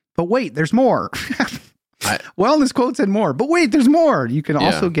 But wait, there's more. Wellness quotes and more. But wait, there's more. You can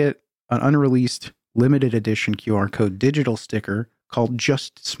also get an unreleased limited edition QR code digital sticker called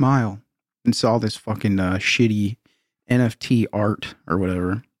Just Smile. And saw this fucking shitty NFT art or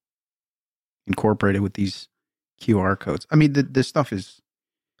whatever incorporated with these QR codes. I mean, this stuff is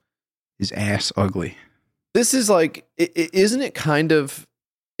ass ugly. This is like, isn't it kind of,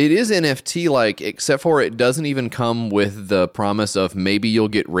 it is NFT like, except for it doesn't even come with the promise of maybe you'll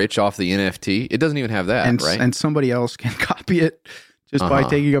get rich off the NFT. It doesn't even have that, right? And somebody else can copy it just by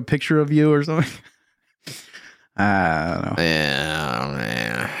taking a picture of you or something. I don't know.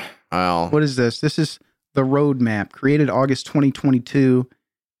 Yeah. Well, what is this? This is the roadmap, created August 2022.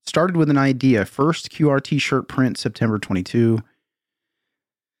 Started with an idea. First QR T-shirt print, September 22.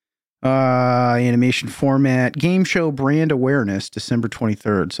 Animation format. Game show brand awareness, December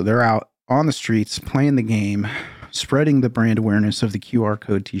 23rd. So they're out on the streets playing the game, spreading the brand awareness of the QR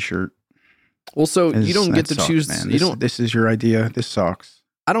code T-shirt. Well, so you don't get to choose. Man. This is your idea. This sucks.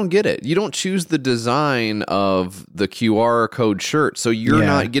 I don't get it. You don't choose the design of the QR code shirt, so you're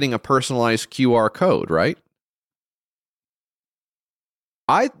not getting a personalized QR code, right?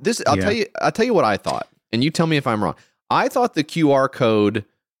 I'll tell you what I thought, and you tell me if I'm wrong. I thought the QR code,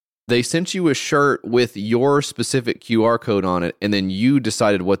 they sent you a shirt with your specific QR code on it, and then you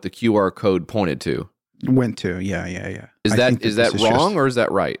decided what the QR code pointed to. Went to, yeah. Is that wrong or is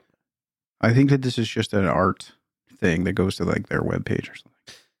that right? I think that this is just an art thing that goes to like their webpage or something.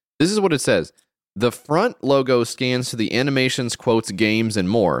 This is what it says. The front logo scans to the animations, quotes, games, and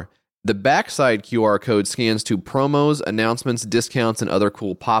more. The backside QR code scans to promos, announcements, discounts, and other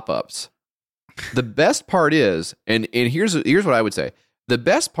cool pop-ups. The best part is, and here's what I would say. The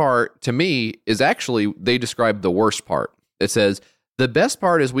best part to me is actually, they describe the worst part. It says, the best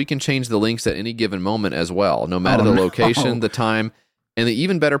part is we can change the links at any given moment as well, no matter the location, the time, and the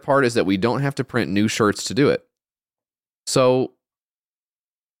even better part is that we don't have to print new shirts to do it. So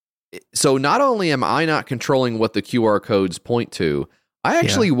so not only am I not controlling what the QR codes point to, I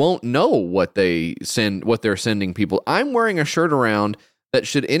actually won't know what they're sending people. I'm wearing a shirt around that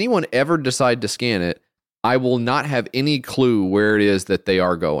should anyone ever decide to scan it, I will not have any clue where it is that they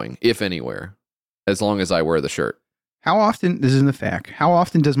are going, if anywhere, as long as I wear the shirt. How often, this is in the fact, how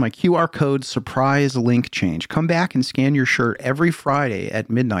often does my QR code surprise link change? Come back and scan your shirt every Friday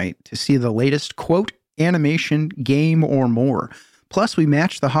at midnight to see the latest quote, animation, game, or more. Plus, we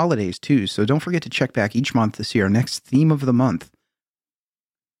match the holidays too, so don't forget to check back each month to see our next theme of the month.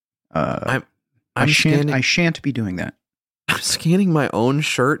 I shan't be doing that. I'm scanning my own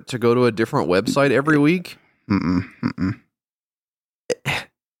shirt to go to a different website every week.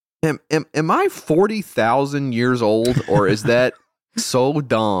 Am I 40,000 years old, or is that so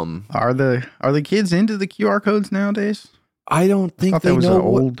dumb? Are the kids into the QR codes nowadays? I don't think they know an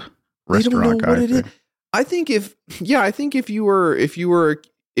old restaurant guy thing. I think if you were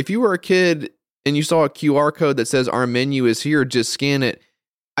a kid and you saw a QR code that says our menu is here, just scan it.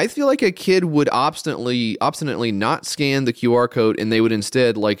 I feel like a kid would obstinately not scan the QR code, and they would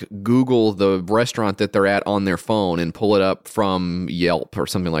instead like Google the restaurant that they're at on their phone and pull it up from Yelp or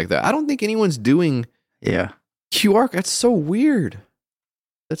something like that. I don't think anyone's doing QR. That's so weird.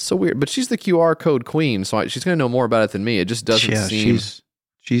 That's so weird. But she's the QR code queen, so she's going to know more about it than me. It just doesn't seem.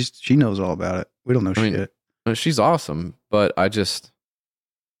 She knows all about it. We don't know shit. She's awesome, but I guess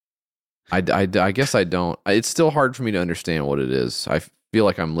I don't. It's still hard for me to understand what it is. I feel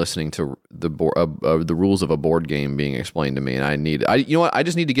like I'm listening to the rules of a board game being explained to me, and you know what? I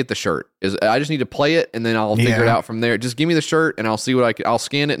just need to get the shirt. I just need to play it, and then I'll figure it out from there. Just give me the shirt, and I'll see I'll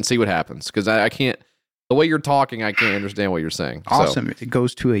scan it and see what happens. Because I can't. The way you're talking, I can't understand what you're saying. Awesome. So. It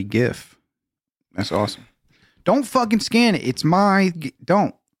goes to a GIF. That's awesome. Don't fucking scan it. It's my.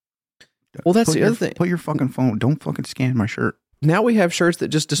 Don't. Well, that's the other thing. Put your fucking phone. Don't fucking scan my shirt. Now we have shirts that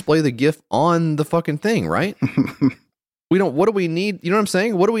just display the GIF on the fucking thing, right? We don't. What do we need? You know what I'm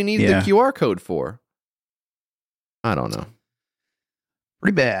saying? What do we need the QR code for? I don't know.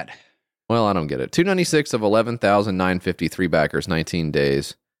 Pretty bad. Well, I don't get it. 296 of 11,953 backers, 19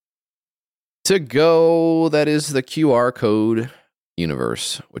 days to go. That is the QR code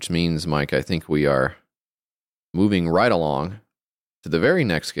universe, which means, Mike, I think we are moving right along to the very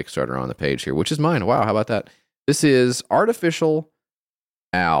next Kickstarter on the page here, which is mine. Wow, how about that? This is Artificial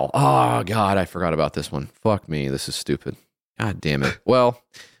Owl. Oh, God, I forgot about this one. Fuck me, this is stupid. God damn it. Well,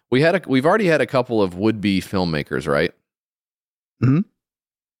 we've already had a couple of would-be filmmakers, right? Mm-hmm.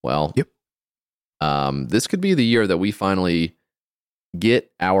 Well, yep. This could be the year that we finally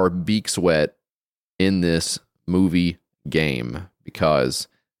get our beaks wet in this movie game, because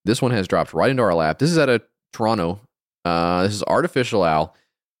this one has dropped right into our lap. This is out of Toronto. This is Artificial Owl,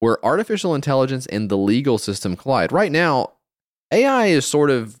 where artificial intelligence and the legal system collide. Right now, AI is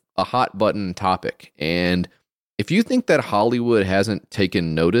sort of a hot button topic. And if you think that Hollywood hasn't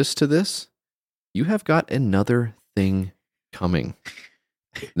taken notice to this, you have got another thing coming.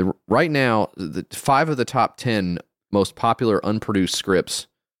 Right now, 5 of the top 10 most popular unproduced scripts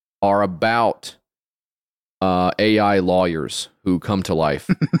are about AI lawyers who come to life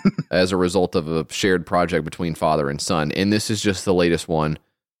as a result of a shared project between father and son. And this is just the latest one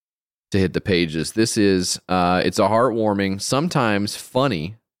to hit the pages. This is, it's a heartwarming, sometimes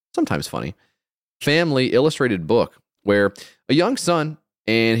funny, family illustrated book where a young son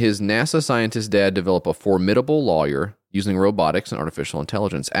and his NASA scientist dad develop a formidable lawyer using robotics and artificial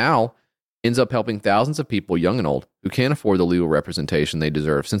intelligence. Al ends up helping thousands of people, young and old, who can't afford the legal representation they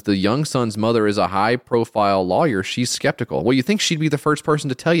deserve. Since the young son's mother is a high-profile lawyer, she's skeptical. Well, you think she'd be the first person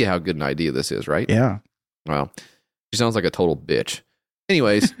to tell you how good an idea this is, right? Yeah. Well, she sounds like a total bitch.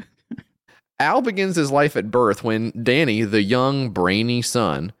 Anyways, Al begins his life at birth when Danny, the young, brainy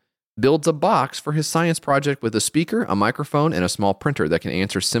son, builds a box for his science project with a speaker, a microphone, and a small printer that can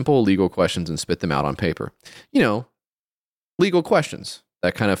answer simple legal questions and spit them out on paper. You know, legal questions.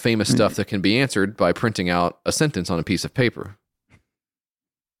 That kind of famous stuff that can be answered by printing out a sentence on a piece of paper.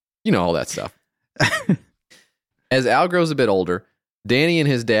 You know, all that stuff. As Al grows a bit older, Danny and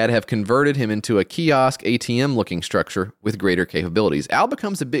his dad have converted him into a kiosk ATM-looking structure with greater capabilities. Al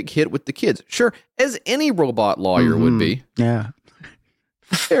becomes a big hit with the kids. Sure, as any robot lawyer would be. Yeah.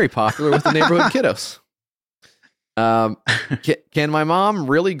 Very popular with the neighborhood kiddos. Can my mom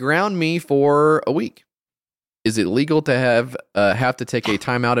really ground me for a week? Is it legal to have to take a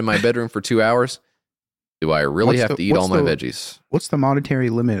timeout in my bedroom for 2 hours? Do I really have to eat all my veggies? What's the monetary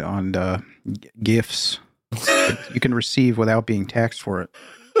limit on gifts you can receive without being taxed for it?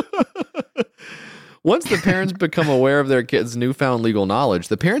 Once the parents become aware of their kids' newfound legal knowledge,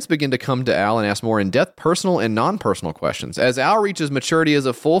 the parents begin to come to Al and ask more in-depth personal and non-personal questions. As Al reaches maturity as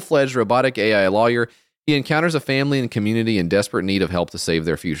a full-fledged robotic AI lawyer, he encounters a family and community in desperate need of help to save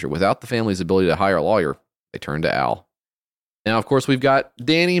their future. Without the family's ability to hire a lawyer, they turn to Al. Now, of course, we've got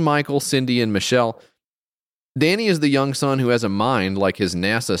Danny, Michael, Cindy, and Michelle. Danny is the young son who has a mind like his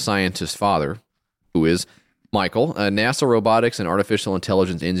NASA scientist father, who is Michael, a NASA robotics and artificial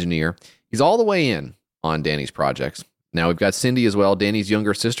intelligence engineer. He's all the way in on Danny's projects. Now we've got Cindy as well, Danny's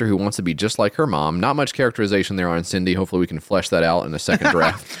younger sister who wants to be just like her mom. Not much characterization there on Cindy. Hopefully we can flesh that out in a second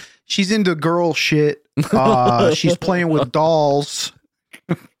draft. She's into girl shit. She's playing with dolls.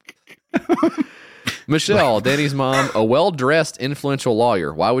 Michelle, Danny's mom, a well-dressed, influential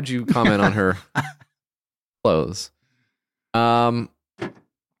lawyer. Why would you comment on her clothes? Now,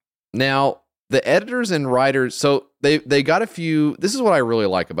 the editors and writers, so they got a few. This is what I really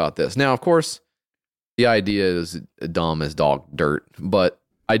like about this. Now, of course, the idea is dumb as dog dirt, but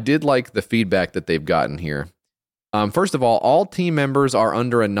I did like the feedback that they've gotten here. First of all team members are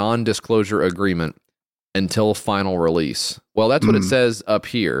under a non-disclosure agreement until final release. Well, that's what it says up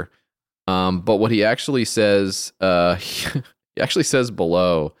here. But what he actually says, he actually says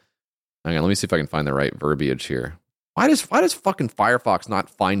below. Hang on, let me see if I can find the right verbiage here. Why does fucking Firefox not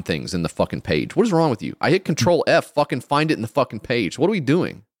find things in the fucking page? What is wrong with you? I hit Control F, fucking find it in the fucking page. What are we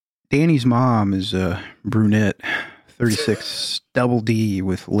doing? Danny's mom is a brunette, 36, double D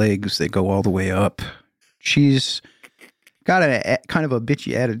with legs that go all the way up. She's got a kind of a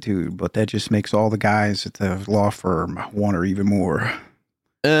bitchy attitude, but that just makes all the guys at the law firm want her even more.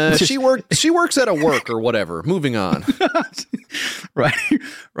 She works at a work or whatever. Moving on.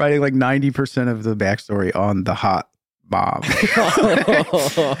 Writing like 90% of the backstory on the hot mom.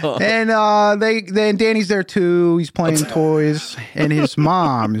 And then Danny's there too. He's playing toys, and his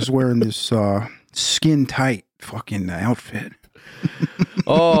mom is wearing this skin tight fucking outfit.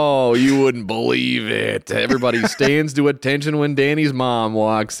 Oh, you wouldn't believe it. Everybody stands to attention when Danny's mom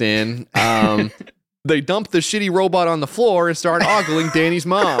walks in. They dump the shitty robot on the floor and start ogling Danny's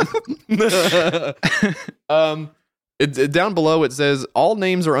mom. Down below it says, all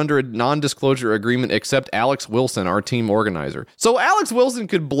names are under a non-disclosure agreement except Alex Wilson, our team organizer. So Alex Wilson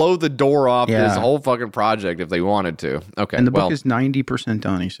could blow the door off this whole fucking project if they wanted to. Okay. And the book is 90%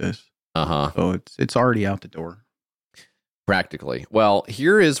 done, he says. Uh-huh. So it's already out the door. Practically. Well,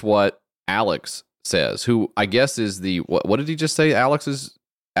 here is what Alex says, who I guess is the, what did he just say? Alex is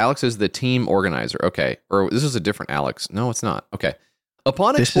the team organizer. Okay. Or this is a different Alex. No, it's not. Okay.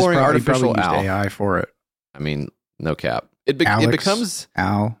 Upon exploring artificial used Al. AI for it. I mean, no cap. It becomes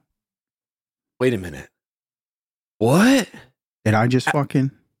Al. Wait a minute. What? Did I just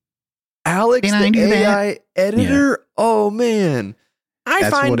fucking Alex the AI editor? Yeah. Oh man.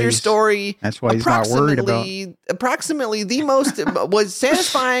 I find your story that's why he's not worried about. Approximately the most was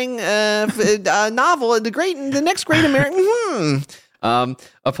satisfying novel, the next great American.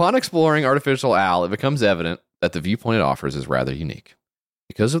 Upon exploring artificial Al, it becomes evident that the viewpoint it offers is rather unique.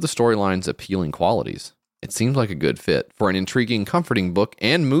 Because of the storyline's appealing qualities, it seems like a good fit for an intriguing, comforting book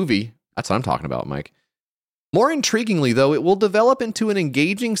and movie. That's what I'm talking about, Mike. More intriguingly, though, it will develop into an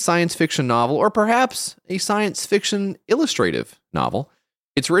engaging science fiction novel or perhaps a science fiction illustrative novel.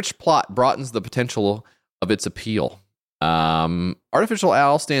 Its rich plot broadens the potential of its appeal. Artificial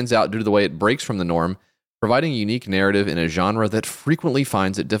Al stands out due to the way it breaks from the norm, providing a unique narrative in a genre that frequently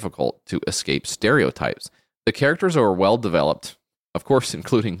finds it difficult to escape stereotypes. The characters are well developed, of course,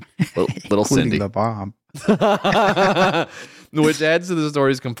 including little Cindy. the bomb. Which adds to the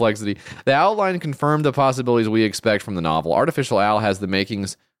story's complexity. The outline confirmed the possibilities we expect from the novel. Artificial Al has the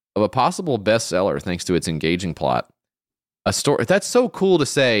makings of a possible bestseller thanks to its engaging plot. A story that's so cool to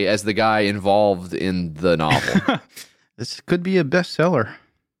say as the guy involved in the novel. This could be a bestseller.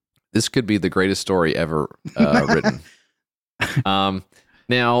 This could be the greatest story ever written.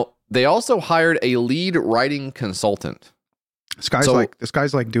 Now, they also hired a lead writing consultant. This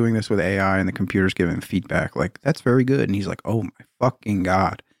guy's like doing this with AI, and the computer's giving him feedback. Like, that's very good. And he's like, oh my fucking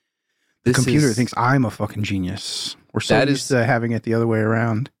God. The computer thinks I'm a fucking genius. We're so used to having it the other way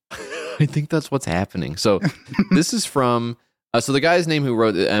around. I think that's what's happening. So this is from, so the guy's name who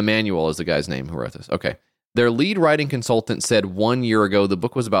wrote, Emmanuel is the guy's name who wrote this. Okay. Their lead writing consultant said 1 year ago the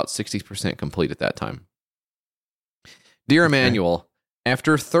book was about 60% complete at that time. Dear Emmanuel,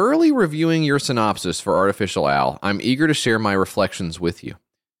 after thoroughly reviewing your synopsis for Artificial Al, I'm eager to share my reflections with you.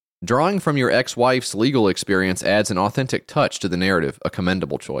 Drawing from your ex-wife's legal experience adds an authentic touch to the narrative, a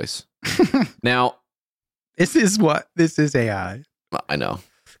commendable choice. Now, this is AI. I know.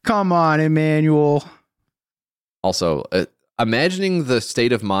 Come on, Emmanuel. Also, imagining the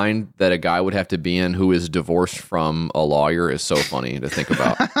state of mind that a guy would have to be in who is divorced from a lawyer is so funny to think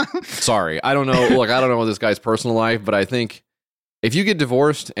about. Sorry, I don't know. Look, I don't know this guy's personal life, but I think if you get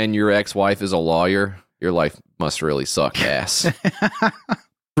divorced and your ex-wife is a lawyer, your life must really suck ass.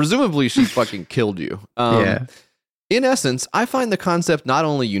 Presumably, she fucking killed you. Yeah. In essence, I find the concept not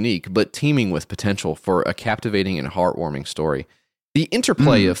only unique, but teeming with potential for a captivating and heartwarming story. The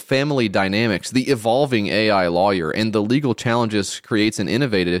interplay of family dynamics, the evolving AI lawyer, and the legal challenges creates an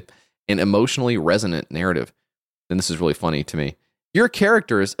innovative and emotionally resonant narrative. And this is really funny to me. Your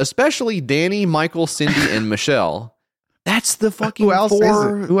characters, especially Danny, Michael, Cindy, and Michelle, that's the fucking Who else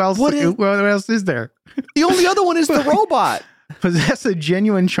four. is it? Who else is there? The only other one is the robot. Possess a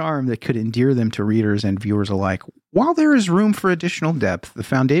genuine charm that could endear them to readers and viewers alike. While there is room for additional depth, the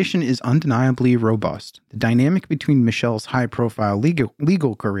foundation is undeniably robust. The dynamic between Michelle's high-profile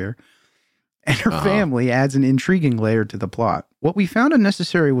legal career and her family adds an intriguing layer to the plot. What we found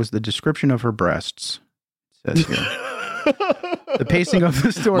unnecessary was the description of her breasts. It says here. The pacing of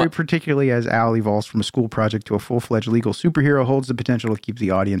the story, particularly as Al evolves from a school project to a full-fledged legal superhero, holds the potential to keep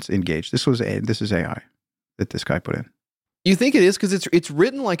the audience engaged. This is AI that this guy put in. You think it is because it's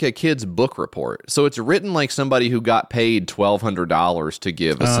written like a kid's book report. So it's written like somebody who got paid $1,200 to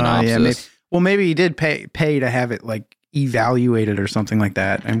give a synopsis. Yeah, maybe he did pay to have it like evaluated or something like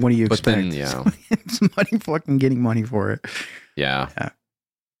that. And what do you expect? Somebody fucking getting money for it. Yeah.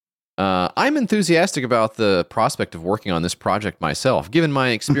 I'm enthusiastic about the prospect of working on this project myself, given my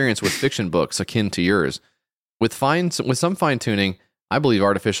experience with fiction books akin to yours. With some fine-tuning, I believe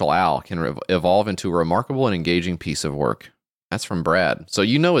Artificial Owl can evolve into a remarkable and engaging piece of work. That's from Brad. So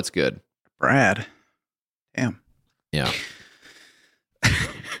you know it's good. Brad. Damn. Yeah.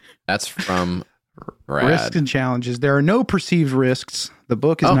 That's from Brad. Risks and challenges. There are no perceived risks. The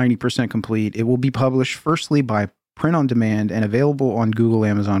book is 90% complete. It will be published firstly by print on demand and available on Google,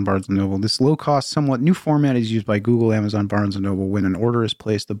 Amazon, Barnes & Noble. This low-cost, somewhat new format is used by Google, Amazon, Barnes & Noble. When an order is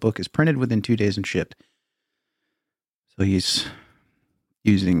placed, the book is printed within 2 days and shipped. So he's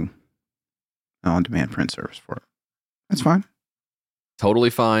using an on-demand print service for it. That's fine.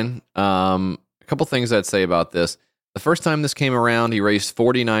 Totally fine. A couple things I'd say about this. The first time this came around, he raised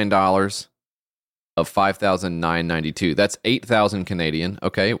 $49 of $5,992. That's 8,000 Canadian.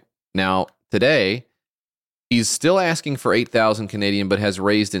 Okay. Now, today, he's still asking for 8,000 Canadian, but has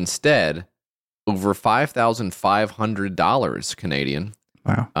raised instead over $5,500 Canadian.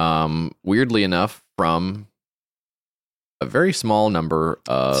 Wow. Weirdly enough, from a very small number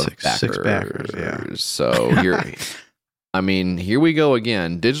of six backers, yeah. So here, here we go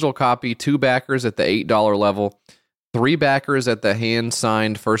again. Digital copy, 2 backers at the $8 level, 3 backers at the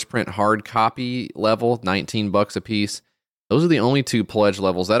hand-signed first print hard copy level, $19 a piece. Those are the only 2 pledge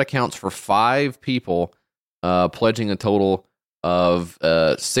levels. That accounts for 5 people pledging a total of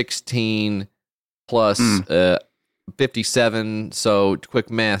 16 plus 57. So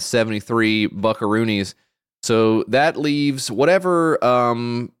quick math, 73 buckaroonies. So that leaves whatever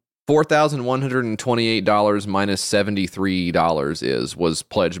 $4,128 minus $73 was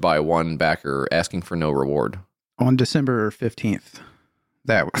pledged by one backer asking for no reward. On December 15th,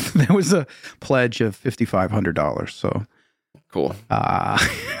 that was a pledge of $5,500. So cool.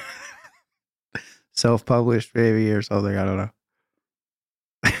 Self-published maybe or something. I don't know.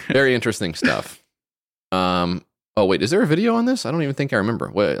 Very interesting stuff. Oh wait, is there a video on this? I don't even think I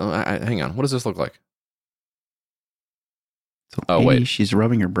remember. Wait, hang on. What does this look like? Oh wait, she's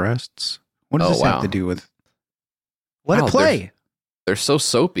rubbing her breasts. What does this have to do with? Let it play. They're so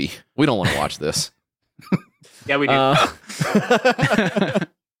soapy. We don't want to watch this. Yeah, we do.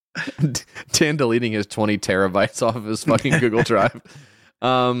 Dan deleting his 20 terabytes off of his fucking Google Drive.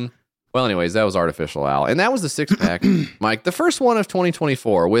 Well, anyways, that was Artificial Owl, and that was the 6-pack, Mike. The first one of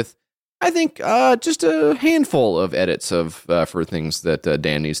 2024 with, I think, just a handful of edits for things that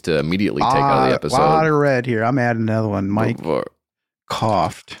Dan needs to immediately take out of the episode. A lot of red here. I'm adding another one. Mike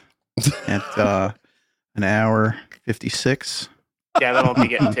coughed at an hour 56. Yeah, that'll be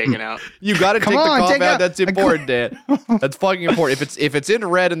getting taken out. You got to take the cough out. That's important, Dan. That's fucking important. If it's in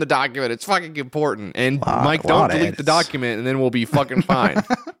red in the document, it's fucking important. And Mike, don't delete the document, and then we'll be fucking fine.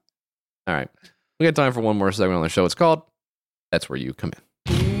 All right, we got time for one more segment on the show. It's called "That's Where You Come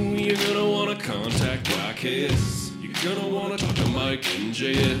In." You're gonna wanna contact YKS. You're gonna wanna talk to Mike and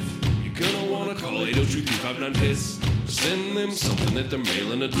JF. You're gonna wanna call 802-359-PISS. Send them something at their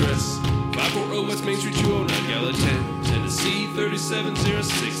mailing address. 540 West Main Street, 209 Gallatin, Tennessee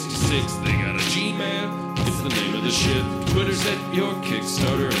 37066. They got a Gmail, it's the name of the ship. Twitter's at your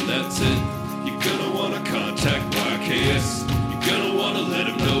Kickstarter, and that's it. You're gonna wanna contact YKS. You're gonna wanna let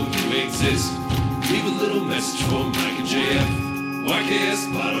them know you exist. Leave a little message for Mike and JF.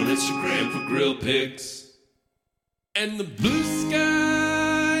 YKS Pod on Instagram for grill pics. And the blue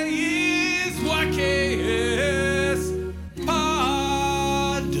sky is YKS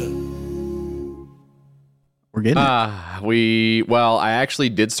Pod. We're getting it. I actually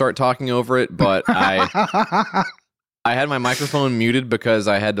did start talking over it, but I had my microphone muted because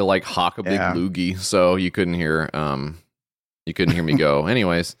I had to like hawk a big loogie, so you couldn't hear me go.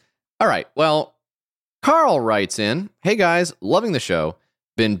 Anyways, all right. Well, Carl writes in, "Hey guys, loving the show.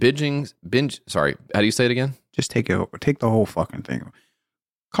 Sorry, how do you say it again? Just take the whole fucking thing.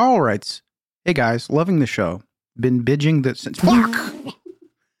 Carl writes, "Hey guys, loving the show. Been binging since fuck.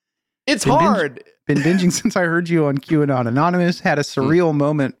 It's hard. Been binging since I heard you on QAnon Anonymous. Had a surreal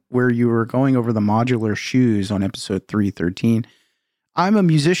moment where you were going over the modular shoes on episode 313. I'm a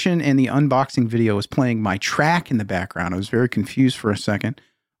musician and the unboxing video was playing my track in the background. I was very confused for a second.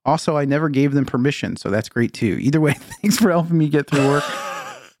 Also, I never gave them permission, so that's great too. Either way, thanks for helping me get through work.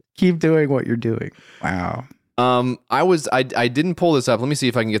 Keep doing what you're doing." Wow. I didn't pull this up. Let me see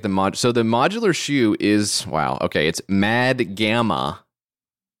if I can get the So the modular shoe is, wow. Okay. It's Mad Gamma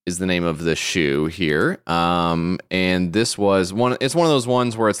is the name of the shoe here. And this was it's one of those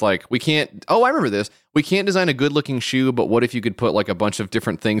ones where it's like, I remember this. We can't design a good looking shoe, but what if you could put like a bunch of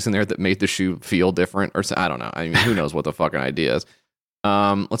different things in there that made the shoe feel different or I don't know. I mean, who knows what the fucking idea is.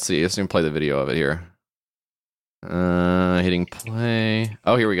 Let's see. Let's even play the video of it here. Hitting play.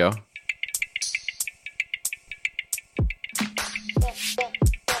 Oh, here we go.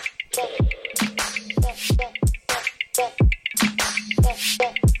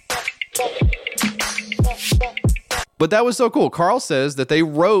 But that was so cool. Carl says that they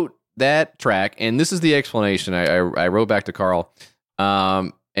wrote that track, and this is the explanation. I wrote back to Carl,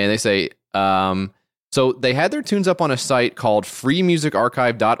 and they say, so they had their tunes up on a site called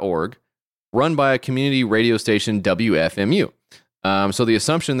freemusicarchive.org, run by a community radio station, WFMU. So the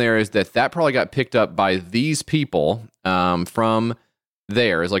assumption there is that probably got picked up by these people from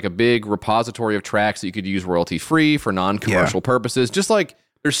there as like a big repository of tracks that you could use royalty-free for non-commercial purposes, just like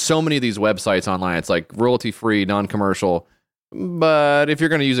there's so many of these websites online. It's like royalty-free, non-commercial. But if you're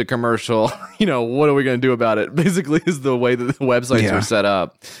going to use a commercial, what are we going to do about it? Basically is the way that the websites are set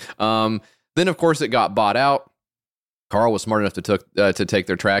up. Then, of course, it got bought out. Carl was smart enough to take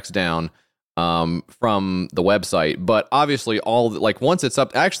their tracks down from the website. But obviously, once it's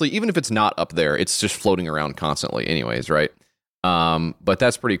up, actually, even if it's not up there, it's just floating around constantly anyways, right? But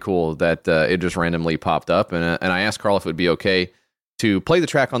that's pretty cool that it just randomly popped up. And I asked Carl if it would be okay to play the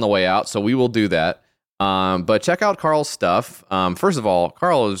track on the way out, so we will do that. But check out Carl's stuff. First of all,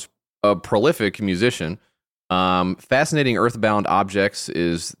 Carl is a prolific musician. Fascinating Earthbound Objects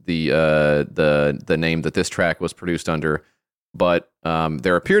is the name that this track was produced under. But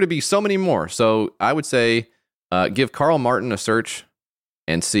there appear to be so many more. So I would say give Carl Martin a search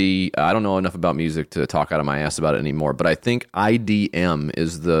and see. I don't know enough about music to talk out of my ass about it anymore, but I think IDM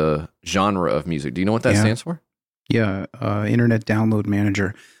is the genre of music. Do you know what that stands for? Yeah, Internet Download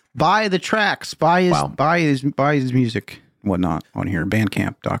Manager. Buy the tracks. Buy his music, whatnot on here.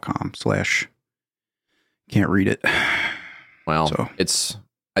 Bandcamp.com/ can't read it. Well, it's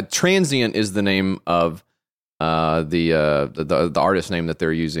Transient is the name of the artist name that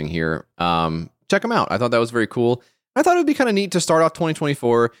they're using here. Check them out. I thought that was very cool. I thought it would be kind of neat to start off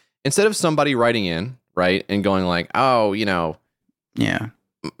 2024 instead of somebody writing in, right, and going like, oh, yeah,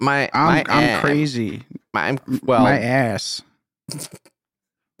 I'm crazy. My ass.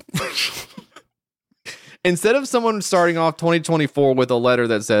 Instead of someone starting off 2024 with a letter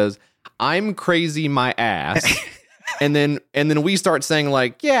that says, "I'm crazy, my ass," and then we start saying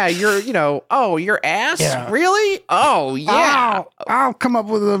like, "Yeah, your ass, really? Oh yeah, I'll come up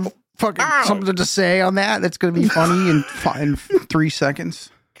with a fucking something to say on that. That's going to be funny in 3 seconds."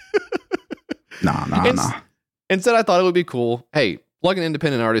 Nah. Instead, I thought it would be cool. Hey, plug an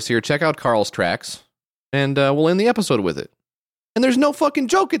independent artist here. Check out Carl's tracks, and we'll end the episode with it. And there's no fucking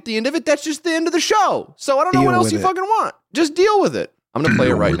joke at the end of it. That's just the end of the show. So I don't know what else you fucking want. Just deal with it. I'm going to play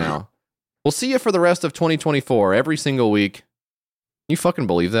it right now. We'll see you for the rest of 2024 every single week. You fucking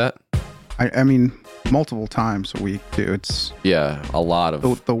believe that? I mean, multiple times a week, too. It's a lot of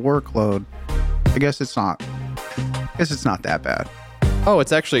the workload. I guess it's not that bad. Oh,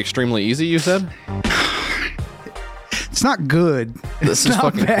 it's actually extremely easy, you said? It's not good. This is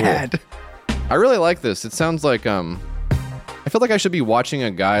fucking bad. Cool. I really like this. It sounds like I feel like I should be watching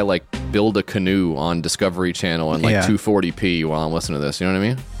a guy like build a canoe on Discovery Channel in like 240p while I'm listening to this. You know what I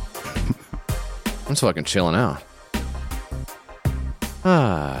mean? I'm just fucking chilling out.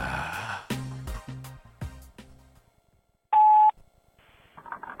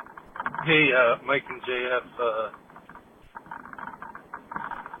 Hey, Mike and JF.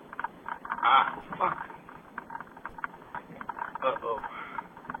 Fuck. Uh-oh.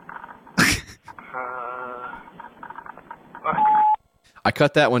 Fuck. I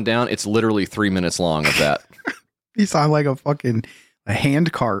cut that one down. It's literally 3 minutes long of that. You sound like a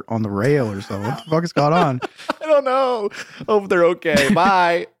hand cart on the rail or something. What the fuck is going on? I don't know. Hope they're okay.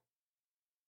 Bye.